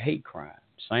charged with a hate crime.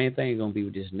 Same thing going to be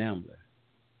with this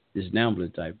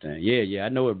NAMBLA type thing. Yeah, I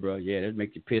know it, bro. Yeah, that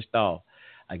make you pissed off.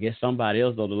 I guess somebody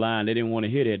else on the line, they didn't want to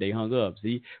hear that. They hung up.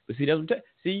 See, these are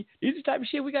the type of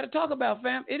shit we got to talk about,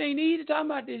 fam. It ain't easy to talk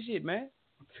about this shit, man.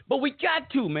 But we got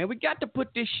to, man. We got to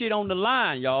put this shit on the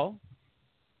line, y'all.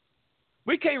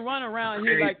 We can't run around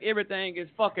here like everything is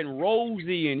fucking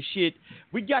rosy and shit.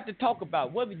 We got to talk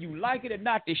about whether you like it or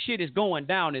not, this shit is going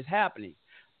down, it's happening.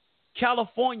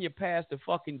 California passed a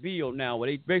fucking bill now where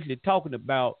they basically talking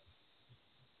about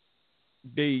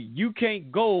you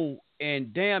can't go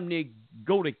and damn near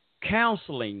go to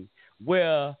counseling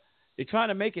where they're trying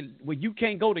to make it where you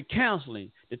can't go to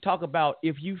counseling to talk about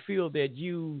if you feel that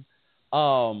you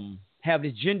have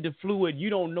this gender fluid, you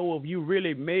don't know if you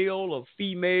really male or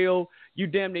female, you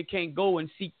damn near can't go and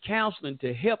seek counseling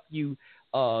to help you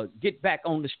get back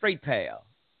on the straight path,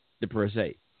 per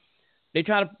se. They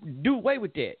try to do away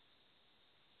with that.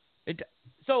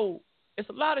 So it's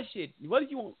a lot of shit. Whether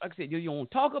you want, like I said, you want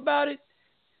to talk about it,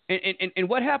 and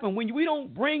what happened when we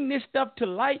don't bring this stuff to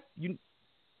light,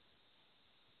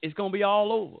 it's gonna be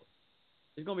all over.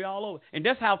 It's gonna be all over, and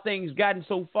that's how things gotten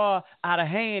so far out of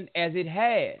hand as it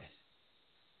has,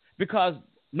 because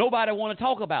nobody want to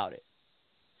talk about it.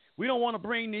 We don't want to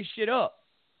bring this shit up.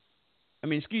 I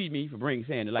mean, excuse me for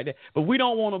saying it like that, but we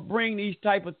don't want to bring these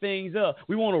type of things up.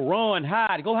 We want to run,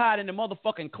 go hide in the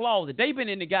motherfucking closet. They've been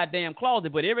in the goddamn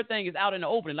closet, but everything is out in the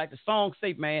open. Like the song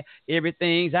say, man,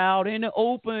 everything's out in the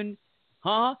open.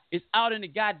 Huh? It's out in the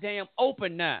goddamn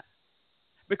open now.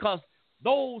 Because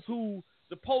those who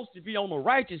supposed to be on the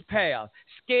righteous path,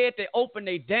 scared to open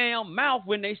their damn mouth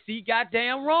when they see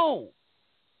goddamn wrong.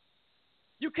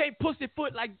 You can't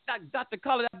pussyfoot like Dr.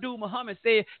 Khalid Abdul Muhammad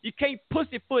said. You can't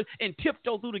pussyfoot and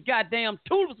tiptoe through the goddamn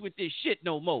tulips with this shit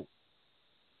no more.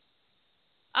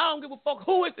 I don't give a fuck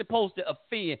who is supposed to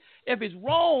offend. If it's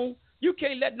wrong, you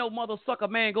can't let no mother sucker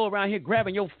man go around here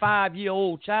grabbing your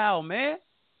 5-year-old child, man.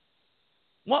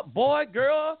 What, boy,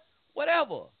 girl,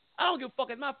 whatever. I don't give a fuck.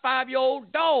 It's my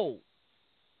 5-year-old dog.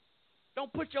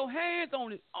 Don't put your hands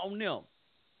on them.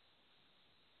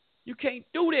 You can't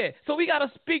do that. So we got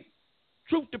to speak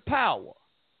truth to power.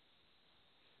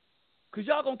 Because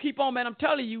y'all going to keep on, man. I'm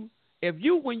telling you, as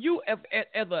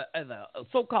a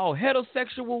so-called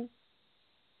heterosexual,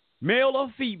 male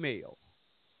or female,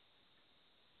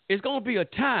 it's going to be a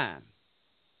time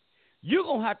you're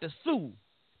going to have to sue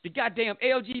the goddamn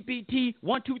LGBT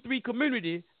 123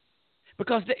 community,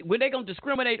 because when they're going to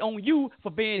discriminate on you for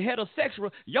being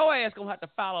heterosexual, your ass going to have to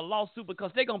file a lawsuit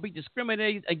because they're going to be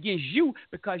discriminating against you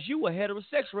because you are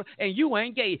heterosexual and you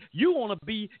ain't gay. You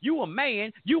a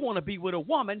man, you want to be with a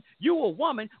woman. You a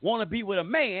woman, want to be with a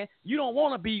man. You don't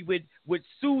want to be with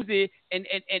Susie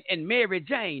and Mary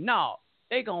Jane. No,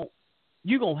 you're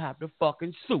going to have to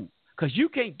fucking sue because you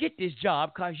can't get this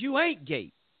job because you ain't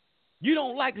gay. You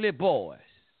don't like little boys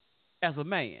as a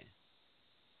man.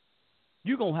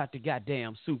 You're going to have to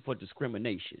goddamn sue for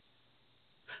discrimination.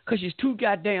 Because you're too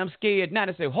goddamn scared now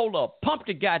to say, hold up, pump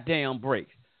the goddamn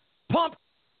brakes. Pump.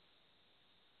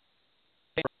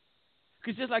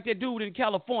 Because just like that dude in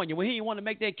California, when he didn't want to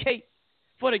make that cake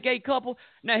for the gay couple,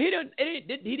 now he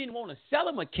didn't want to sell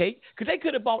him a cake because they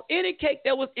could have bought any cake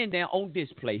that was in there on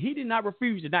display. He did not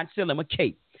refuse to not sell him a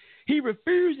cake. He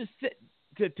refused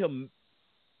to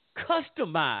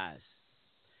customize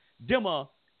them a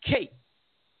cake.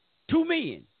 2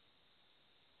 men.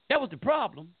 That was the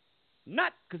problem.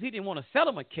 Not because he didn't want to sell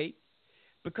them a cake,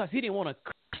 because he didn't want to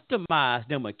customize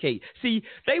them a cake. See,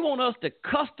 they want us to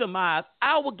customize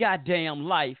our goddamn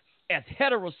life as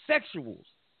heterosexuals.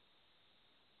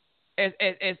 As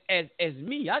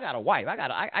me, I got a wife.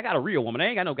 I got a real woman. I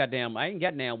ain't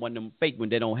got now one of them fake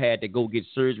ones that don't have to go get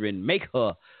surgery and make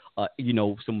her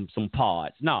some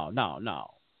parts. No.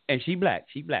 And she black.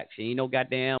 She ain't no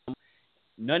goddamn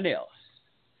nothing else.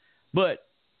 But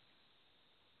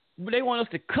they want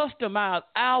us to customize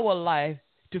our life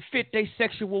to fit their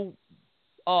sexual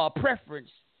preference.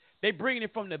 They bringing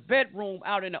it from the bedroom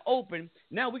out in the open.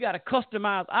 Now we got to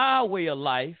customize our way of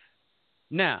life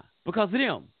now because of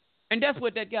them. And that's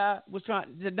what that guy was trying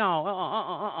to do. No,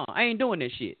 I ain't doing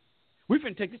this shit. We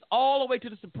finna take this all the way to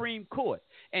the Supreme Court.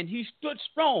 And he stood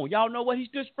strong. Y'all know what he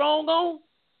stood strong on?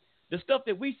 The stuff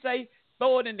that we say,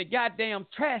 throw it in the goddamn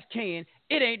trash can,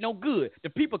 it ain't no good. The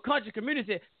people, country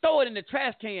community said, throw it in the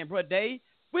trash can, bro, Dave.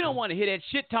 We don't want to hear that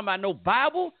shit talking about no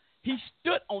Bible. He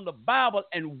stood on the Bible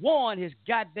and won his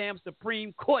goddamn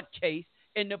Supreme Court case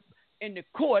in the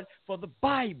court for the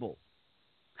Bible.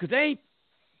 Because they ain't.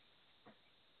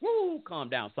 Woo, calm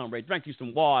down, son, Ray. Drink you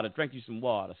some water.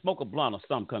 Smoke a blunt or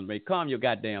something, Ray. Calm your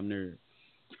goddamn nerves.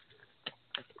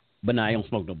 But now I don't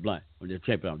smoke no blunt. I'm just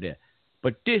tripping out there.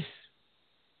 But this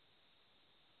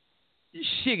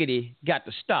shiggity got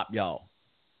to stop, y'all.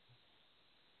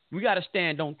 We got to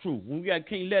stand on truth. We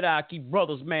can't let our keep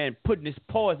brothers, man, putting this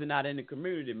poison out in the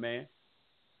community, man.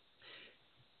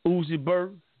 Uzi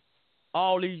Bird,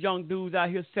 all these young dudes out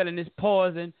here selling this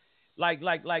poison. Like,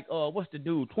 what's the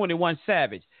dude? 21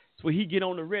 Savage. So he get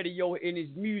on the radio in his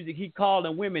music, he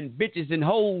calling women bitches and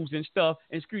hoes and stuff.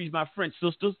 And excuse my French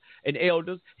sisters and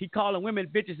elders. He calling women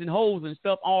bitches and hoes and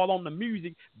stuff all on the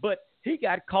music. But he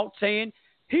got caught saying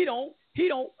he don't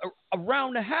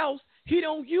around the house. He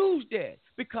don't use that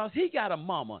because he got a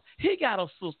mama, he got a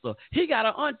sister, he got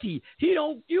an auntie. He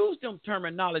don't use them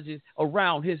terminologies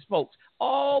around his folks.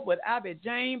 Oh, but I bet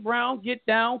Jane Brown get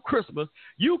down Christmas.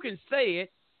 You can say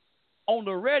it on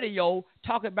the radio,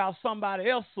 talking about somebody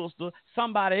else's sister,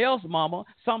 somebody else's mama,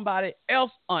 somebody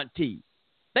else's auntie.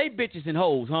 They bitches and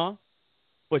hoes, huh?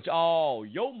 But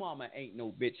your mama ain't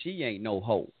no bitch. She ain't no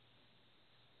hoe.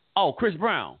 Oh, Chris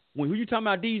Brown, when you talking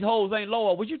about these hoes ain't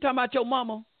loyal, was you talking about your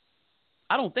mama?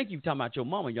 I don't think you talking about your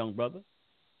mama, young brother.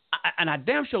 And I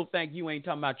damn sure think you ain't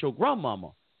talking about your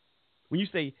grandmama. When you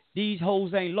say these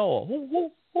hoes ain't loyal,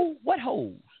 who, what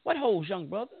hoes? What hoes, young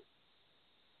brother?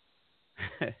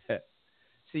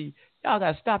 See, y'all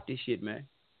got to stop this shit, man.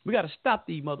 We got to stop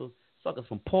these motherfuckers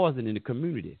from poisoning the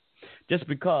community just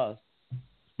because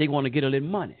they want to get a little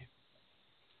money.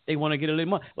 They want to get a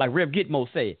little money. Like Rev Gitmo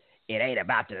said, it ain't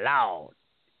about the law.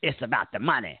 It's about the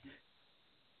money.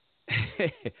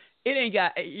 It ain't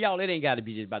got to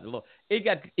be just about the law. It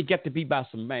got to be about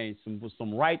some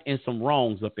right and some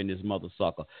wrongs up in this mother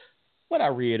sucker. What I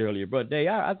read earlier, bro, Dave,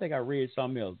 I think I read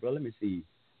something else, bro. Let me see.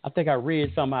 I think I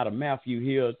read something out of Matthew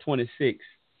here 26.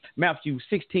 Matthew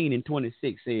 16 and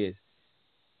 26 says,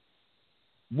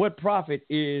 what is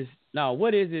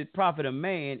it profit a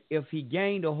man if he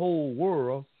gain the whole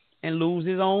world and lose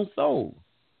his own soul?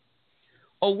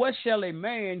 Or what shall a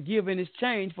man give in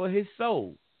exchange for his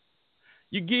soul?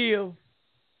 You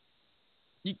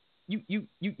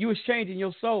exchanging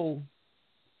your soul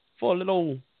for a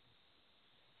little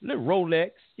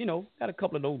Rolex, got a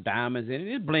couple of those diamonds in it.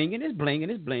 It's blinging.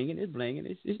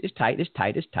 It's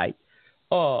tight.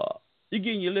 You're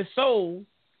getting your little soul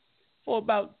for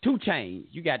about 2 chains.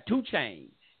 You got 2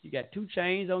 chains.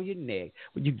 On your neck.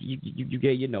 You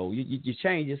get, you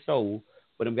change your soul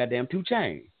for them goddamn 2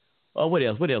 chains. What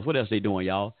else they doing,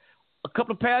 y'all? A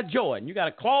couple of pair of Jordan. You got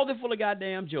a closet full of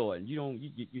goddamn Jordan.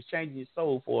 You're changing your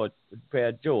soul for a pair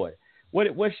of Jordan.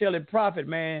 What shall it profit,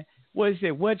 man? What is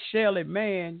it? What shall a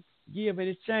man give in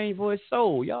exchange for his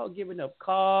soul? Y'all giving up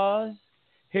cars.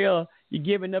 Hell, you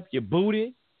giving up your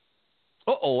booty.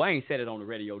 I ain't said it on the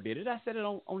radio, did it? I said it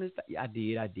on this. I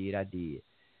did.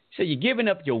 So you're giving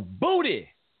up your booty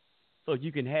so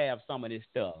you can have some of this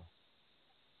stuff.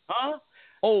 Huh?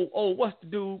 What's the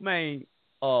dude, man?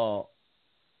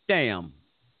 Damn.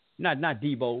 Not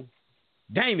Debo.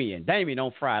 Damien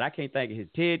on Friday. I can't think of his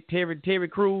Terry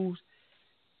Crews.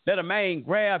 Let a man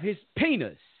grab his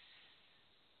penis.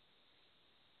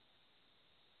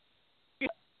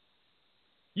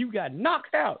 You got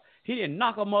knocked out. He didn't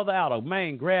knock a mother out. A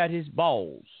man grabbed his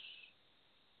balls.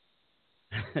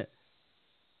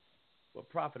 What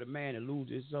profit a man to lose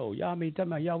his soul? Y'all talking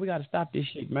about, y'all, we got to stop this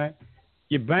shit, man.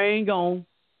 You bang on.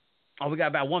 Oh, we got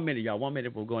about 1 minute, y'all. 1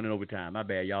 minute, we're going in overtime. My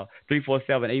bad, y'all.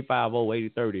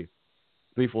 347-850-8030.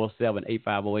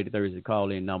 347-850-8030 is the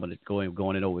call-in number that's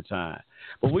going in overtime.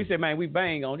 But we say, man, we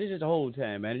bang on. This is the whole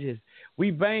time, man.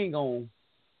 We bang on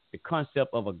the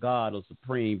concept of a God or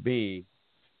supreme being,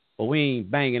 but we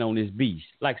ain't banging on this beast.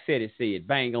 Like Seti said,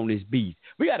 bang on this beast.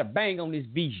 We got to bang on this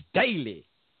beast daily.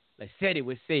 Like Seti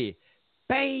would say,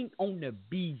 bang on the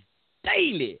beast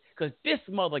daily, because this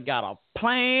mother got a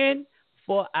plan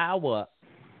for our...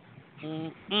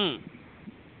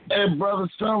 Hey, Brother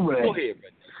Sunray. Go ahead,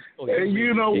 brother. And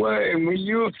you know what? And when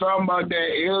you were talking about that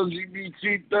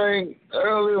LGBT thing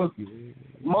earlier,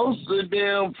 most of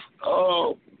them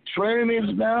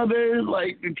trannies nowadays,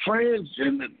 like the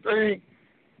transgender thing,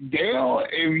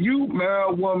 if you marry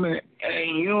a woman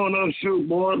and you don't know if she was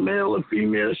born male or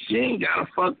female, she ain't gotta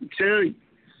fucking tell you.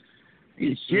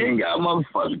 She ain't got to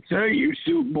motherfucking tell you if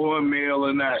she was born male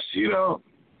or not. She don't.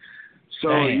 So,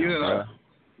 Damn,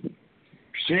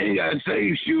 she ain't got to tell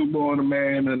you if she was born a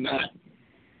man or not.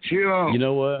 She don't. You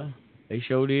know what? They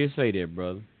sure did say that,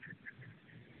 brother.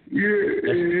 Yeah,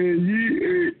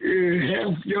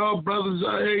 half y'all brothers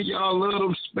out here, y'all love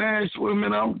them Spanish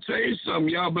women. I'm going to tell you something.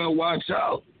 Y'all better watch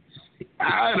out.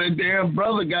 I had a damn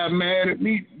brother got mad at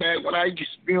me back when I used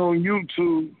to be on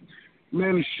YouTube.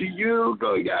 Ministry years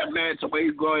ago, he got mad to where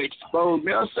he going to expose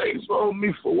me. I say, expose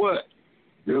me for what?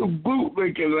 You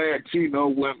bootlicking Latino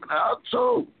women. I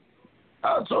told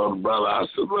the brother, I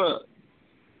said, look,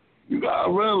 you got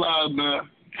to realize, man,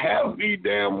 half these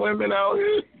damn women out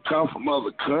here come from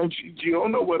other countries. You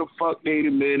don't know where the fuck they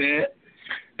done been at.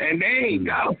 And they ain't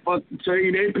got to fucking tell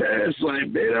you their past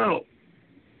life. They don't.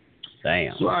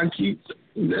 Damn. That's why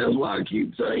I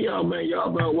keep telling y'all, man,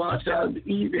 y'all better watch out.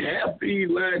 Even half these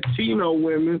Latino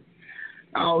women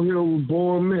out here was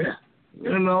born men,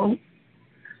 you know?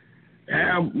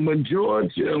 Half,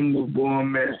 majority of them was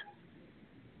born men.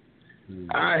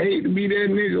 I hate to be that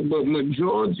nigga, but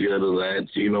majority of the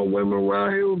Latino women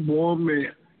around here was born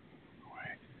men.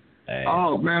 Hey.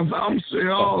 Oh, man, I'm saying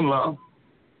all of them.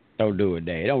 Don't do it,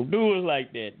 Dad. Don't do us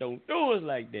like that. Don't do us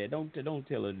like that. Don't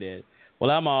tell her that. Well,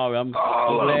 I'm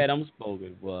glad I'm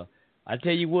spoken. Well, I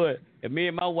tell you what, if me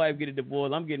and my wife get a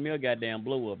divorce, I'm getting me a goddamn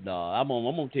blow up, dog. I'm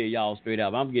gonna tell y'all straight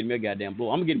up, I'm getting me a goddamn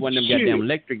blow. I'm gonna get one of them goddamn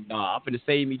electric dog. I'm finna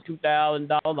save me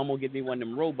 $2,000. I'm gonna get me one of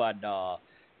them robot dogs.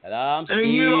 And I'm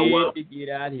scared to get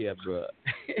out here, bro.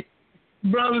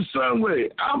 Brother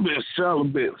Sunway, I've been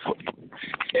celibate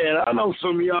and I know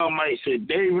some of y'all might say,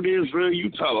 David Israel, you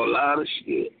talk a lot of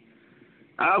shit.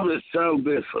 I've been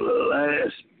celibate for the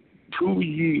last 2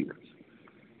 years.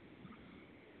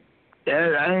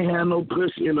 I ain't had no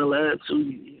pussy in the last 2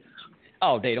 years.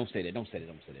 Oh, Dave, don't say that. Don't say that,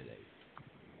 Dave.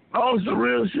 Oh, it's the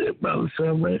real shit, brother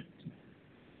Sunway.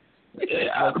 Yeah,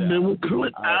 I done been with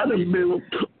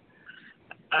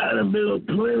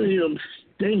plenty of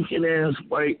stinking ass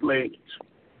white ladies.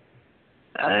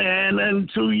 I ain't had nothing in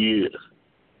 2 years.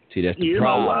 See, that's the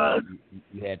problem.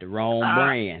 You had the wrong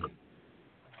brand.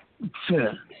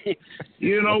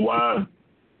 You know why?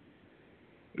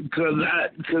 Because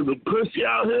the pussy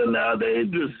out here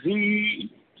nowadays, disease.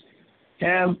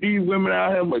 Half these women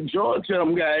out here, majority of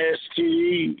them got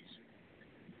STDs.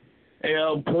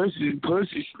 And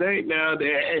pussy stink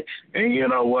nowadays. And you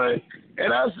know what?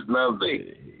 And that's another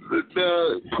thing.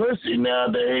 The pussy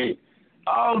nowadays,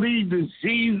 all these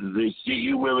diseases and shit,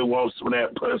 you really want some of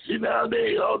that pussy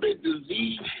nowadays, all that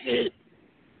disease shit.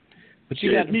 But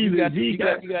you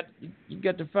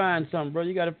got to find something, bro.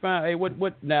 You got to find. Hey,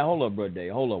 what? Now, hold up, bro.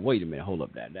 Dave. Hold up. Wait a minute. Hold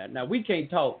up. Now, we can't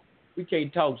talk. We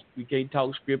can't talk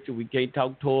scripture. We can't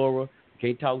talk Torah. We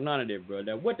can't talk none of that, bro.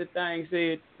 Now, what the thing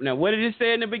said. Now, what did it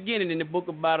say in the beginning in the book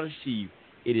of Bereshit?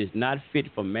 It is not fit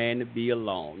for man to be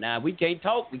alone. Now, we can't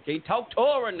talk. We can't talk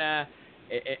Torah now.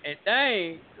 And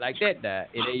things like that. Now,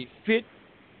 it ain't fit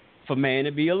for man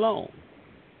to be alone.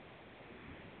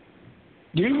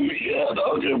 Yeah,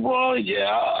 don't get wrong. Yeah,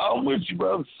 I'm with you,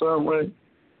 brother, somewhere.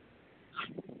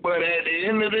 But at the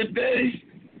end of the day,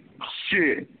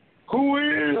 shit, who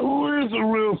is a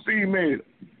real female?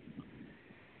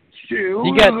 Shit,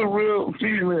 who is a real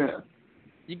female?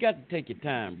 You got to take your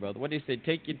time, brother. What they say,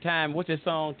 take your time. What's the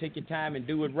song? Take your time and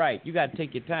do it right. You got to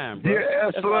take your time, bro. Yeah,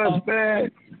 that's what's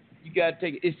bad. You got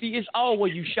to take it. See, it's all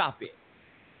where you shop it.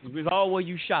 It's all where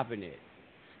you shopping at.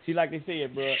 See, like they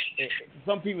said, bro,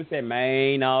 some people say,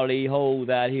 man, all these hoes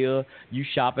out here, you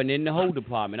shopping in the hoe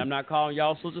department. I'm not calling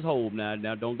y'all sisters hoes now.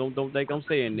 Now, don't think I'm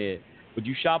saying that. But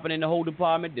you shopping in the hoe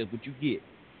department, that's what you get.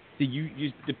 See,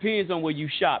 you depends on where you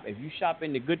shop. If you shop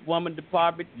in the good woman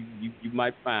department, you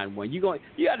might find one. You got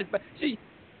to see.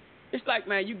 It's like,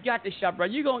 man, you got to shop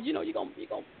right. You're gonna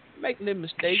make little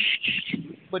mistakes,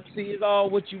 but see, it's all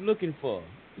what you looking for.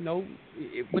 You know,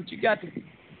 but you got to.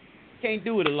 Can't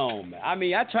do it alone, man. I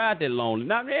mean, I tried that alone.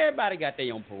 Not everybody got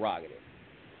their own prerogative.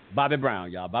 Bobby Brown,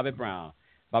 y'all. Bobby Brown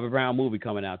movie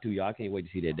coming out too, y'all. I can't wait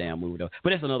to see that damn movie though. But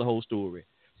that's another whole story.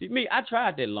 See, me, I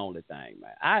tried that lonely thing,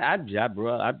 man. I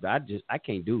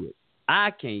can't do it. I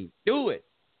can't do it.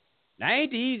 That ain't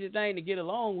the easy thing to get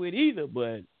along with either.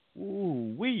 But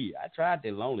I tried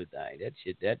that lonely thing. That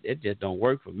shit, that just don't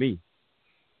work for me.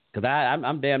 Cause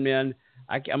I'm damn near.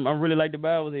 I'm really like the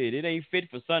Bible said. It ain't fit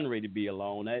for Sunray to be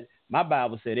alone. My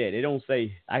Bible said that. It don't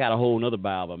say. I got a whole nother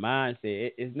Bible. Mine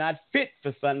said it's not fit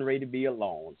for Sunray to be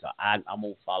alone. So I'm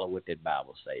gonna follow what that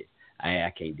Bible say.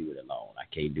 I can't do it alone. I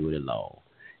can't do it alone.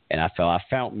 And I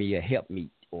found me a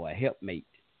helpmeet or a helpmate.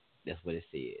 That's what it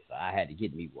says. So I had to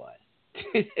get me one.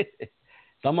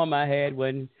 Some of them I had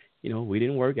when, we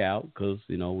didn't work out because,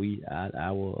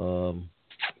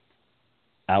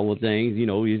 our things,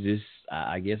 it's just,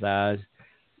 I guess our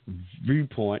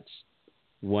viewpoints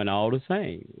weren't all the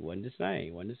same. Wasn't the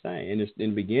same. And in the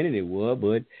beginning it was,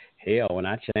 but hell, when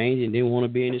I changed and didn't want to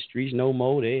be in the streets no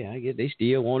more, I guess they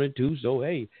still wanted to. So,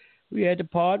 hey, we had to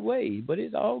part ways, but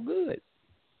it's all good.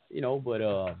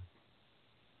 But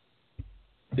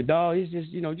the dog is just,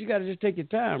 you got to just take your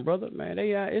time, brother, man.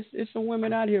 It's some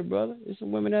women out here, brother. It's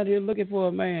some women out here looking for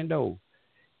a man, though.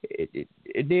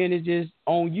 Then it's just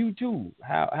on you, too.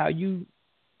 How you,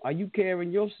 are you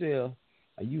carrying yourself?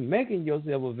 Are you making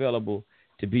yourself available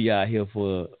to be out here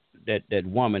for that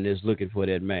woman that's looking for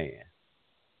that man?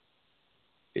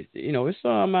 It's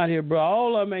some out here, bro.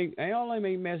 All of them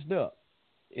ain't messed up.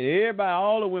 And everybody,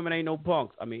 all the women ain't no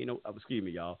punks. I mean, excuse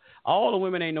me, y'all. All the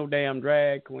women ain't no damn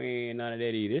drag queen, none of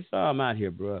that either. It's some out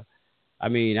here, bro. I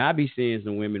mean, I be seeing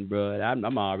some women, bro.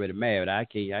 I'm already married. I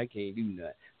can't do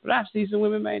nothing. But I see some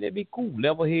women, man, that be cool,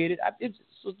 level-headed. I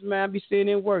be seeing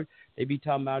in work. They be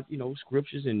talking about,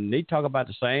 scriptures, and they talk about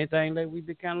the same thing that we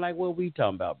be kind of like what we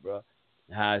talking about, bro.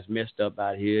 How it's messed up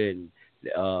out here, and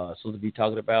supposed to be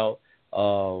talking about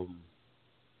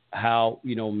how,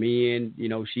 men,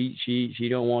 she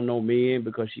don't want no men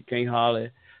because she can't hardly,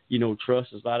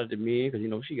 trust a lot of the men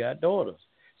because, she got daughters.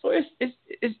 So it's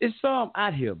some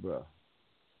out here, bro.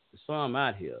 It's some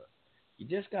out here. You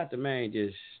just got to, man,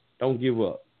 just don't give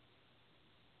up.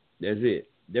 That's it.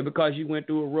 Just because you went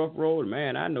through a rough road,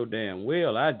 man, I know damn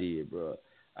well I did, bro.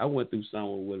 I went through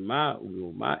something with my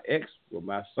ex, with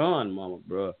my son, mama,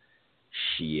 bro.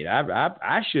 Shit,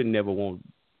 I should never want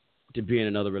to be in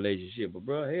another relationship, but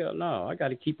bro, hell no, I got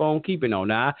to keep on keeping on.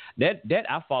 Now that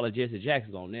I follow Jesse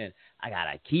Jackson on that. I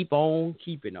gotta keep on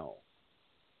keeping on.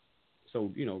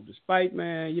 So despite,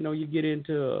 man, you get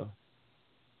into a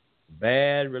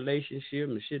bad relationship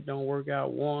and shit don't work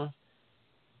out once.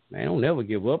 Man, don't never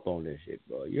give up on that shit,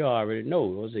 bro. You already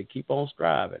know. I say keep on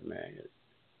striving, man.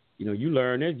 You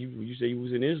learn it. You say you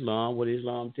was in Islam. What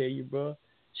Islam tell you, bro?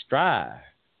 Strive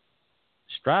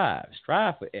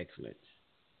for excellence.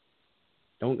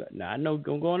 I know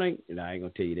I ain't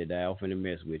gonna tell you that. I'm finna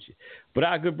mess with you. But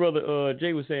our good brother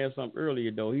Jay was saying something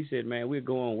earlier though. He said, man, we're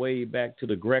going way back to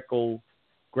the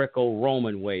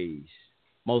Greco-Roman ways.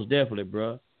 Most definitely,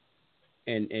 bro.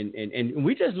 And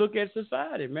we just look at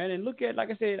society, man, and look at,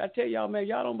 like I said, I tell y'all, man,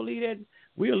 y'all don't believe that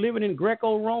we are living in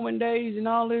Greco-Roman days and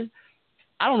all this.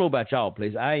 I don't know about y'all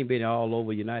places. I ain't been all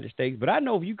over the United States, but I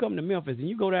know if you come to Memphis and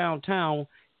you go downtown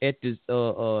at this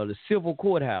the civil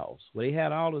courthouse where they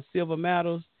had all the civil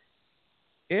matters,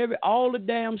 all the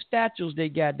damn statues they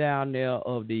got down there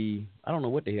of the, I don't know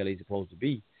what the hell they supposed to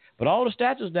be, but all the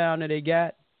statues down there they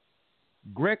got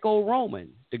Greco-Roman.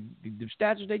 The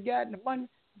statues they got in the money.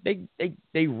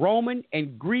 They Roman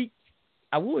and Greek.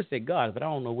 I would say gods, but I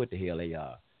don't know what the hell they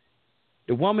are.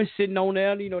 The woman sitting on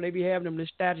there, they be having them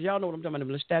little statues. Y'all know what I'm talking about. Them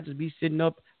little statues be sitting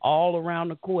up all around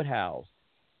the courthouse.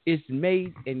 It's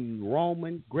made in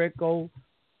Greco-Roman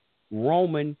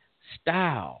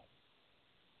style.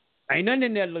 Ain't nothing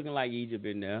in there looking like Egypt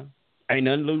in there. Ain't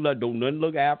nothing don't nothing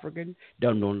look African.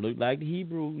 Don't look like the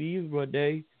Hebrew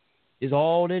day. It's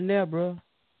all in there, bro.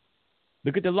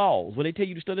 Look at the laws. When they tell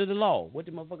you to study the law, what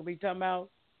the motherfucker be talking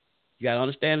about? You got to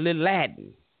understand a little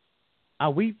Latin. Are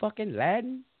we fucking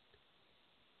Latin?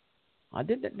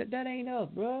 That ain't us,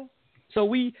 bro.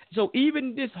 So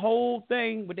even this whole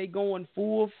thing, but they going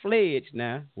full-fledged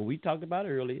now, what we talked about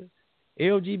earlier,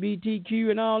 LGBTQ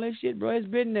and all that shit, bro, it's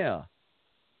been there.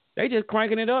 They just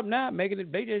cranking it up now, making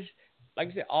it, they just,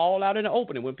 like I said, all out in the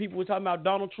opening. When people were talking about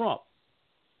Donald Trump,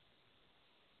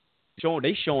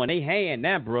 they showing their hand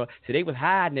now, bro. So they was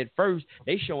hiding it first.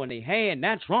 They showing their hand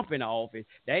now. Trump in the office.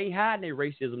 They ain't hiding their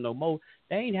racism no more.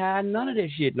 They ain't hiding none of that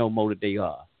shit no more that they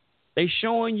are. They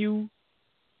showing you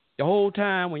the whole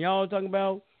time when y'all talking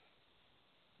about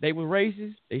they were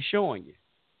racist. They showing you.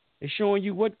 They showing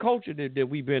you what culture that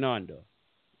we've been under.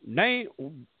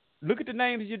 Look at the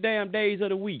names of your damn days of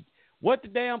the week. What the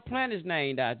damn planets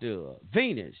named out there?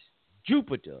 Venus,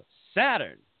 Jupiter,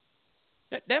 Saturn.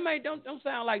 That don't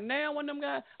sound like now one of them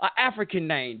guys. An African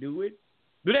name, do it?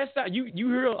 Do that sound? You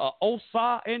hear a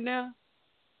Osa in there?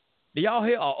 Do y'all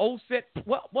hear a Oset?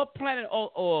 What planet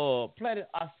planet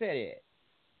I said it?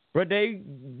 But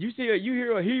you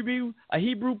hear a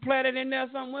Hebrew planet in there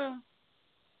somewhere?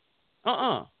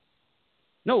 No,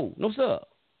 sir.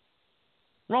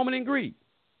 Roman and Greek.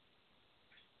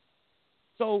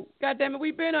 So goddamn it,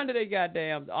 we been under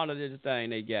this thing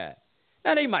they got.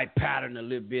 Now they might pattern a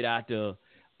little bit after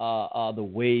the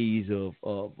ways of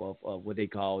what they're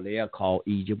called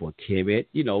Egypt or Kemet,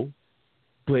 you know,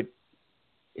 but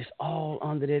it's all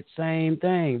under that same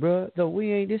thing, bro. So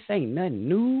this ain't nothing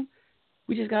new.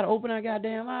 We just gotta open our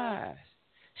goddamn eyes.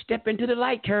 Step into the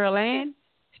light, Carol Ann.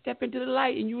 Step into the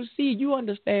light, and you'll see. You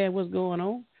understand what's going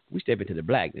on. We step into the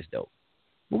blackness though,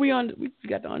 but we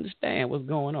got to understand what's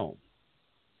going on,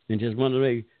 and just one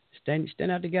way. Stand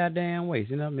out the goddamn way.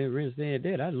 See, I'm saying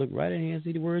that. I look right in here and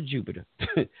see the word Jupiter.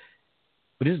 But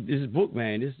this book,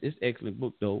 man, this excellent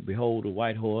book, though. Behold, the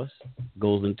White Horse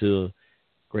goes into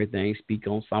great things. Speak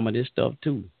on some of this stuff,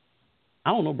 too. I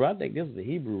don't know, bro. I think this is the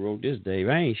Hebrew wrote this, Dave.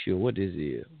 I ain't sure what this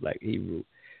is. Like, Hebrew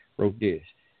wrote this.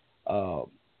 But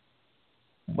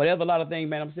there's a lot of things,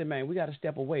 man. I'm saying, man, we got to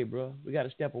step away, bro. We got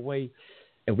to step away.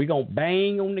 If we going to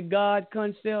bang on the God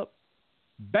concept,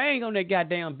 bang on that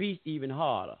goddamn beast even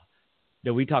harder.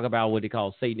 That we talk about what they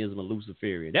call Satanism and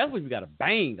Luciferian. That's what we got to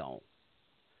bang on.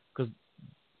 Because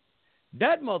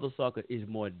that mother sucker is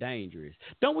more dangerous.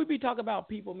 Don't we be talking about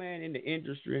people, man, in the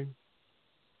industry?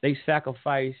 They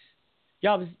sacrifice.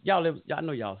 I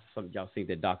know some of y'all seen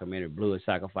that documentary, Blood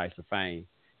Sacrifice for Fame.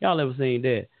 Y'all ever seen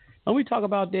that? Don't we talk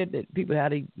about that people, how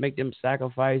they make them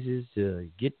sacrifices to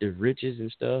get the riches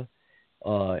and stuff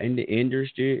in the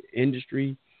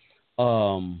industry?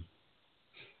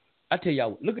 I tell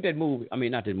y'all, look at that movie. I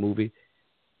mean, not that movie.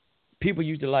 People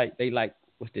used to like,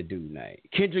 what's that dude's name?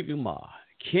 Kendrick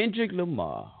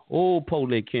Lamar. Old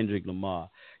Pole Kendrick Lamar.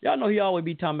 Y'all know he always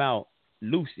be talking about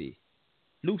Lucy,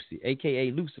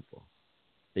 a.k.a. Lucifer.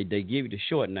 They give you the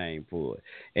short name for it.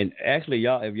 And actually,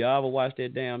 y'all, if y'all ever watched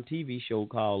that damn TV show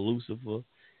called Lucifer,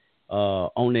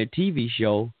 on that TV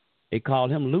show, they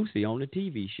called him Lucy on the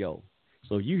TV show.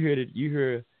 So you hear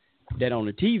that on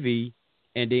the TV,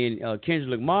 and then Kendrick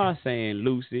Lamar saying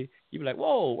Lucy, you be like,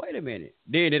 whoa, wait a minute.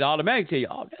 Then it automatically tell you,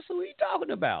 oh, that's who he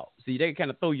talking about. See, they kind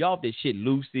of throw you off that shit,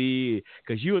 Lucy,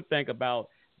 because you would think about,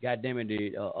 goddamn it,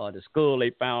 the skull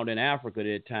they found in Africa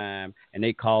that time, and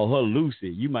they call her Lucy.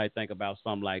 You might think about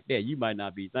something like that. You might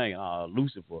not be thinking,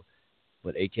 Lucifer.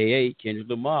 But a.k.a. Kendrick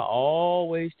Lamar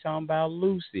always talking about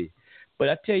Lucy. But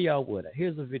I tell y'all what,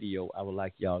 here's a video I would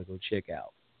like y'all to go check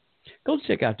out. Go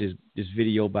check out this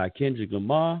video by Kendrick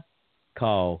Lamar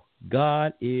called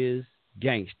God is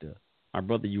Gangster. My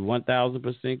brother, you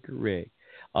 1,000% correct.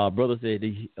 Brother said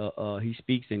he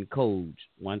speaks in codes,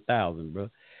 1,000, bro.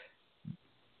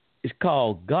 It's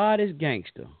called God is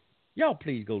Gangster. Y'all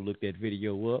please go look that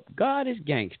video up. God is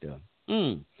Gangster.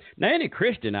 Now, any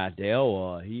Christian out there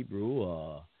or Hebrew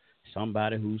or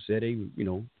somebody who said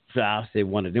I said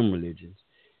one of them religions,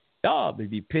 y'all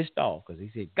be pissed off because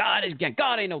he said God is gangster.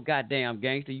 God ain't no goddamn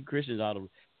gangster. You Christians ought to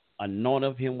anoint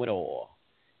of him with oil.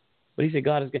 But he said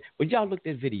God is gangster. But y'all look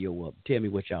that video up. Tell me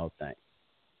what y'all think.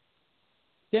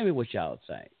 Tell me what y'all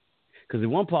think. Because in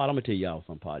one part, I'm going to tell y'all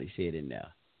some part he said in there.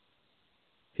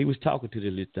 He was talking to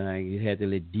the little thing. He had the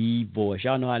little deep voice.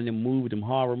 Y'all know how in them movies, them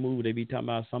horror movies, they be talking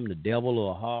about something, the devil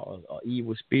or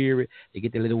evil spirit. They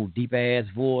get their little deep-ass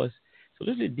voice. So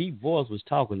this little deep voice was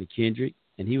talking to Kendrick,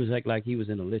 and he was acting like he was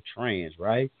in a little trance,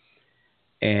 right?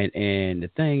 And the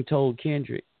thing told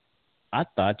Kendrick, I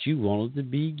thought you wanted to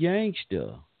be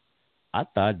gangster. I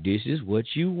thought this is what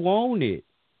you wanted.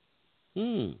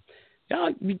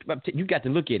 Y'all, you got to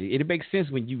look at it. It makes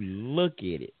sense when you look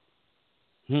at it.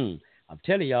 I'm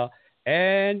telling y'all.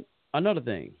 And another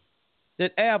thing,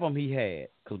 that album he had,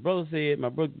 because my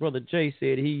brother Jay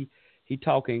said he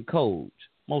talking codes.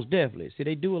 Most definitely. See,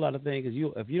 they do a lot of things.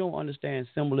 If you don't understand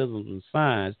symbolisms and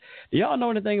signs, do y'all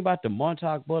know anything about the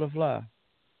Montauk butterfly?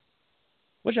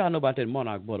 What y'all know about that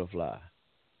monarch butterfly?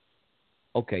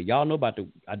 Okay, y'all know about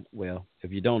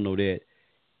if you don't know that,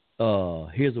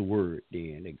 here's a word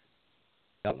then.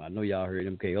 I know y'all heard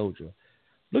MK Ultra.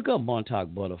 Look up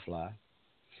Montauk butterfly.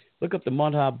 Look up the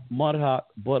Montauk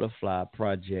Butterfly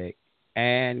Project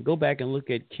and go back and look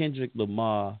at Kendrick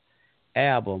Lamar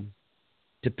album,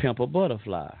 To Pimp a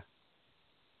Butterfly.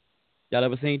 Y'all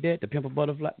ever seen that? To Pimp a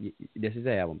Butterfly? That's his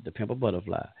album, To Pimp a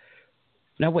Butterfly.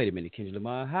 Now, wait a minute, Kendrick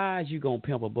Lamar. How is you going to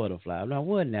pimp a butterfly? Now,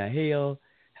 what in the hell?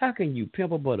 How can you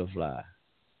pimp a butterfly?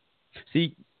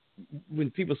 See, when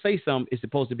people say something, it's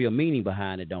supposed to be a meaning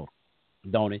behind it, don't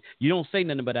it? You don't say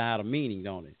nothing but out of meaning,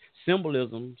 don't it?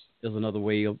 Symbolisms is another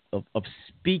way of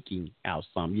speaking out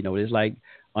something. You know, it's like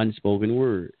unspoken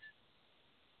words.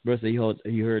 Bruce, he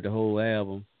heard the whole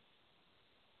album.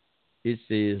 It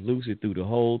says Lucy through the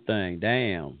whole thing.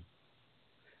 Damn.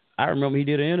 I remember he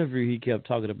did an interview. He kept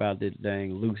talking about this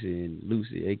dang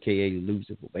Lucy, a.k.a.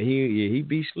 Lucifer. But he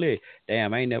be slick.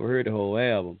 Damn, I ain't never heard the whole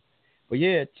album. But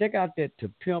yeah, check out that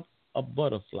To Pimp a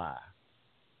Butterfly.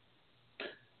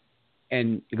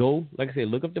 And go, like I said,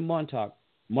 look up the Monarch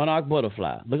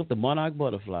Butterfly. Look up the Monarch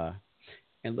Butterfly,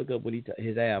 and look up what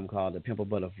his album called, The Pimp a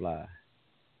Butterfly.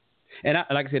 And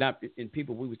like I said, and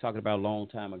people, we was talking about a long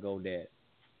time ago that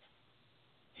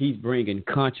he's bringing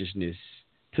consciousness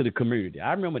to the community.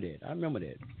 I remember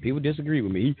that. People disagree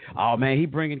with me. He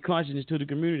bringing consciousness to the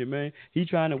community, man. He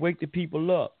trying to wake the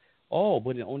people up. Oh,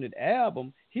 but on that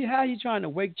album, how he trying to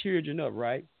wake children up,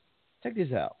 right? Check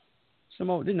this out. This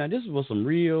was some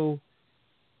real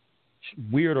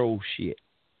weirdo shit.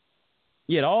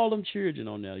 He had all them children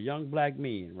on there, young black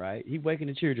men, right? He waking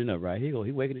the children up, right? He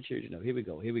waking the children up. Here we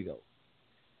go.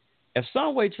 If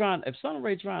Sunray trying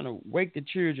to wake the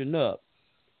children up,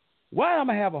 why I'm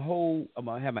gonna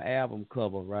have an album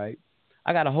cover, right?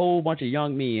 I got a whole bunch of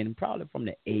young men, probably from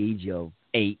the age of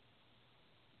 8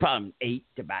 to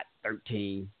about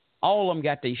 13. All of them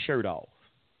got their shirt off.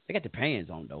 They got the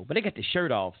pants on though, but they got the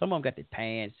shirt off. Some of them got the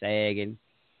pants sagging.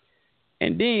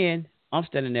 And then I'm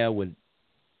standing there with,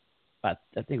 I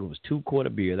think it was 2 quarter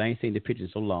beers. I ain't seen the picture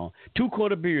in so long. 2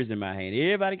 quarter beers in my hand.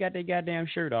 Everybody got their goddamn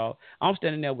shirt off. I'm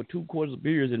standing there with 2 quarters of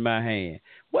beers in my hand.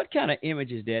 What kind of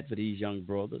image is that for these young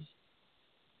brothers?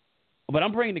 But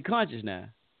I'm bringing the conscious now.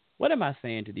 What am I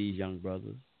saying to these young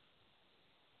brothers?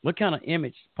 What kind of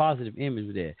positive image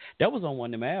was that? That was on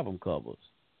one of them album covers.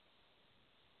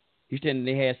 You said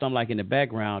they had something like in the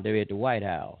background. They were at the White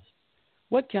House.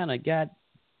 What kind of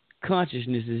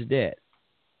consciousness is that?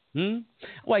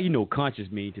 Well, conscious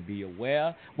means to be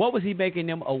aware. What was he making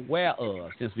them aware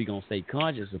of? Since we gonna say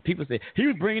conscious, so people say he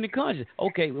was bringing the conscious.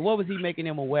 Okay, well, what was he making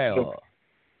them aware of?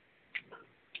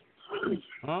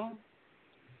 Huh?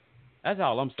 That's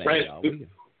all I'm saying, y'all.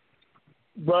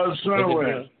 Brother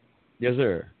Sunray. Yes,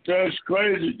 sir. That's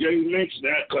crazy that you mentioned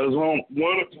that, because on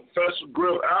one of Professor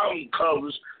Grip album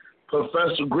covers,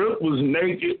 Professor Grip was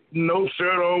naked, no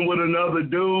shirt on, with another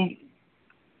dude.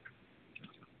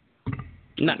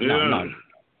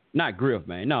 Not Griff,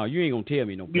 man. No, you ain't gonna tell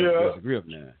me no Professor Griff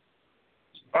now.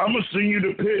 I'm gonna send you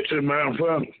the picture, man.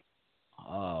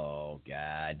 Oh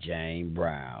God, James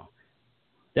Brown.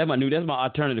 That's my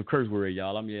alternative curse word,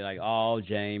 y'all. I'm like,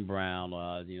 James Brown.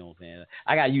 You know what I'm saying?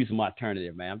 I gotta use some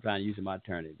alternative, man. I'm trying to use some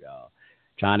alternative, y'all.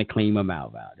 Trying to clean my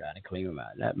mouth out.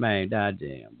 That man,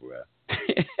 goddamn, bro.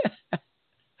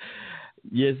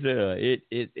 Yes, sir.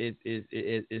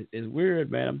 It's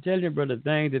weird, man. I'm telling you, bro, the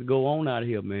things that go on out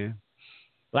here, man.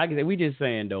 Like I said, we just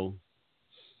saying though,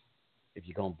 if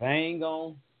you're gonna bang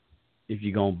on, what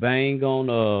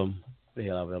the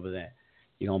hell was that?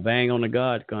 You're gonna bang on the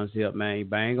God concept, man. You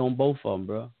bang on both of them,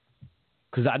 bro.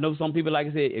 Because I know some people, like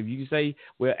I said, if you say,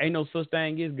 well, ain't no such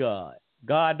thing as God.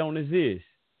 God don't exist.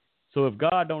 So if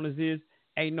God don't exist,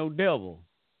 ain't no devil.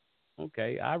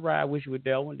 Okay, I ride with you with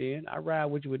that one then.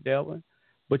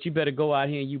 But you better go out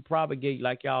here and you propagate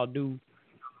like y'all do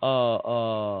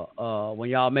when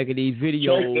y'all making these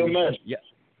videos.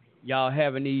 Y'all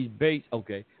having these debates.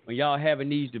 Okay, when y'all having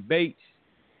these debates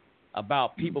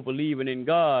about people believing in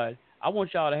God, I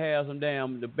want y'all to have some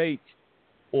damn debates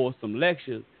or some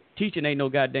lectures. Teaching ain't no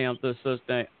goddamn such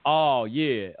thing. Oh,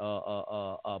 yeah,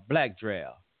 Black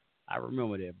Draft. I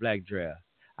remember that, Black Draft.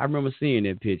 I remember seeing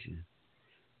that picture.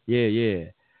 Yeah.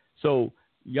 So,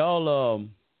 y'all,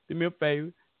 do me a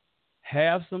favor.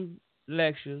 Have some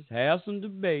lectures, have some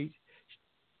debates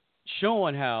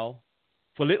showing how,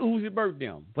 for Lil Uzi Vert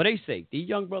them, for their sake, these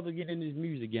young brothers get in this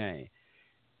music game.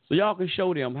 So y'all can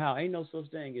show them how ain't no such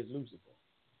thing as Lucifer.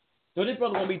 So this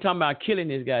brother gonna be talking about killing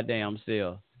his goddamn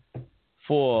self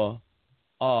for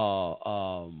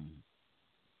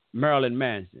Marilyn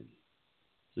Manson.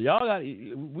 So y'all got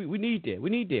we need that. We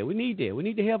need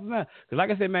to help him out. Cause like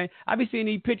I said, man, I be seeing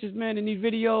these pictures, man, in these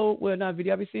videos. Well, not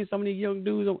video. I be seeing some of these young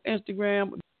dudes on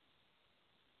Instagram.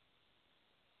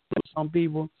 Some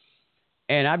people,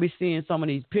 and I be seeing some of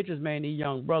these pictures, man. These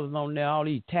young brothers on there, all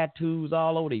these tattoos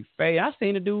all over their face. I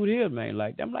seen a dude here, man,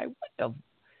 like that. I'm like, what the?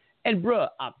 And bruh,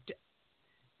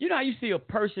 you know how you see a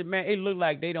person, man, it look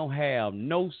like they don't have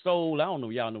no soul. I don't know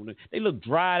if y'all know. They look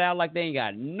dried out like they ain't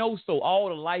got no soul. All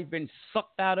the life been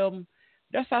sucked out of them.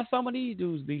 That's how some of these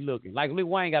dudes be looking. Like Lil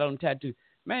Wayne got on tattoo.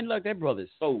 Man, look, that brother's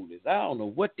soulless. I don't know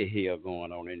what the hell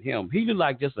going on in him. He look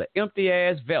like just an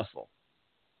empty-ass vessel.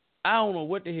 I don't know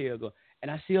what the hell going on.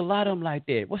 And I see a lot of them like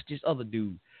that. What's this other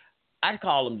dude? I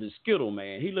call him the Skittle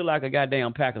man. He look like a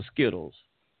goddamn pack of Skittles.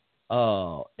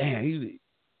 Damn,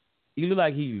 he look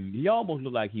like he almost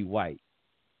look like he white.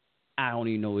 I don't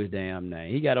even know his damn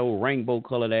name. He got old rainbow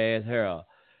colored ass hair.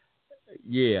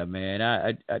 Yeah, man.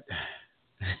 I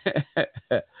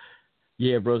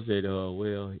yeah, bro said,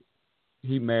 well,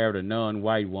 he married a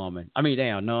non-white woman. I mean,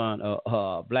 damn,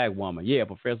 black woman. Yeah,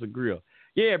 Professor Grill.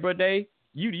 Yeah, bro,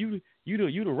 you You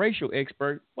the racial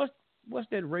expert. What's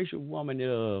that racial woman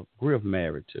that Griff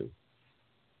married to?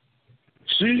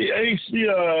 She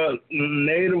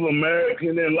Native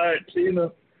American and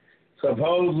Latina,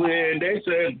 supposedly, and they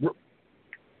said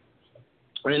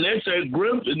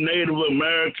Griff is Native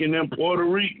American and Puerto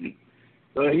Rican,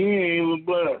 so he ain't even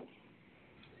black.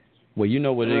 Well, you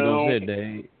know what they're gonna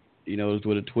say, it's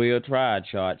with a 12 tribe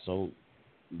chart, so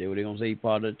they what they gonna say he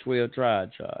part of the 12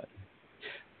 tribe chart.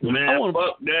 Man,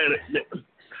 fuck that.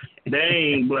 They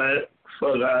ain't black.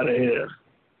 Fuck out of here.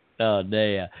 Oh,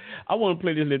 damn. I want to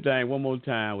play this little thing one more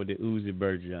time with the Uzi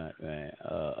Vert joint, man.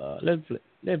 Let's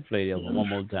play this one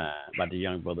more time about the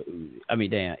young brother Uzi. I mean,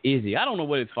 damn, Izzy. I don't know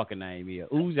what his fucking name is.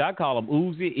 Uzi, I call him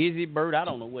Uzi, Izzy Vert. I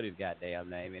don't know what his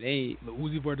goddamn name is. The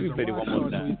Uzi Vert is a rock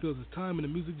star, so he feels his time in the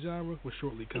music genre will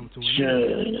shortly come to an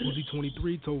end. Uzi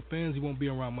 23 told fans he won't be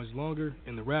around much longer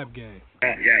in the rap game.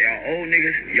 Yeah, y'all old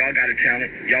niggas, y'all got a talent.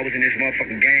 Y'all was in this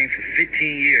motherfucking game for 15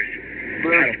 years.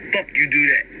 How the fuck you do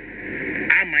that?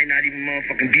 I might not even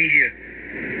motherfucking be here.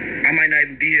 I might not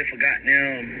even be here for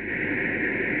goddamn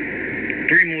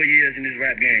 3 more years in this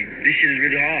rap game. This shit is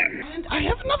really hard. And I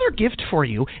have another gift for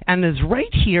you, and it's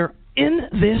right here in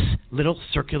this little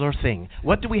circular thing.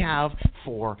 What do we have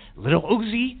for little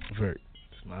Uzi Vert?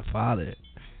 It's my father,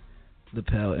 the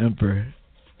Pale Emperor.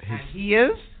 And he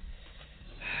is?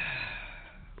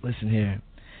 Listen here.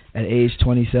 At age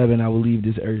 27, I will leave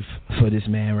this earth for this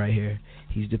man right here.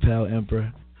 He's the Pale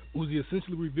Emperor. Uzi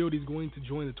essentially revealed he's going to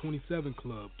join the 27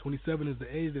 Club. 27 is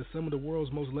the age that some of the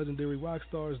world's most legendary rock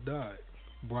stars died.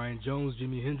 Brian Jones,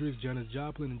 Jimi Hendrix, Janis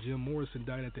Joplin, and Jim Morrison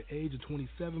died at the age of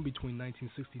 27 between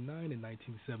 1969 and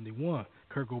 1971.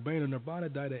 Kurt Cobain of Nirvana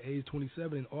died at age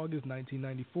 27 in August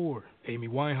 1994. Amy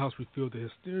Winehouse revealed the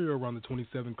hysteria around the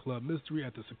 27 Club mystery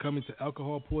after succumbing to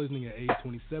alcohol poisoning at age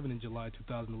 27 in July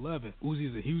 2011. Uzi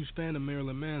is a huge fan of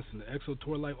Marilyn Manson. The EXO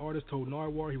Tour Life artist told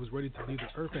Nardwuar he was ready to leave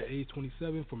the earth at age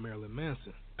 27 for Marilyn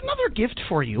Manson. Another gift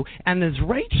for you, and it's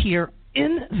right here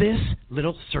in this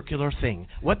little circular thing.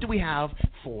 What do we have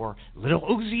for little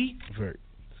Uzi Vert?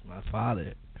 It's my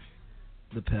father,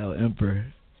 the Pale Emperor.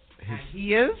 And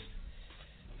he is?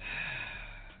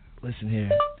 Listen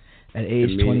here. At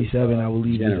age 27, I will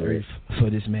leave this earth for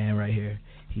this man right here.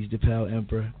 He's the Pale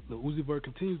Emperor. The Uzi Vert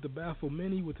continues to baffle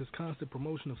many with his constant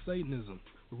promotion of Satanism.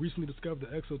 We recently discovered the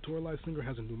EXO Tour Life singer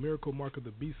has a numerical mark of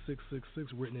the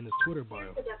B666 written in his Twitter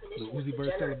bio. The Uzi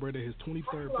Vert celebrated his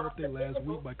 23rd birthday last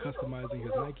week by customizing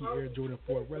his Nike Air Jordan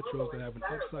 4 Retros that have an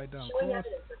upside-down cross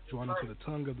drawn into the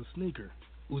tongue of the sneaker.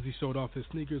 Uzi showed off his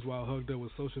sneakers while hugged up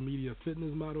with social media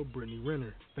fitness model Brittany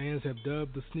Renner. Fans have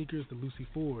dubbed the sneakers the Lucy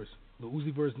 4s. The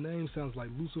Uzi Vert's name sounds like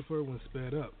Lucifer when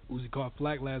sped up. Uzi caught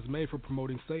flack last May for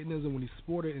promoting Satanism when he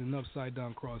sported an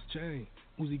upside-down cross chain.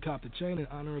 Uzi copped the chain in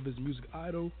honor of his music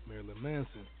idol, Marilyn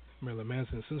Manson. Marilyn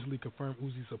Manson essentially confirmed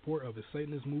Uzi's support of his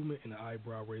Satanist movement in an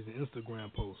eyebrow-raising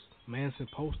Instagram post. Manson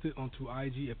posted onto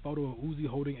IG a photo of Uzi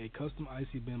holding a custom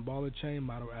Icy Ben Baller chain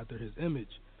modeled after his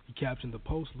image. He captioned the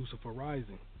post, Lucifer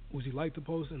Rising. Uzi liked the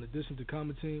post in addition to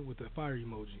commenting with a fire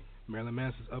emoji. Marilyn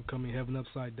Manson's upcoming Heaven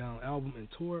Upside Down album and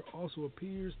tour also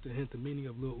appears to hint the meaning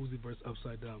of Lil Uzi Vert's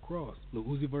Upside Down Cross. Lil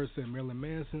Uzi Vert said Marilyn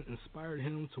Manson inspired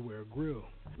him to wear a grill.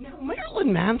 Now,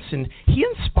 Marilyn Manson, he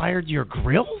inspired your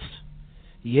grills?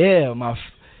 Yeah,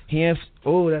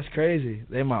 that's crazy.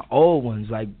 They're my old ones.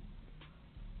 Like,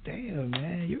 damn,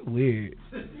 man, you're weird.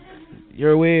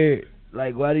 You're weird.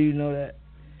 Like, why do you know that?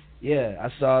 Yeah, I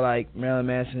saw, like, Marilyn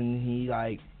Manson, he,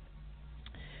 like,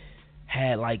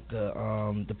 had like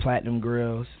the platinum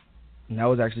grills, and that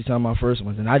was actually some of my first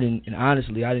ones. And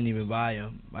honestly, I didn't even buy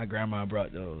them. My grandma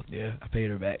brought those. Yeah, I paid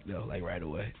her back though, like right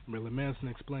away. Marilyn Manson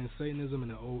explained Satanism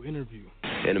in an old interview.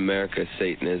 In America,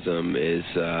 Satanism is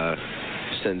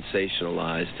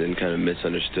sensationalized and kind of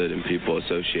misunderstood, and people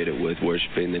associate it with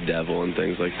worshiping the devil and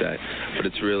things like that. But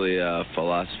it's really a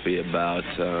philosophy about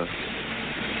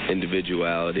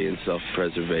individuality and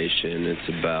self-preservation. It's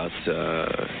about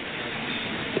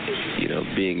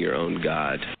being your own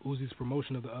God. Uzi's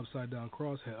promotion of the upside down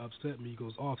cross had upset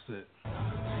Migos Offset.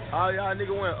 All y'all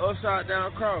niggas went upside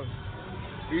down cross.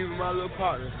 Even my little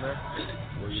partners, man.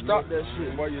 Stop that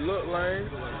shit, boy. You look lame.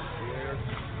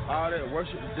 All that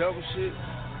worship the devil shit.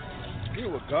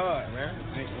 Get with God, man.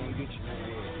 Ain't gonna get you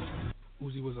nowhere.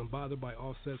 Uzi was unbothered by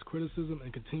Offset's criticism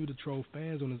and continued to troll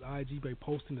fans on his IG by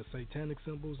posting the satanic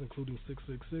symbols, including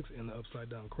 666 and the upside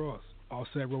down cross.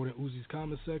 Offset wrote in Uzi's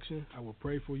comment section, "I will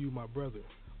pray for you, my brother."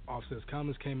 Offset's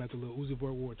comments came after Lil Uzi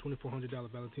Vert wore a $2,400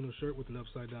 Valentino shirt with an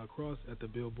upside-down cross at the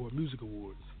Billboard Music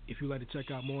Awards. If you'd like to check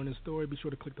out more on this story, be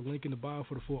sure to click the link in the bio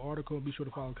for the full article, and be sure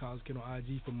to follow College Kid on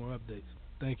IG for more updates.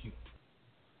 Thank you.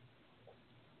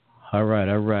 All right.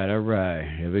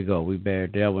 Here we go. We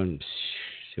bared that one.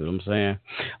 See what I'm saying?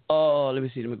 Oh, let me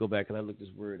see. Let me go back because I looked this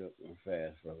word up real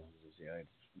fast, brother. Let's see. I had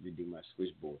to redo my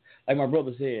switchboard. Like my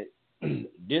brother said,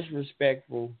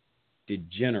 disrespectful,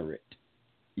 degenerate.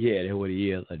 Yeah, that's what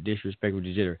he is, a disrespectful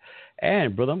degenerate.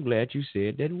 And, brother, I'm glad you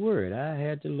said that word. I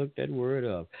had to look that word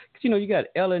up. Because, you got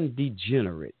Ellen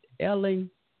DeGenerate. Ellen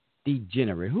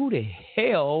DeGenerate. Who the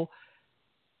hell?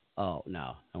 Oh,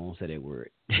 no, I won't say that word.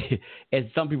 And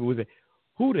some people would say,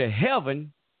 who the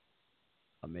heaven,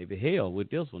 or maybe hell with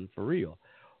this one, for real,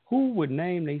 who would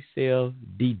name themselves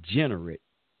degenerate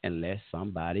unless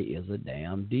somebody is a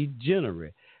damn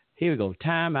degenerate? Here we go.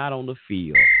 Time out on the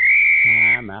field.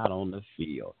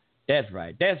 That's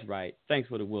right. Thanks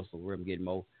for the whistle, Reverend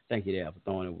Gitmo. Thank you there for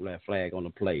throwing that flag on the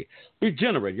play.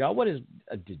 Degenerate, y'all. What is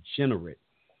a degenerate?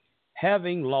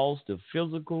 Having lost the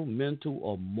physical, mental,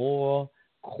 or moral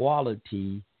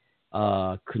quality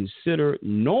considered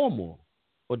normal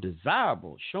or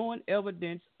desirable, showing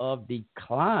evidence of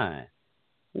decline.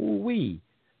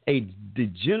 A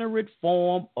degenerate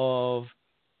form of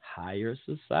higher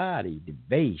society,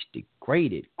 debased,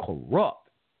 degraded, corrupt,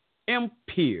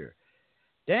 impure.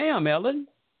 Damn, Ellen.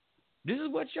 This is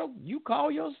what you call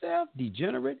yourself?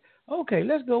 Degenerate? Okay,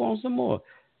 let's go on some more.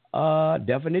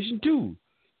 Definition 2.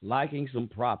 Liking some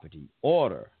property,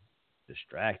 order,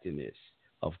 distractingness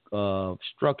of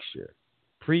structure,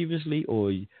 previously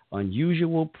or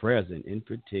unusual present in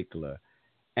particular.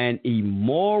 An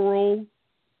immoral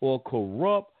or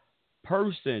corrupt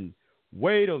person.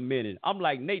 Wait a minute. I'm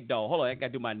like Nate Dogg. Hold on. I got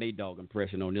to do my Nate Dogg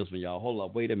impression on this one, y'all. Hold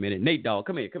up. Wait a minute. Nate Dogg.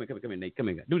 Come here, Nate. Come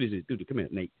here. Do this. Come here,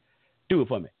 Nate. Do it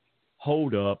for me.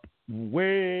 Hold up.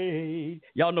 Wait.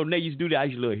 Y'all know Nate used to do that. I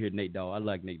used to love hear Nate Dogg. I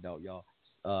like Nate Dogg, y'all.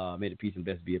 May the peace and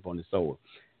blessings be upon his soul.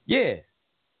 Yeah.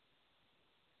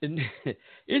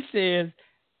 It says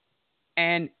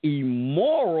an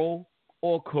immoral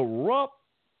or corrupt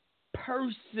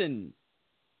person.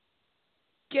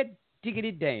 Get diggity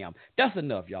damn. That's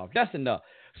enough, y'all. That's enough.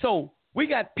 So we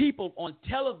got people on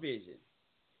television,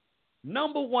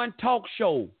 #1 talk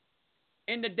show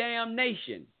in the damn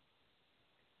nation.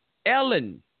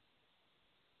 Ellen.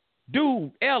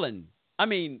 I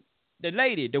mean, the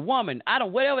lady, the woman,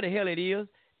 whatever the hell it is.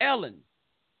 Ellen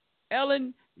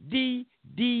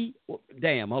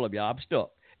damn, hold up, y'all. I'm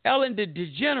stuck. Ellen the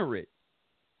Degenerate.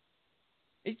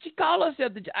 Did she call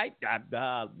herself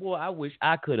boy, I wish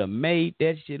I could have made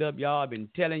that shit up, y'all. I've been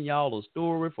telling y'all a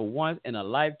story for once in a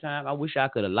lifetime. I wish I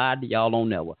could have lied to y'all on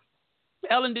that one.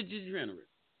 Ellen the Degenerate.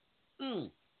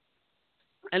 And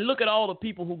look at all the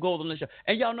people who go on the show.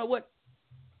 And y'all know what?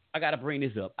 I got to bring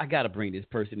this up. I got to bring this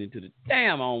person into the...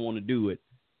 Damn, I don't want to do it.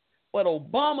 But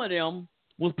Obama them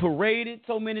was paraded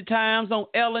so many times on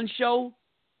Ellen's show.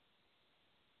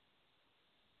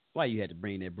 Why you had to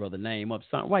bring that brother name up,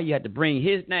 son? Why you had to bring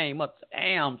his name up?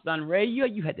 Damn, son Ray,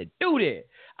 you had to do that.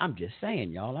 I'm just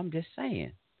saying, y'all. I'm just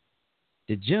saying.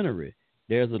 Degenerate.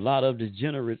 There's a lot of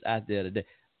degenerates out there today.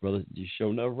 Brother, you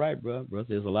showing up right, bro. Brother,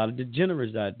 there's a lot of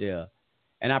degenerates out there.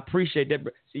 And I appreciate that.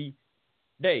 See,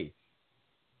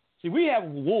 we have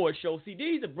award shows. See,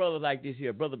 these are brothers like this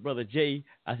here. Brother Jay.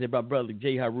 I said, brother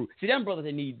Jay Haru. See, them brothers,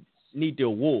 they need the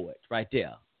awards right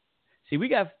there. See, we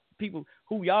got people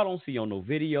who y'all don't see on no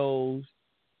videos.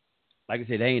 Like I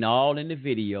said, they ain't all in the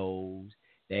videos.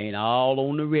 They ain't all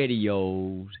on the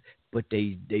radios. But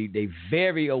they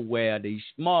very aware. They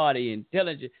smart, they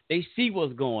intelligent. They see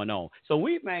what's going on. So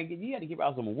you had to give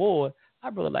out some awards. My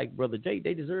brother, like Brother Jay,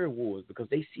 they deserve awards because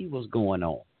they see what's going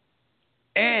on.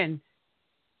 And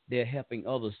they're helping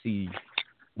others see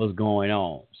what's going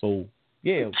on. So,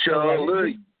 yeah.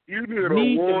 Charlie, you need an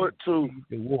award, too.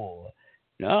 Award.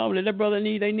 No, that brother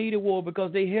they need a award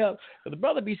because they help. The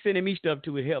brother be sending me stuff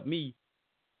to help me.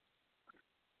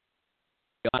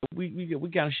 We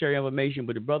kind of share information,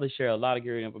 but the brothers share a lot of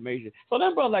great information. So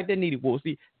them brothers like they need awards.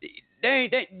 See,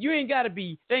 you ain't gotta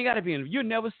be in. You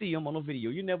never see them on a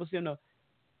video. You never see them.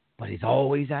 But he's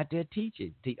always out there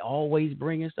teaching. He always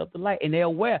bringing stuff to light, and they're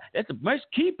aware. That's the most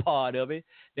key part of it.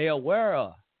 They're aware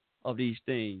of these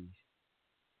things,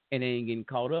 and they ain't getting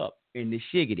caught up in the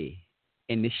shiggity.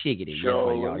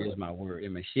 Sure. Y'all, here's my word,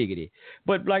 in my shiggity.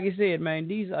 But like I said, man,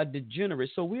 these are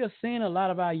degenerates. So we are seeing a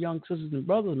lot of our young sisters and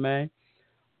brothers, man,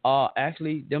 are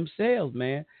actually themselves,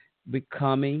 man,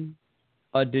 becoming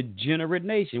a degenerate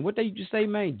nation. What they used to say,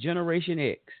 man, Generation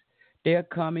X. They're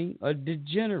coming a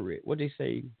degenerate. What they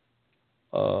say?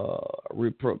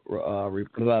 Reprobated.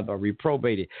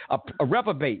 A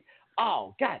reprobate.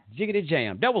 Oh, God, jiggity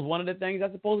jam. That was one of the things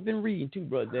I supposed to have been reading too,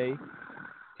 Brother Dave.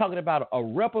 Talking about a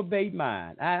reprobate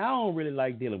mind. I don't really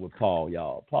like dealing with Paul,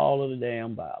 y'all. Paul of the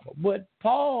damn Bible. But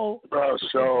Paul... Oh,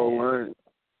 so, man.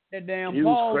 that damn He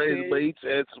Paul was crazy, said, but he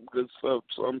said some good stuff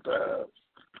sometimes.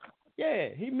 yeah,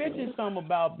 he mentioned something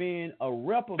about being a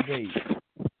reprobate,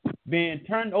 being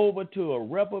turned over to a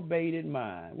reprobated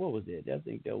mind. What was that? I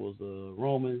think that was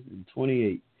Romans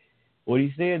 28. Well,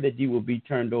 he said that you will be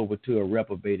turned over to a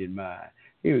reprobated mind.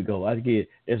 Here we go. I get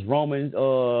it's Romans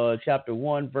chapter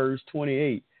 1 verse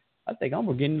 28. I think I'm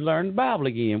beginning to learn the Bible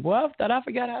again. Boy, I thought I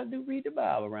forgot how to read the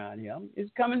Bible around here.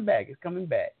 It's coming back. It's coming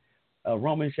back.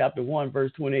 Romans chapter 1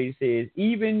 verse 28 says,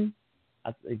 even,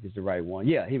 I think it's the right one.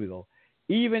 Yeah, here we go.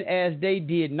 Even as they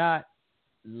did not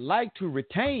like to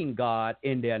retain God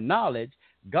in their knowledge,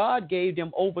 God gave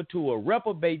them over to a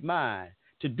reprobate mind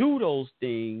to do those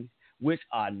things which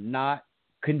are not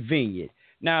convenient.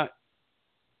 Now,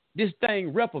 this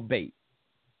thing reprobate.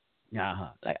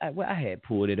 Like I had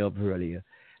pulled it up earlier.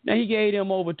 Now, he gave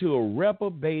them over to a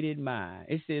reprobated mind.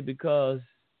 It said because,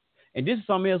 and this is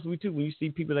something else we too, when you see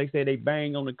people like say they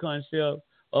bang on the concept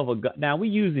of a God. Now, we're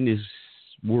using this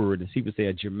word, as people say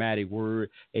a dramatic word,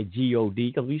 a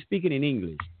G-O-D, because we're speaking in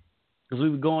English. Because we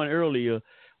were going earlier,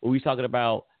 where we were talking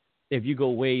about if you go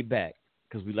way back,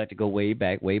 because we like to go way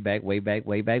back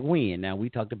when. Now, we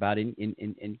talked about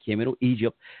in Kemetic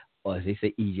Egypt, or as they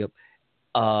say Egypt,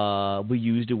 we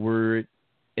use the word,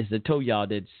 as I told y'all,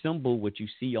 that symbol, what you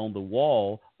see on the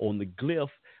wall, on the glyph,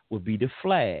 would be the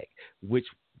flag, which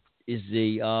is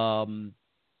a,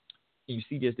 you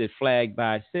see this, that flag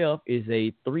by itself is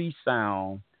a three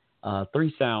sound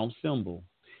symbol,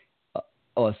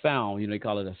 or a sound, they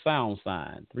call it a sound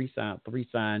sign, three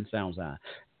sign sound sign.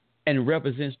 And it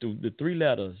represents the three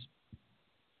letters,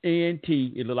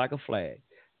 N-T, it look like a flag.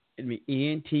 It means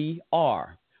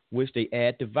N-T-R, which they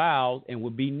add the vowels and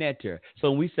would be netter.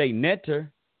 So when we say netter,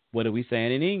 what are we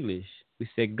saying in English? We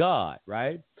say God,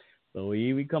 right? So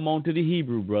here we come on to the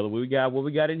Hebrew, brother. What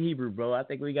we got in Hebrew, bro? I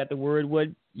think we got the word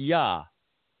Yah,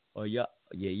 or Yah.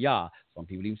 Some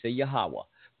people even say Yahweh.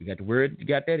 We got the word, you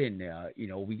got that in there.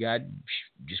 We got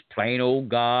just plain old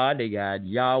God. They got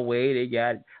Yahweh. They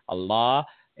got Allah.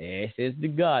 It says the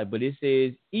God, but it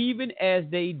says even as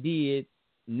they did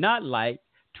not like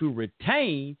to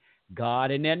retain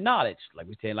God in their knowledge. Like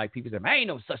we say, like people say, man, ain't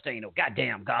no such thing, no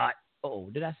goddamn God. Oh,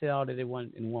 did I say all that in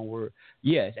one word?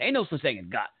 Yes, ain't no such thing as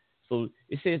God. So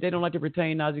it says they don't like to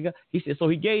retain knowledge of God. He said, so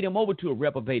he gave them over to a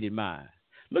reprobated mind.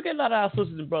 Look at a lot of our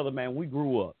sisters and brothers, man, we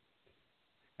grew up.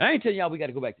 I ain't telling y'all we got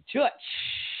to go back to church,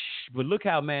 but look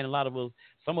how, man, a lot of us,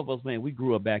 some of us, man, we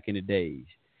grew up back in the days.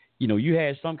 You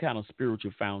had some kind of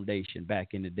spiritual foundation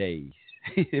back in the days.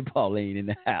 Pauline in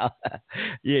the house.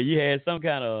 Yeah, you had some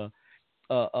kind of,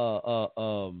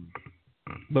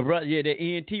 but brother, yeah, the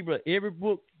ENT, bro, every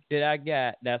book that I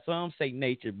got, now some say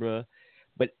nature, bro,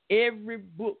 but every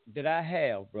book that I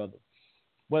have, brother,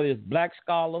 whether it's black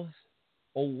scholars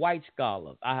or white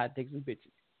scholars, I had to take some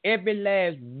pictures. Every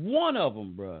last one of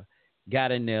them, bro,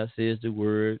 got in there says the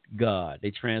word God. They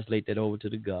translate that over to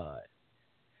the God.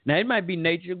 Now it might be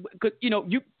nature, because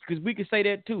because we could say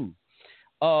that too,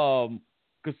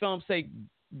 because some say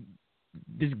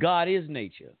this God is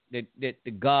nature, that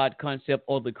the God concept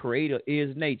or the Creator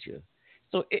is nature.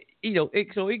 So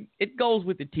it goes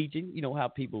with the teaching, how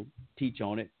people teach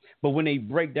on it. But when they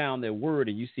break down their word,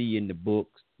 and you see in the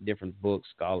books, different books,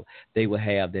 scholars, they will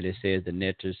have that it says the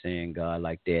nature saying God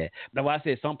like that. Now I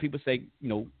said some people say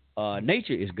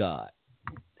nature is God.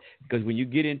 Because when you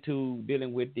get into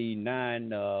dealing with the 9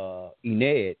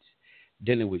 Eneds,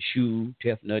 dealing with Shu,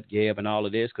 Tefnut, Geb, and all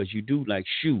of this, because you do like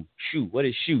Shu. What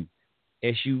is Shu?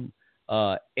 S-U-S-H-U.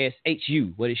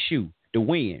 What is Shu? The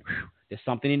wind. There's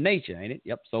something in nature, ain't it?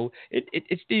 Yep. So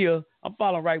it's still, I'm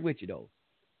following right with you, though.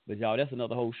 But, y'all, that's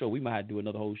another whole show. We might have to do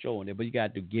another whole show on there. But you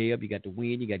got the Geb, you got the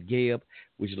wind, you got Geb,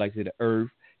 which is like the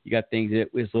earth. You got things that,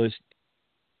 so it's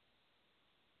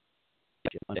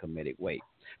in a Kemetic way.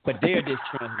 But they're just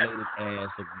translated as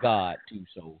a God, too.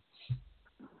 So,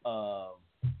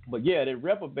 but yeah, they're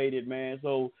reprobated, man.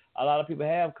 So a lot of people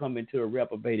have come into a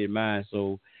reprobated mind.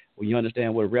 So when you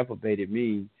understand what reprobated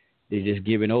means, they're just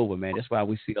giving over, man. That's why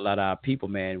we see a lot of our people,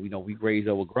 man. We raised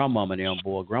over grandmama and them,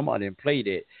 boy. Grandma didn't play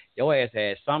that. Your ass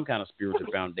had some kind of spiritual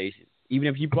foundation, even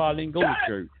if you probably didn't go to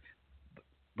church.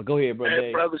 But go ahead, brother.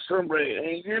 Hey, Brother Sunray,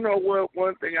 and you know what?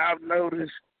 One thing I've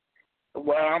noticed,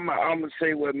 well, I'm going to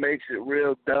say what makes it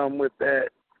real dumb with that.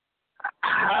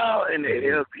 How in the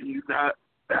hell can you not,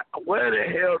 where the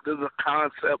hell does the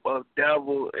concept of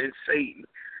devil and Satan,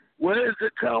 where does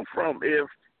it come from if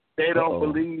they don't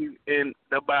believe in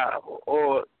the Bible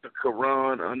or the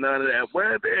Quran or none of that?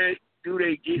 Where do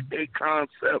they get their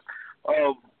concept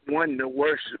of wanting to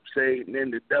worship Satan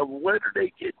and the devil? Where do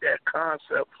they get that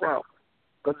concept from?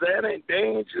 Because they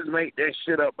ain't just make that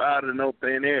shit up out of no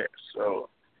thin air. So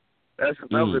That's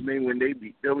another thing when they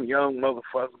be them young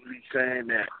motherfuckers be saying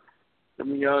that.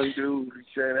 Them young dudes be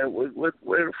saying that.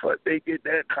 Where the fuck they get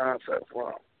that concept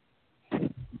from?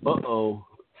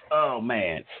 Oh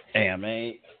man, damn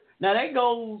man. Now that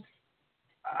goes.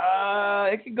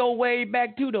 It can go way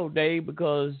back too though, Dave,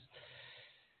 because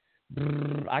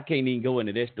I can't even go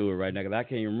into that story right now because I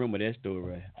can't even remember that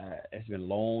story. It's been a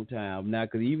long time now.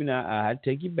 Because even I had to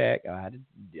take you back. I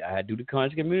had to do the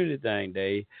conscious community thing.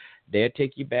 They'll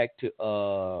take you back to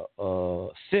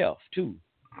self too.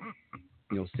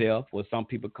 You know, self, what some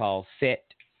people call set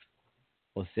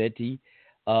or seti.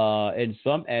 In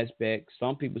some aspects,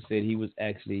 some people said he was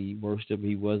actually worshipped.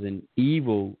 He wasn't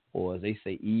evil, or as they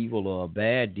say, evil or a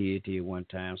bad deity at one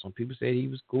time. Some people said he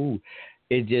was cool.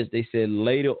 It just, they said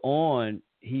later on,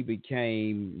 he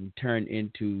turned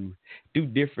into two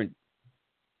different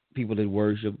people that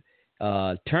worship,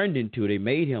 turned into, they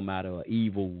made him out of an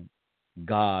evil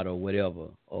god or whatever,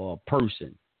 or a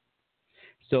person.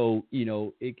 So, you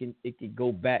know, it can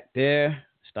go back there,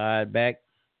 start back.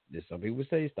 Some people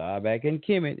say start back in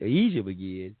Kemet, Egypt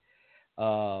again.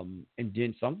 And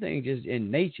then something just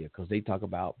in nature, because they talk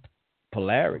about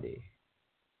polarity.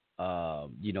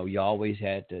 You know, you always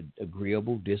had the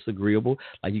agreeable, disagreeable.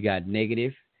 Like you got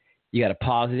negative, you got a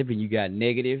positive, and you got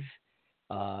negative.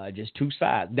 Just two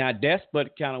sides. Now, that's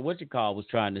what kind of what you call was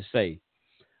trying to say.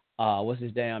 What's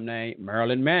his damn name?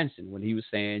 Marilyn Manson, when he was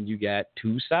saying you got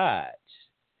two sides.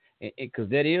 Because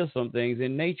that is some things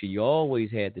in nature. You always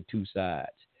had the two sides.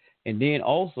 And then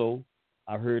also,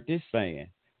 I've heard this saying,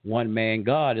 one man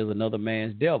God is another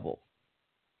man's devil.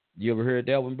 You ever heard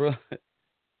that one, bro?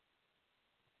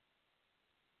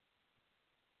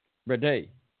 Brother?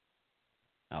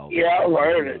 Oh, yeah, I've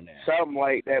heard it. Something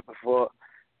like that before.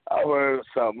 I've heard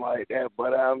something like that.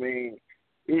 But, I mean,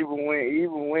 even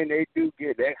when they do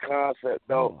get that concept,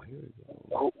 though,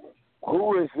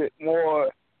 who is it more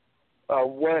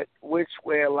which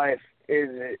way of life is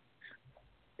it?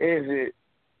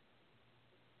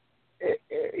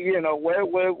 You know, where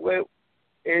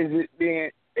is it being?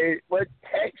 What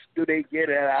text do they get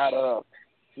it out of?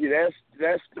 See,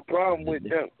 that's the problem with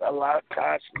them. A lot of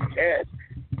conscious cats,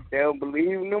 they don't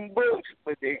believe in them books,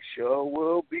 but they sure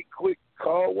will be quick to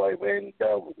call white man the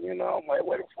devil. You know, I'm like,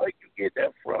 where the fuck you get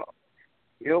that from?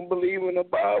 You don't believe in the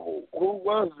Bible. Who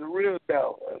was the real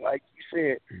devil? And like you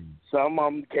said, some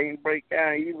of them can't break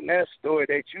down even that story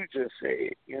that you just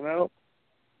said. You know.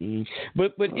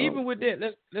 But even with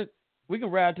that, we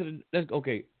can ride to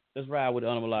the let's ride with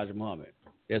Honorable Elijah Muhammad.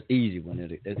 That's easy one.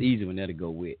 That's easy one to go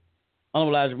with.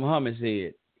 Honorable Elijah Muhammad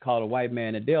said, called a white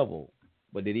man a devil.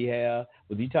 But was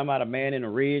he talking about a man in a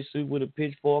red suit with a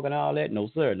pitchfork and all that? No,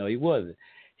 sir. No, he wasn't.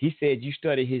 He said you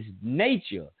study his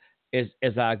nature,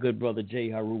 as our good brother Jay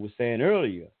Haru was saying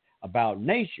earlier about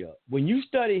nature. When you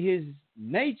study his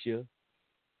nature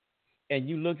and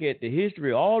you look at the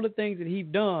history of all the things that he's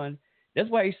done, that's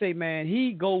why he say, man,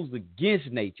 he goes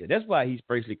against nature. That's why he's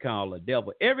basically called a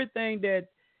devil. Everything that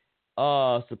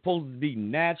supposed to be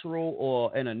natural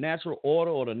or in a natural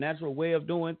order or the natural way of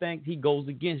doing things, he goes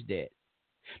against that.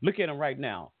 Look at him right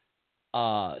now,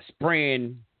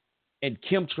 spraying and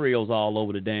chemtrails all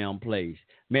over the damn place,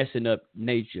 messing up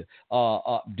nature,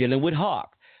 dealing with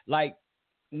Hawk. Like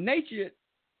nature,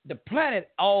 the planet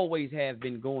always have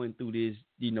been going through this,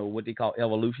 you know, what they call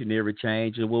evolutionary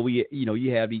change. And where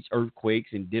you have these earthquakes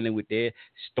and dealing with their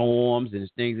storms and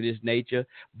things of this nature.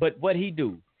 But what he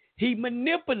do? He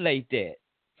manipulate that.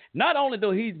 Not only do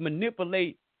he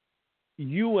manipulate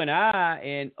you and I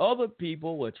and other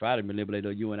people, or try to manipulate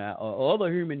you and I or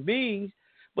other human beings,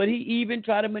 but he even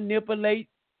try to manipulate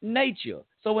nature.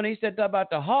 So when he said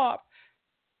about the harp,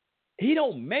 he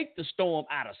don't make the storm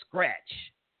out of scratch,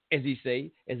 as he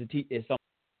say, as some.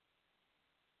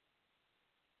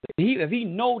 If he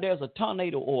know there's a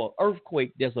tornado or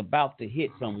earthquake that's about to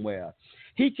hit somewhere,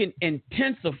 he can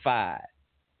intensify.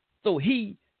 So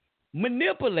he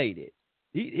manipulated.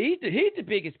 He's the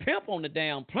biggest pimp on the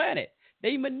damn planet.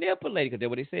 They manipulate, because that's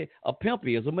what they say. A pimp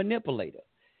is a manipulator.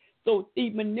 So he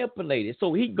manipulated.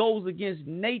 So he goes against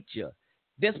nature.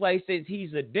 That's why he says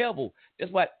he's a devil.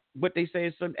 That's what they say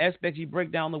in some aspects. You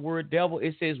break down the word devil,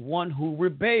 it says one who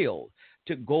rebelled.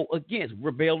 To go against.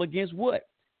 Rebel against what?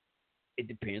 It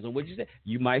depends on what you say.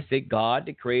 You might say God,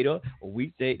 the creator, or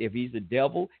we say if he's the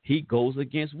devil, he goes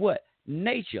against what?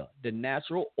 Nature, the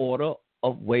natural order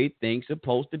of way things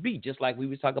supposed to be. Just like we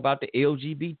was talking about the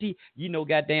LGBT. You know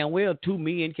goddamn well 2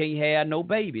 men can't have no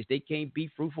babies. They can't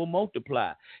be fruitful,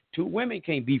 multiply. 2 women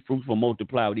can't be fruitful,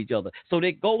 multiply with each other. So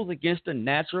that goes against the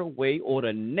natural way or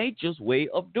the nature's way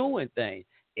of doing things.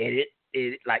 And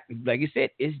it like you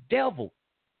said, it's devil.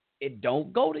 It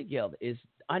don't go together. It's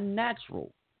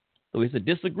unnatural. So it's a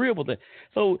disagreeable thing.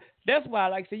 So that's why,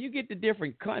 like I say, you get the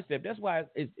different concepts. That's why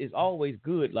it's always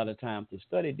good a lot of times to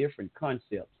study different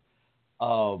concepts,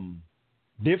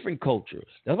 different cultures.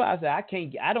 That's why I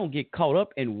say I don't get caught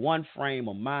up in one frame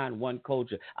of mind, one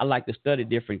culture. I like to study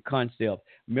different concepts,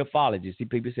 mythology. See,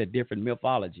 people said different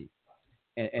mythology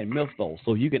and mythos,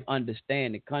 so you can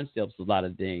understand the concepts of a lot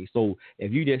of things. So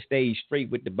if you just stay straight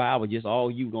with the Bible, just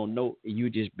all you gonna know, you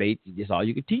just all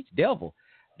you can teach devil.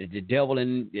 The devil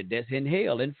that's in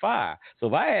hell and fire. So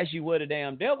if I ask you where the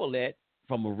damn devil at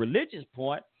from a religious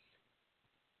point,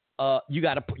 you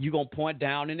gonna point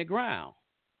down in the ground.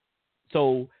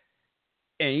 So,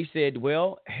 and he said,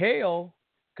 well, hell,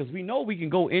 because we know we can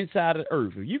go inside of the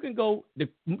earth. If you can go the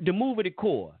movie The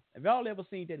Core. Have y'all ever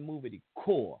seen that movie The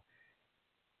Core?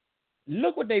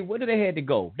 Look where they had to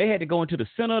go. They had to go into the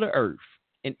center of the earth.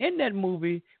 And in that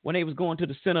movie, when they was going to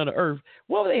the center of the earth,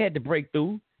 what they had to break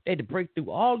through? They had to break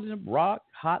through all of the rock,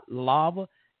 hot lava,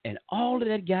 and all of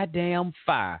that goddamn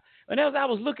fire. And as I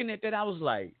was looking at that, I was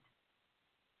like,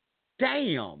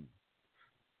 damn.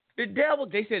 The devil,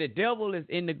 they said the devil is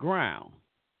in the ground.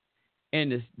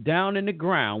 And it's down in the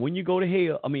ground. When you go to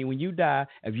hell, when you die,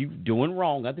 if you doing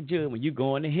wrong at the judgment, when you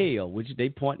go into hell, which they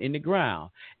point in the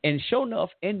ground. And sure enough,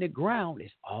 in the ground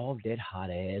is all that hot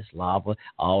ass lava,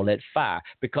 all that fire.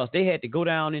 Because they had to go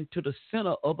down into the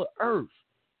center of the earth.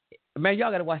 Man,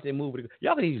 y'all got to watch that movie.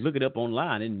 Y'all can even look it up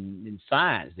online in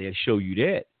science. They'll show you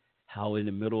that. How in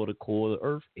the middle of the core of the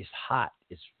earth, it's hot.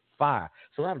 It's fire.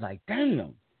 So I was like,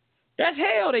 damn, that's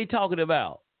hell they talking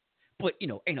about. But,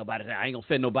 ain't nobody down. I ain't going to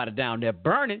send nobody down there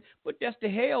burning. But that's the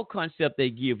hell concept they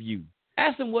give you.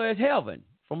 Ask them where's heaven.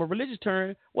 From a religious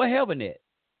term, where heaven at?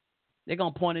 They're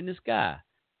going to point in the sky.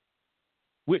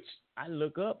 Which I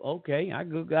look up, okay, I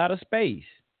go out of space.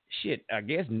 Shit, I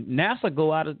guess NASA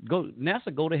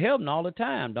go to heaven all the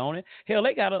time, don't it? Hell,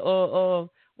 they got a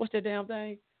what's that damn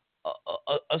thing?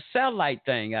 A satellite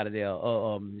thing out of there,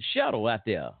 shuttle out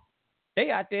there.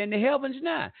 They out there in the heavens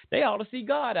now. They ought to see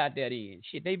God out there then.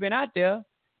 Shit, they been out there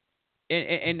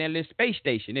in that little space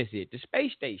station. That's it, the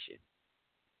space station.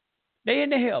 They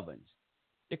in the heavens,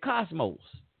 the cosmos,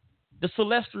 the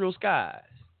celestial skies.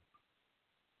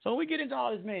 So we get into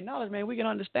all this knowledge, man, we can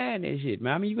understand this shit,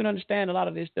 man. You can understand a lot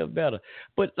of this stuff better.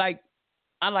 But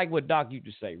I like what Doc used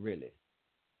to say, really.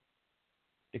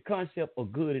 The concept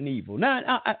of good and evil.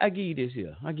 Now, I give you this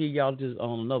here. I give y'all this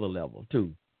on another level,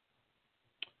 too.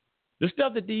 The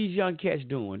stuff that these young cats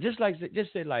doing, just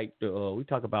say we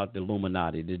talk about the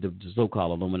Illuminati, the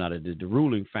so-called Illuminati, the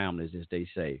ruling families, as they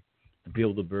say, the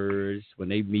Bilderbergs, when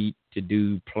they meet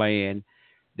to plan,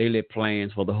 they let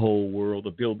plans for the whole world,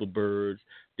 the Bilderbergs,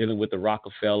 dealing with the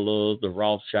Rockefellers, the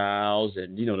Rothschilds,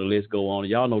 and, the list go on.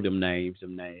 Y'all know them names,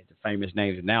 the famous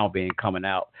names are now coming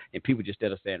out, and people just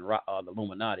instead of saying the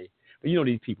Illuminati. But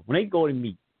these people, when they go to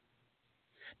meet,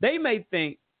 they may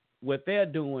think what they're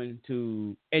doing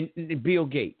and Bill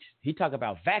Gates, he talk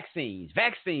about vaccines,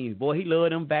 boy, he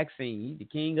love them vaccines. He's the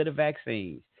king of the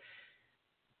vaccines.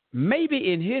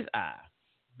 Maybe in his eye,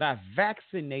 by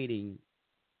vaccinating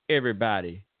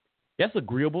everybody, that's an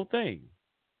agreeable thing.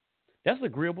 That's an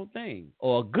agreeable thing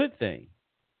or a good thing.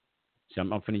 So I'm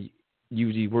going to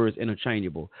use these words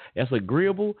interchangeable. That's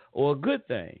agreeable or a good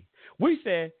thing. We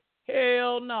said,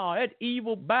 hell no, that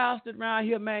evil bastard around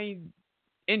here, man,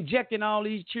 injecting all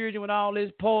these children with all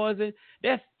this poison.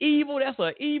 That's evil. That's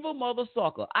an evil mother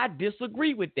sucker. I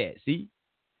disagree with that. See,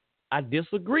 I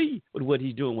disagree with what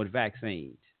he's doing with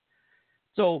vaccines.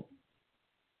 So,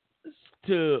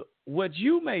 to what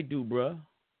you may do, bruh,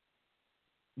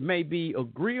 may be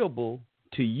agreeable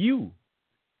to you.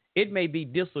 It may be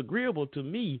disagreeable to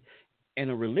me in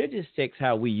a religious text,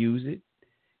 how we use it.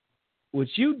 What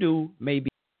you do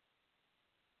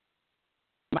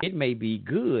it may be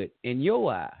good in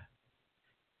your eye.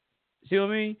 See what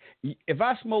I mean? If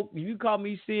I smoke, you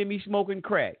seeing me smoking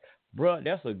crack, bruh,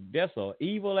 that's a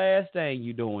evil ass thing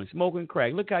you doing, smoking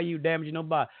crack. Look how you damaging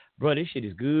nobody. Bruh, this shit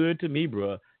is good to me,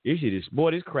 bruh.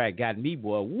 This crack got me,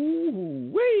 boy.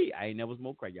 Woo wee. I ain't never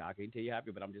smoked crack, y'all. I can't tell you how,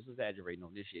 but I'm just exaggerating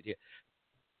on this shit here.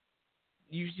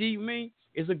 You see me?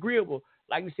 It's agreeable.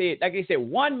 Like I said,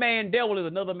 one man devil is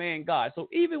another man God. So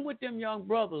even with them young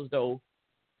brothers, though,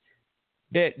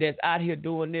 that's out here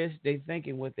doing this, they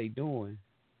thinking what they doing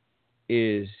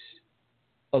is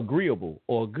agreeable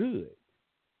or good.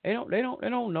 They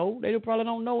don't know. They probably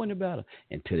don't know any better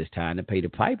until it's time to pay the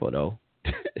piper, though.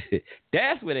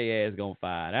 That's where they ass gonna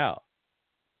find out.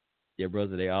 Their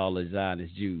brother, they all are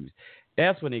Zionist Jews.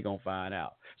 That's when they gonna find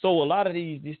out. So a lot of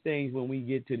these things, when we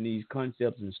get to these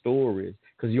concepts and stories,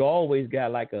 because you always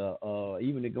got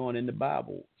even going in the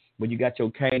Bible, when you got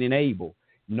your Cain and Abel,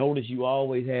 Notice you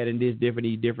always had in these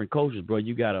different cultures, bro.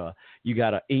 You got a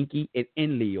Enki and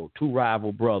Enlil, two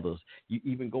rival brothers. You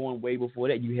even going way before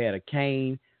that, you had a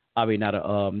Cain. I mean, not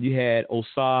a you had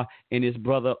Osar and his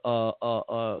brother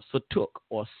Satuk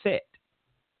or Set,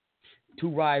 two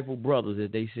rival brothers,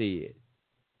 as they said.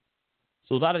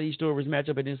 So a lot of these stories match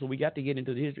up, and then so we got to get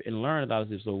into the history and learn about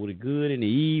this. So with the good and the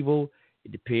evil,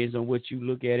 it depends on what you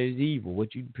look at as evil.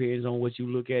 What you depends on what you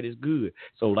look at as good.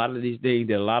 So a lot of these things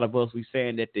that a lot of us we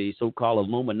saying that the so-called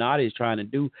Illuminati is trying to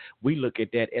do, we look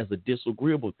at that as a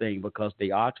disagreeable thing because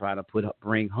they are trying to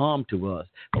bring harm to us.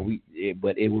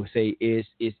 But it will say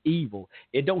it's evil.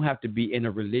 It don't have to be in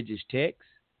a religious text.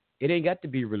 It ain't got to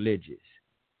be religious.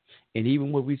 And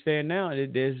even what we saying now,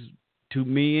 there's two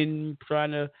men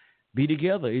trying to be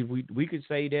together. We could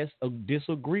say that's a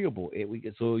disagreeable.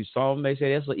 So some may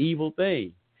say that's an evil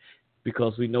thing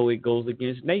because we know it goes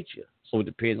against nature. So it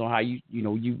depends on how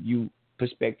you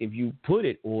perspective you put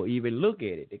it or even look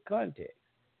at it, the context.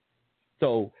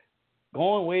 So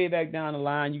going way back down the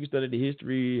line, you can study the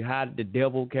history, how the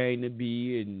devil came to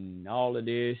be and all of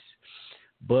this.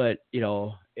 But,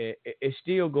 it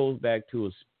still goes back to a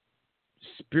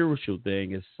spiritual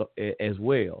thing as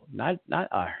well. Not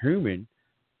a human,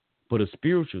 but a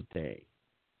spiritual thing.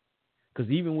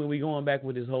 Because even when we going back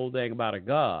with this whole thing about a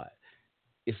God,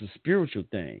 it's a spiritual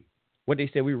thing. What they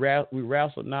say, we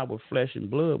wrestle not with flesh and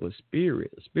blood, but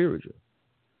spiritual.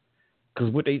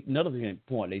 Because another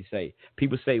point they say,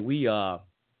 people say we are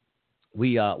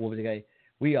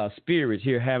spirits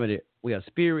here having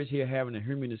a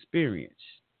human experience.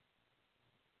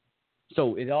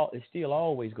 So it still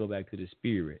always go back to the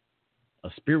spirit. A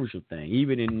spiritual thing.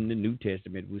 Even in the New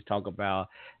Testament, we talk about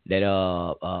that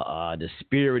the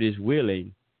spirit is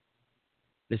willing.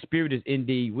 The spirit is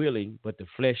indeed willing, but the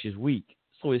flesh is weak.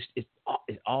 So it's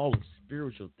all a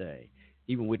spiritual thing.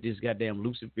 Even with this goddamn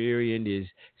Luciferian, this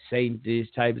Satan, this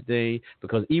type of thing.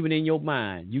 Because even in your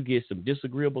mind, you get some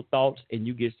disagreeable thoughts and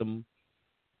you get some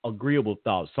agreeable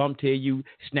thoughts. Some tell you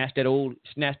snatch that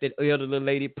elderly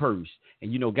lady purse,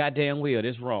 and goddamn well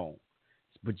that's wrong.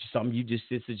 But some you just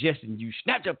suggesting you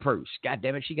snatch a purse. God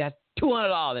damn it, she got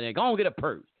 $200 in there. Go on, get a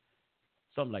purse.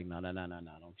 Some like, no,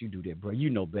 don't you do that, bro.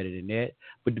 You know better than that.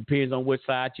 But depends on what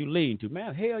side you lean to.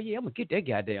 Man, hell yeah, I'm going to get that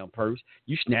goddamn purse.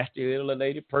 You snatch the little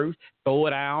lady purse, throw it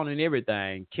down and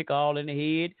everything, kick all in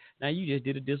the head. Now you just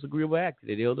did a disagreeable act to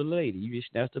the elder lady. You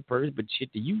just snatched the purse, but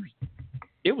shit to you,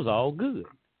 it was all good.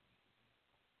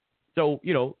 So,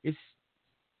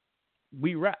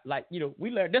 we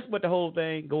learned. That's what the whole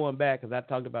thing going back, because I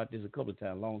talked about this a couple of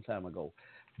times, a long time ago,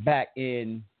 back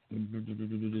in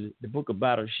the book of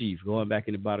Bereshith, going back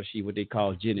in the Bereshith, what they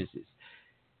call Genesis.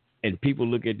 And people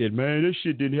look at that, man, this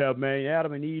shit didn't have, man,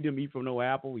 Adam and Eve didn't eat from no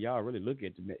apple. Y'all really look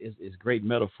at it's great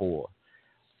metaphor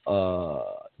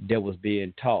that was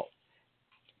being taught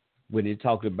when they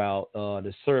talked about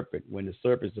the serpent, when the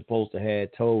serpent supposed to have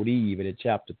told Eve in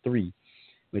chapter 3,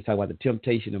 when they talk about the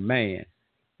temptation of man,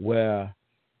 where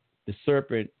the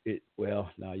serpent, when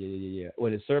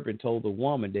the serpent told the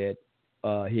woman that,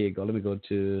 here you go, let me go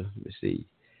to, let's see,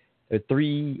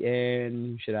 3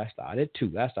 and, should I start at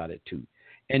 2? I started at 2.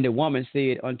 And the woman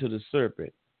said unto the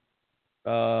serpent,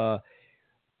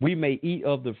 we may eat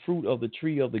of the fruit of the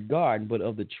tree of the garden, but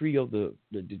of the tree of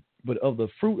but of the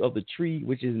fruit of the tree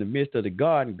which is in the midst of the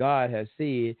garden, God has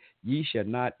said, ye shall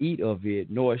not eat of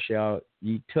it, nor shall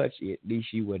ye touch it,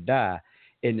 lest ye will die.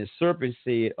 And the serpent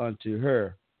said unto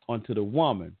the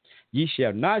woman, ye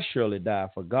shall not surely die,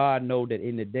 for God know that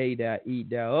in the day that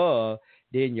eat thereof,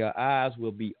 then your eyes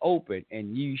will be open,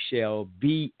 and you shall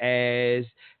be as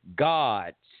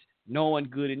gods, knowing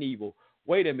good and evil.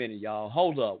 Wait a minute, y'all.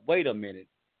 Hold up. Wait a minute.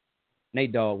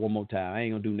 Nate Dogg, one more time. I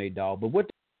ain't going to do Nate Dogg. But what?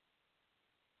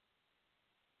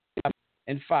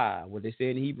 And 5, what they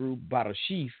say in Hebrew,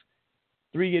 Bereshith,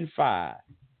 3 and 5.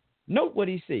 Note what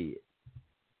he said.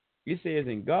 It says,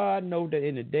 and God know that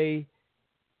in the day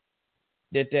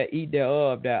that they eat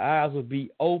thereof, their eyes will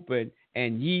be open,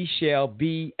 and ye shall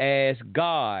be as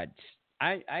gods.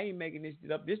 I ain't making this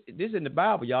up. This in the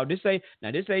Bible, y'all. This ain't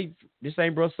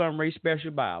Bro Some Ray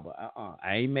special Bible.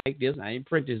 I ain't make this. I ain't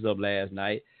print this up last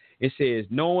night. It says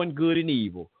knowing good and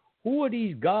evil. Who are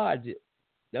these gods?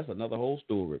 That's another whole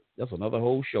story. That's another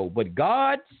whole show. But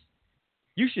gods,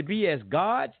 you should be as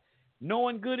gods,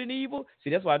 knowing good and evil. See,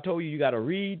 that's why I told you got to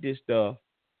read this stuff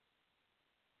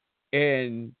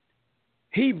in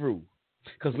Hebrew.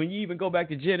 Because when you even go back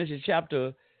to Genesis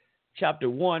chapter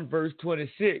 1, verse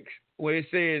 26, where it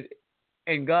says,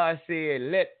 and God said,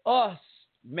 let us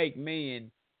make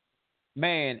man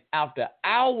after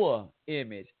our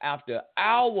image, after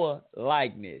our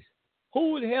likeness.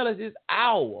 Who the hell is this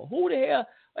hour? Who the hell?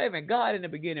 Wait a minute, God in the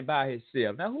beginning by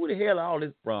himself. Now, who the hell are all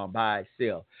this from by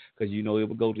itself? Because, you know, it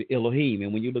would go to Elohim.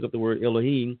 And when you look up the word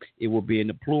Elohim, it will be in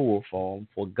the plural form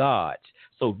for gods.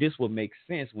 So this will make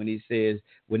sense when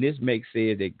this makes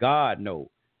sense that God knows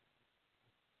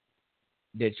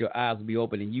that your eyes will be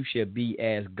open and you shall be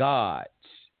as gods,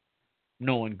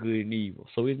 knowing good and evil.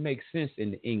 So it makes sense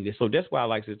in the English. So that's why I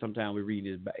like to sometimes we read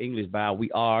this English Bible, we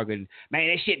argue, man,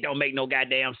 that shit don't make no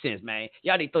goddamn sense, man.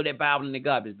 Y'all need to throw that Bible in the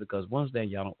garbage because once then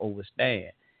y'all don't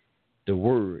understand the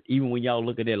word. Even when y'all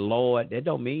look at that Lord, that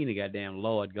don't mean the goddamn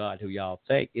Lord God who y'all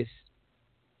think. It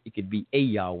could be a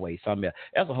Yahweh. Something else.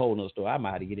 That's a whole nother story. I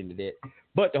might have to get into that.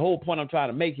 But the whole point I'm trying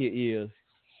to make here is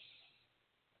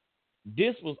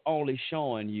this was only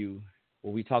showing you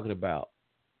what we're talking about.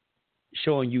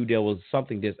 Showing you there was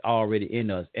something that's already in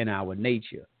us, in our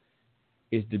nature.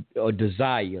 It's the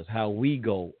desires, how we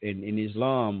go. In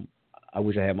Islam, I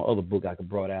wish I had my other book I could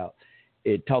brought out.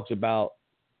 It talks about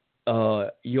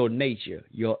your nature,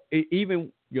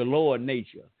 even your lower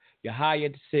nature, your higher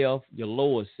self, your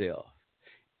lower self,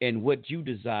 and what you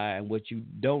desire and what you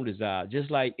don't desire.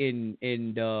 Just like in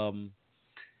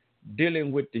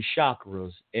dealing with the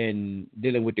chakras and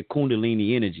dealing with the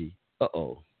Kundalini energy.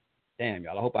 Damn,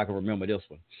 y'all. I hope I can remember this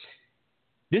one.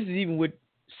 This is even what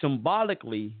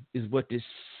symbolically is what this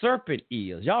serpent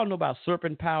is. Y'all know about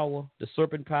serpent power, the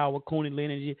serpent power, Kundalini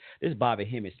energy. This is Bobby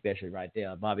Hemmett special right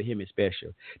there. Bobby Hemmett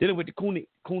special. Dealing with the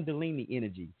Kundalini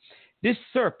energy. This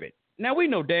serpent. Now, we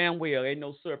know damn well ain't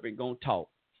no serpent going to talk.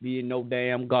 Be in no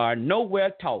damn garden,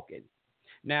 nowhere talking.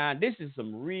 Now, this is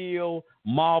some real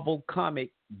Marvel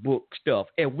comic book stuff,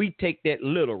 and we take that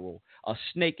literal. A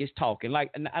snake is talking.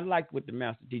 And I like what the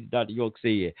master teacher, Dr. York,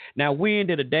 said. Now, when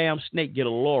did a damn snake get a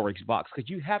Lorax box? Because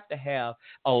you have to have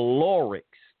a Lorax,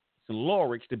 some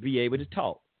Lorax to be able to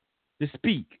talk, to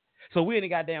speak. So when a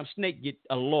goddamn snake get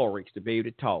a Lorax to be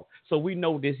able to talk. So we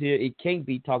know this here, it can't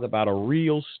be talking about a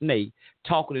real snake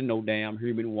talking to no damn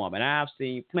human woman. I've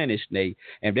seen plenty of snakes,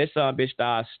 and if that son bitch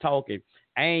starts talking,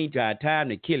 I ain't got time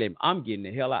to kill him. I'm getting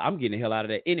the hell out of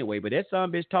there anyway. But that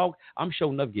son bitch talk, I'm sure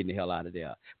enough getting the hell out of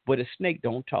there. But a snake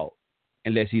don't talk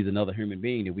unless he's another human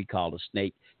being that we call a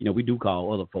snake. You know, we do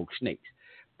call other folks snakes.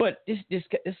 But this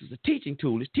is a teaching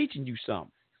tool. It's teaching you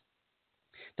something.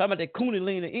 Talking about that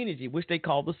Kundalini energy, which they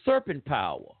call the serpent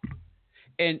power.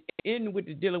 And dealing with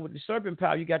the serpent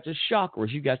power, you got your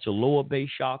chakras. You got your lower base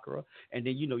chakra, and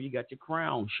then, you know, you got your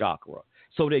crown chakra.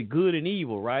 So they're good and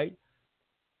evil, right?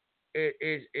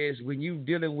 Is when you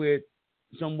dealing with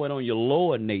someone on your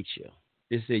lower nature.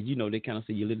 They said, you know, they kind of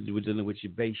say you're dealing with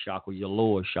your base chakra, your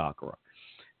lower chakra.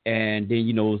 And then,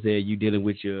 you know, that you dealing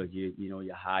with your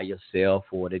higher self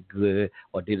or the good,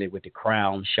 or dealing with the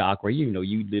crown chakra. You know,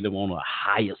 you dealing on a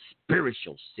higher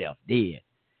spiritual self there.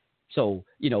 So,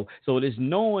 you know, so there's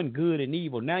knowing good and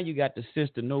evil. Now you got the sense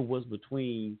to know what's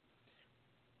between,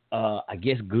 I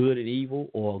guess, good and evil,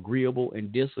 or agreeable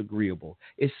and disagreeable.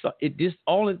 This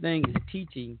only thing is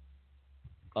teaching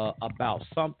about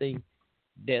something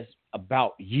that's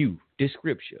about you, this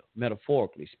scripture,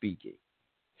 metaphorically speaking.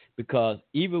 Because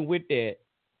even with that,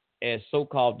 as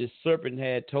so-called this serpent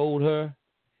had told her,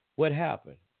 what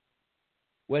happened?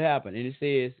 What happened? And it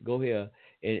says, go here,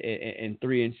 in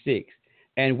 3 and 6.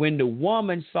 And when the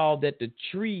woman saw that the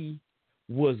tree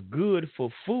was good for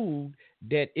food,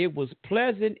 that it was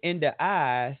pleasant in the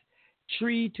eyes,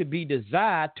 tree to be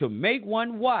desired to make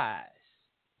one wise.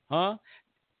 Huh?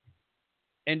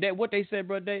 And that what they said,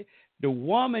 brother, the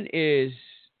woman is,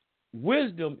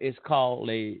 wisdom is called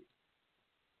a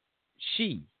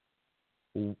she.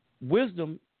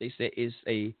 Wisdom, they say, is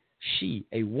a she,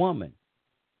 a woman.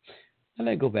 Now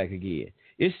let's go back again.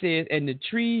 It says, and the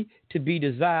tree to be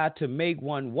desired to make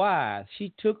one wise,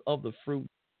 she took of the fruit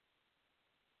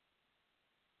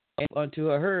unto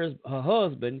her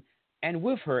husband, and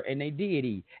with her, and they did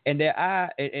eat. And their eye,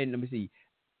 and let me see,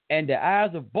 and the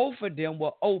eyes of both of them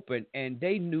were open, and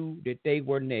they knew that they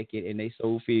were naked, and they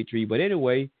sowed fig tree. But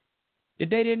anyway, that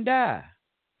they didn't die.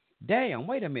 Damn,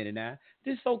 wait a minute now.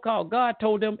 This so-called God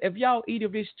told them, if y'all eat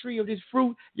of this tree, of this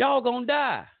fruit, y'all gonna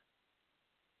die.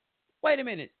 Wait a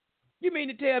minute. You mean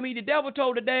to tell me the devil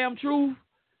told the damn truth?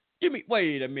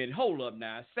 Wait a minute. Hold up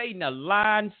now. Satan, a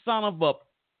lying son of a...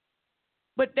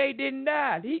 But they didn't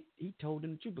die. He told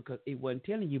them the truth because it wasn't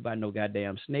telling you about no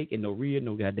goddamn snake and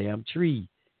no goddamn tree.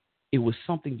 It was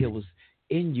something that was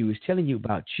in you. It's telling you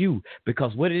about you.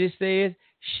 Because what it says,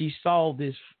 she saw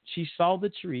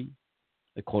the tree,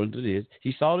 according to this,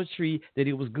 she saw the tree that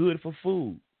it was good for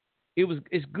food.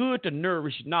 It's good to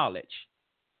nourish knowledge.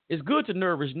 It's good to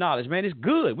nourish knowledge, man. It's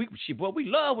good. We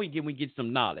love when we get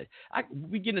some knowledge.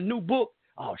 We get a new book.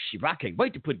 oh shit, I can't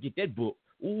wait to get that book.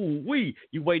 Ooh wee,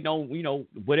 you waiting on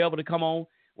whatever to come on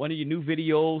one of your new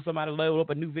videos. Somebody load up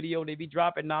a new video, they be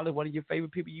dropping knowledge. One of your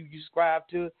favorite people you subscribe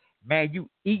to, man, you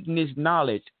eating this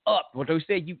knowledge up. What they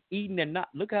say, you eating it. Not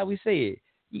look how we say it.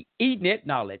 You eating that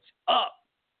knowledge up.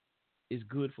 It's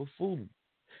good for food.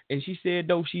 And she said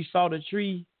though she saw the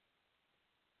tree.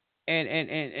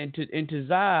 And to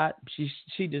Zod,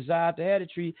 she desired to have the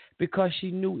tree because she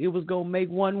knew it was gonna make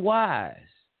one wise.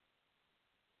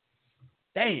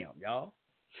 Damn, y'all.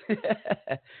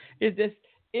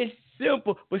 It's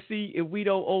simple, but see, if we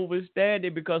don't understand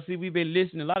it, because see, we've been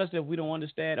listening a lot of stuff we don't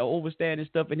understand or overstanding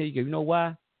stuff, and you know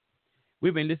why?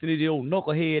 We've been listening to the old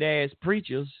knucklehead ass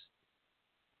preachers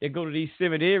that go to these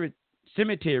cemetery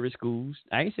schools.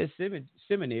 I ain't said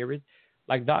seminaries.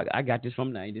 Like, dog, I got this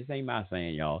from this ain't my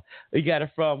saying, y'all. You got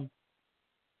it from.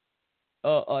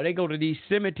 They go to these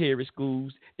cemetery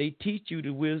schools. They teach you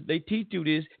They teach you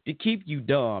this to keep you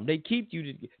dumb. They keep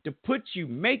you to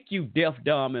make you deaf,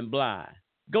 dumb, and blind.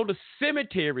 Go to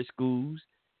cemetery schools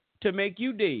to make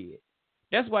you dead.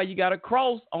 That's why you got a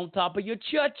cross on top of your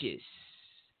churches.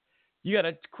 You got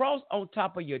a cross on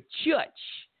top of your church,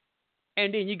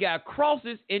 and then you got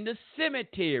crosses in the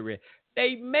cemetery.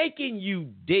 They making you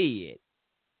dead,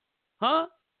 huh?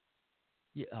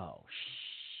 Yeah. Oh,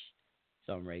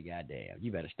 Something right, goddamn.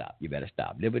 You better stop.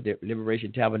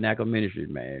 Liberation Tabernacle Ministries,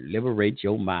 man. Liberate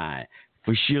your mind.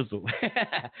 For shizzle.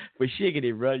 For shigging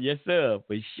it, bro. Yes, sir.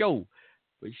 For sure.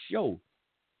 So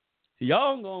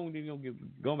y'all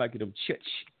going back to them church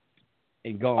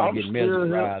and go and get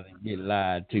mesmerized and get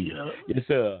lied to. Yeah. Yes,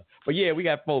 sir. But yeah, we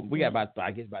got about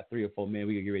 3 or 4 minutes.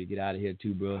 We can get ready to get out of here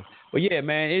too, bro. But yeah,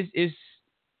 man, it's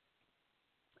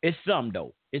some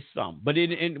though. It's some. But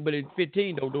in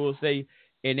 15 though, they'll say,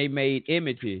 and they made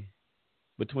enmity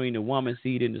between the woman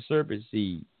seed and the serpent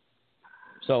seed.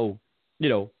 So,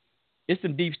 it's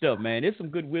some deep stuff, man. There's some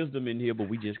good wisdom in here, but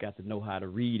we just got to know how to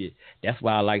read it. That's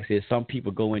why, like I said, some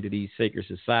people go into these sacred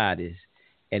societies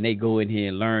and they go in here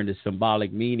and learn the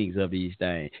symbolic meanings of these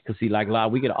things. Because, see, like,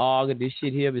 we can argue this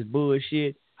shit here is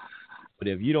bullshit, but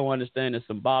if you don't understand the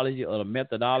symbology or the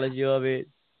methodology of it,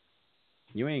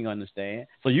 you ain't gonna understand.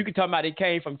 So you can talk about it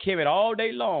came from Kemet all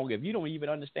day long. If you don't even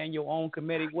understand your own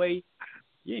Kemetic way,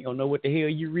 you ain't gonna know what the hell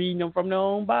you reading them from their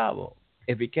own Bible.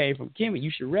 If it came from Kemet,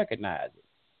 you should recognize it.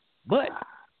 But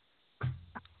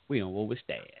we don't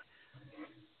understand.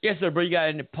 Yes, sir, bro. You got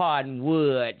in the Pardon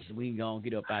Woods. We ain't gonna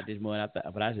get up out this morning.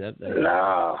 But I said,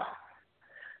 no.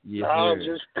 Yes, no, sir.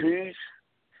 Just peace.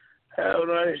 Have a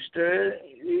nice day.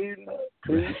 Evening.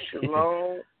 Peace.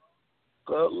 Shalom.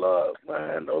 Good luck,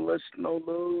 man. Don't listen to no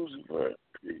news, but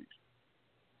peace.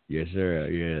 Yes, sir.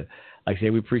 Yeah. Like I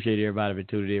said, we appreciate everybody for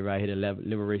tuning in right here to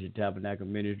Liberation Tabernacle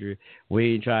Ministry.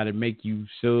 We ain't trying to make you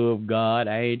serve God.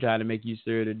 I ain't trying to make you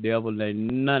serve the devil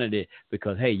and none of that.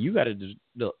 Because, hey, you got to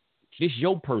look. It's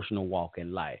your personal walk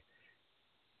in life.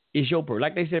 It's your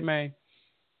like they said, man.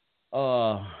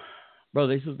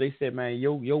 Brother, they said, man,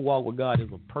 your walk with God is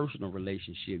a personal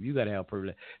relationship. You got to have a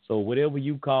personal. So whatever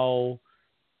you call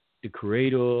the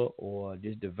Creator or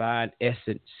this divine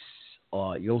essence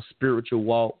or your spiritual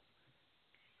walk,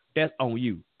 that's on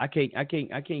you. I can't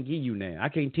give you now. I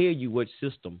can't tell you what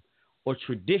system or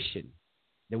tradition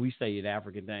that we say in the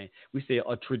African thing. We say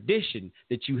a tradition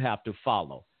that you have to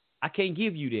follow. I can't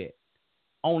give you that.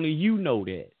 Only you know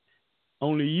that.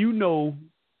 Only you know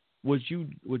what you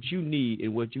need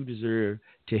and what you deserve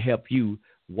to help you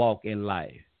walk in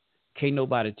life. Can't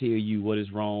nobody tell you what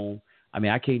is wrong. I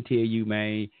mean, I can't tell you,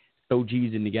 man, throw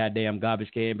Jesus in the goddamn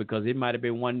garbage can, because it might have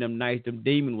been one of them nights them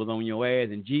demon was on your ass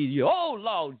and Jesus, oh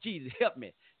Lord, Jesus help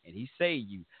me, and he saved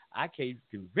you. I can't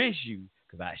convince you,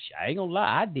 because I ain't gonna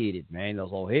lie, I did it, man.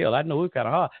 Oh hell, I know it's kind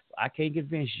of hard. I can't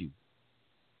convince you.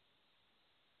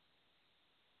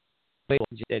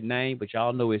 That name, but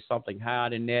y'all know it's something higher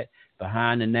than that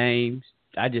behind the names.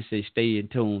 I just say stay in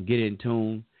tune, get in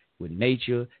tune with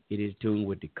nature, get in tune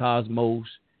with the cosmos,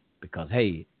 because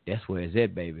hey, that's where it's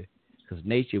at, baby. Because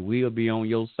nature will be on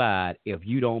your side if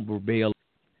you don't rebel.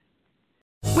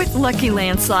 With Lucky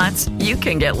Land Slots, you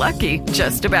can get lucky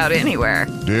just about anywhere.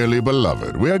 Dearly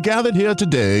beloved, we are gathered here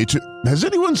today to... Has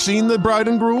anyone seen the bride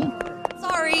and groom?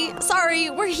 Sorry,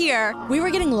 we're here. We were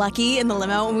getting lucky in the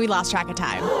limo and we lost track of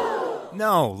time.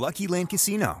 No, Lucky Land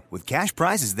Casino, with cash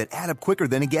prizes that add up quicker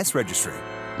than a guest registry.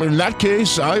 In that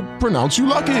case, I pronounce you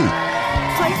lucky.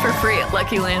 Play for free at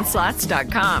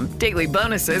LuckyLandSlots.com. Daily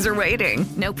bonuses are waiting.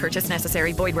 No purchase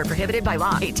necessary. Void where prohibited by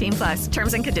law. 18+.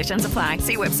 Terms and conditions apply.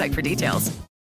 See website for details.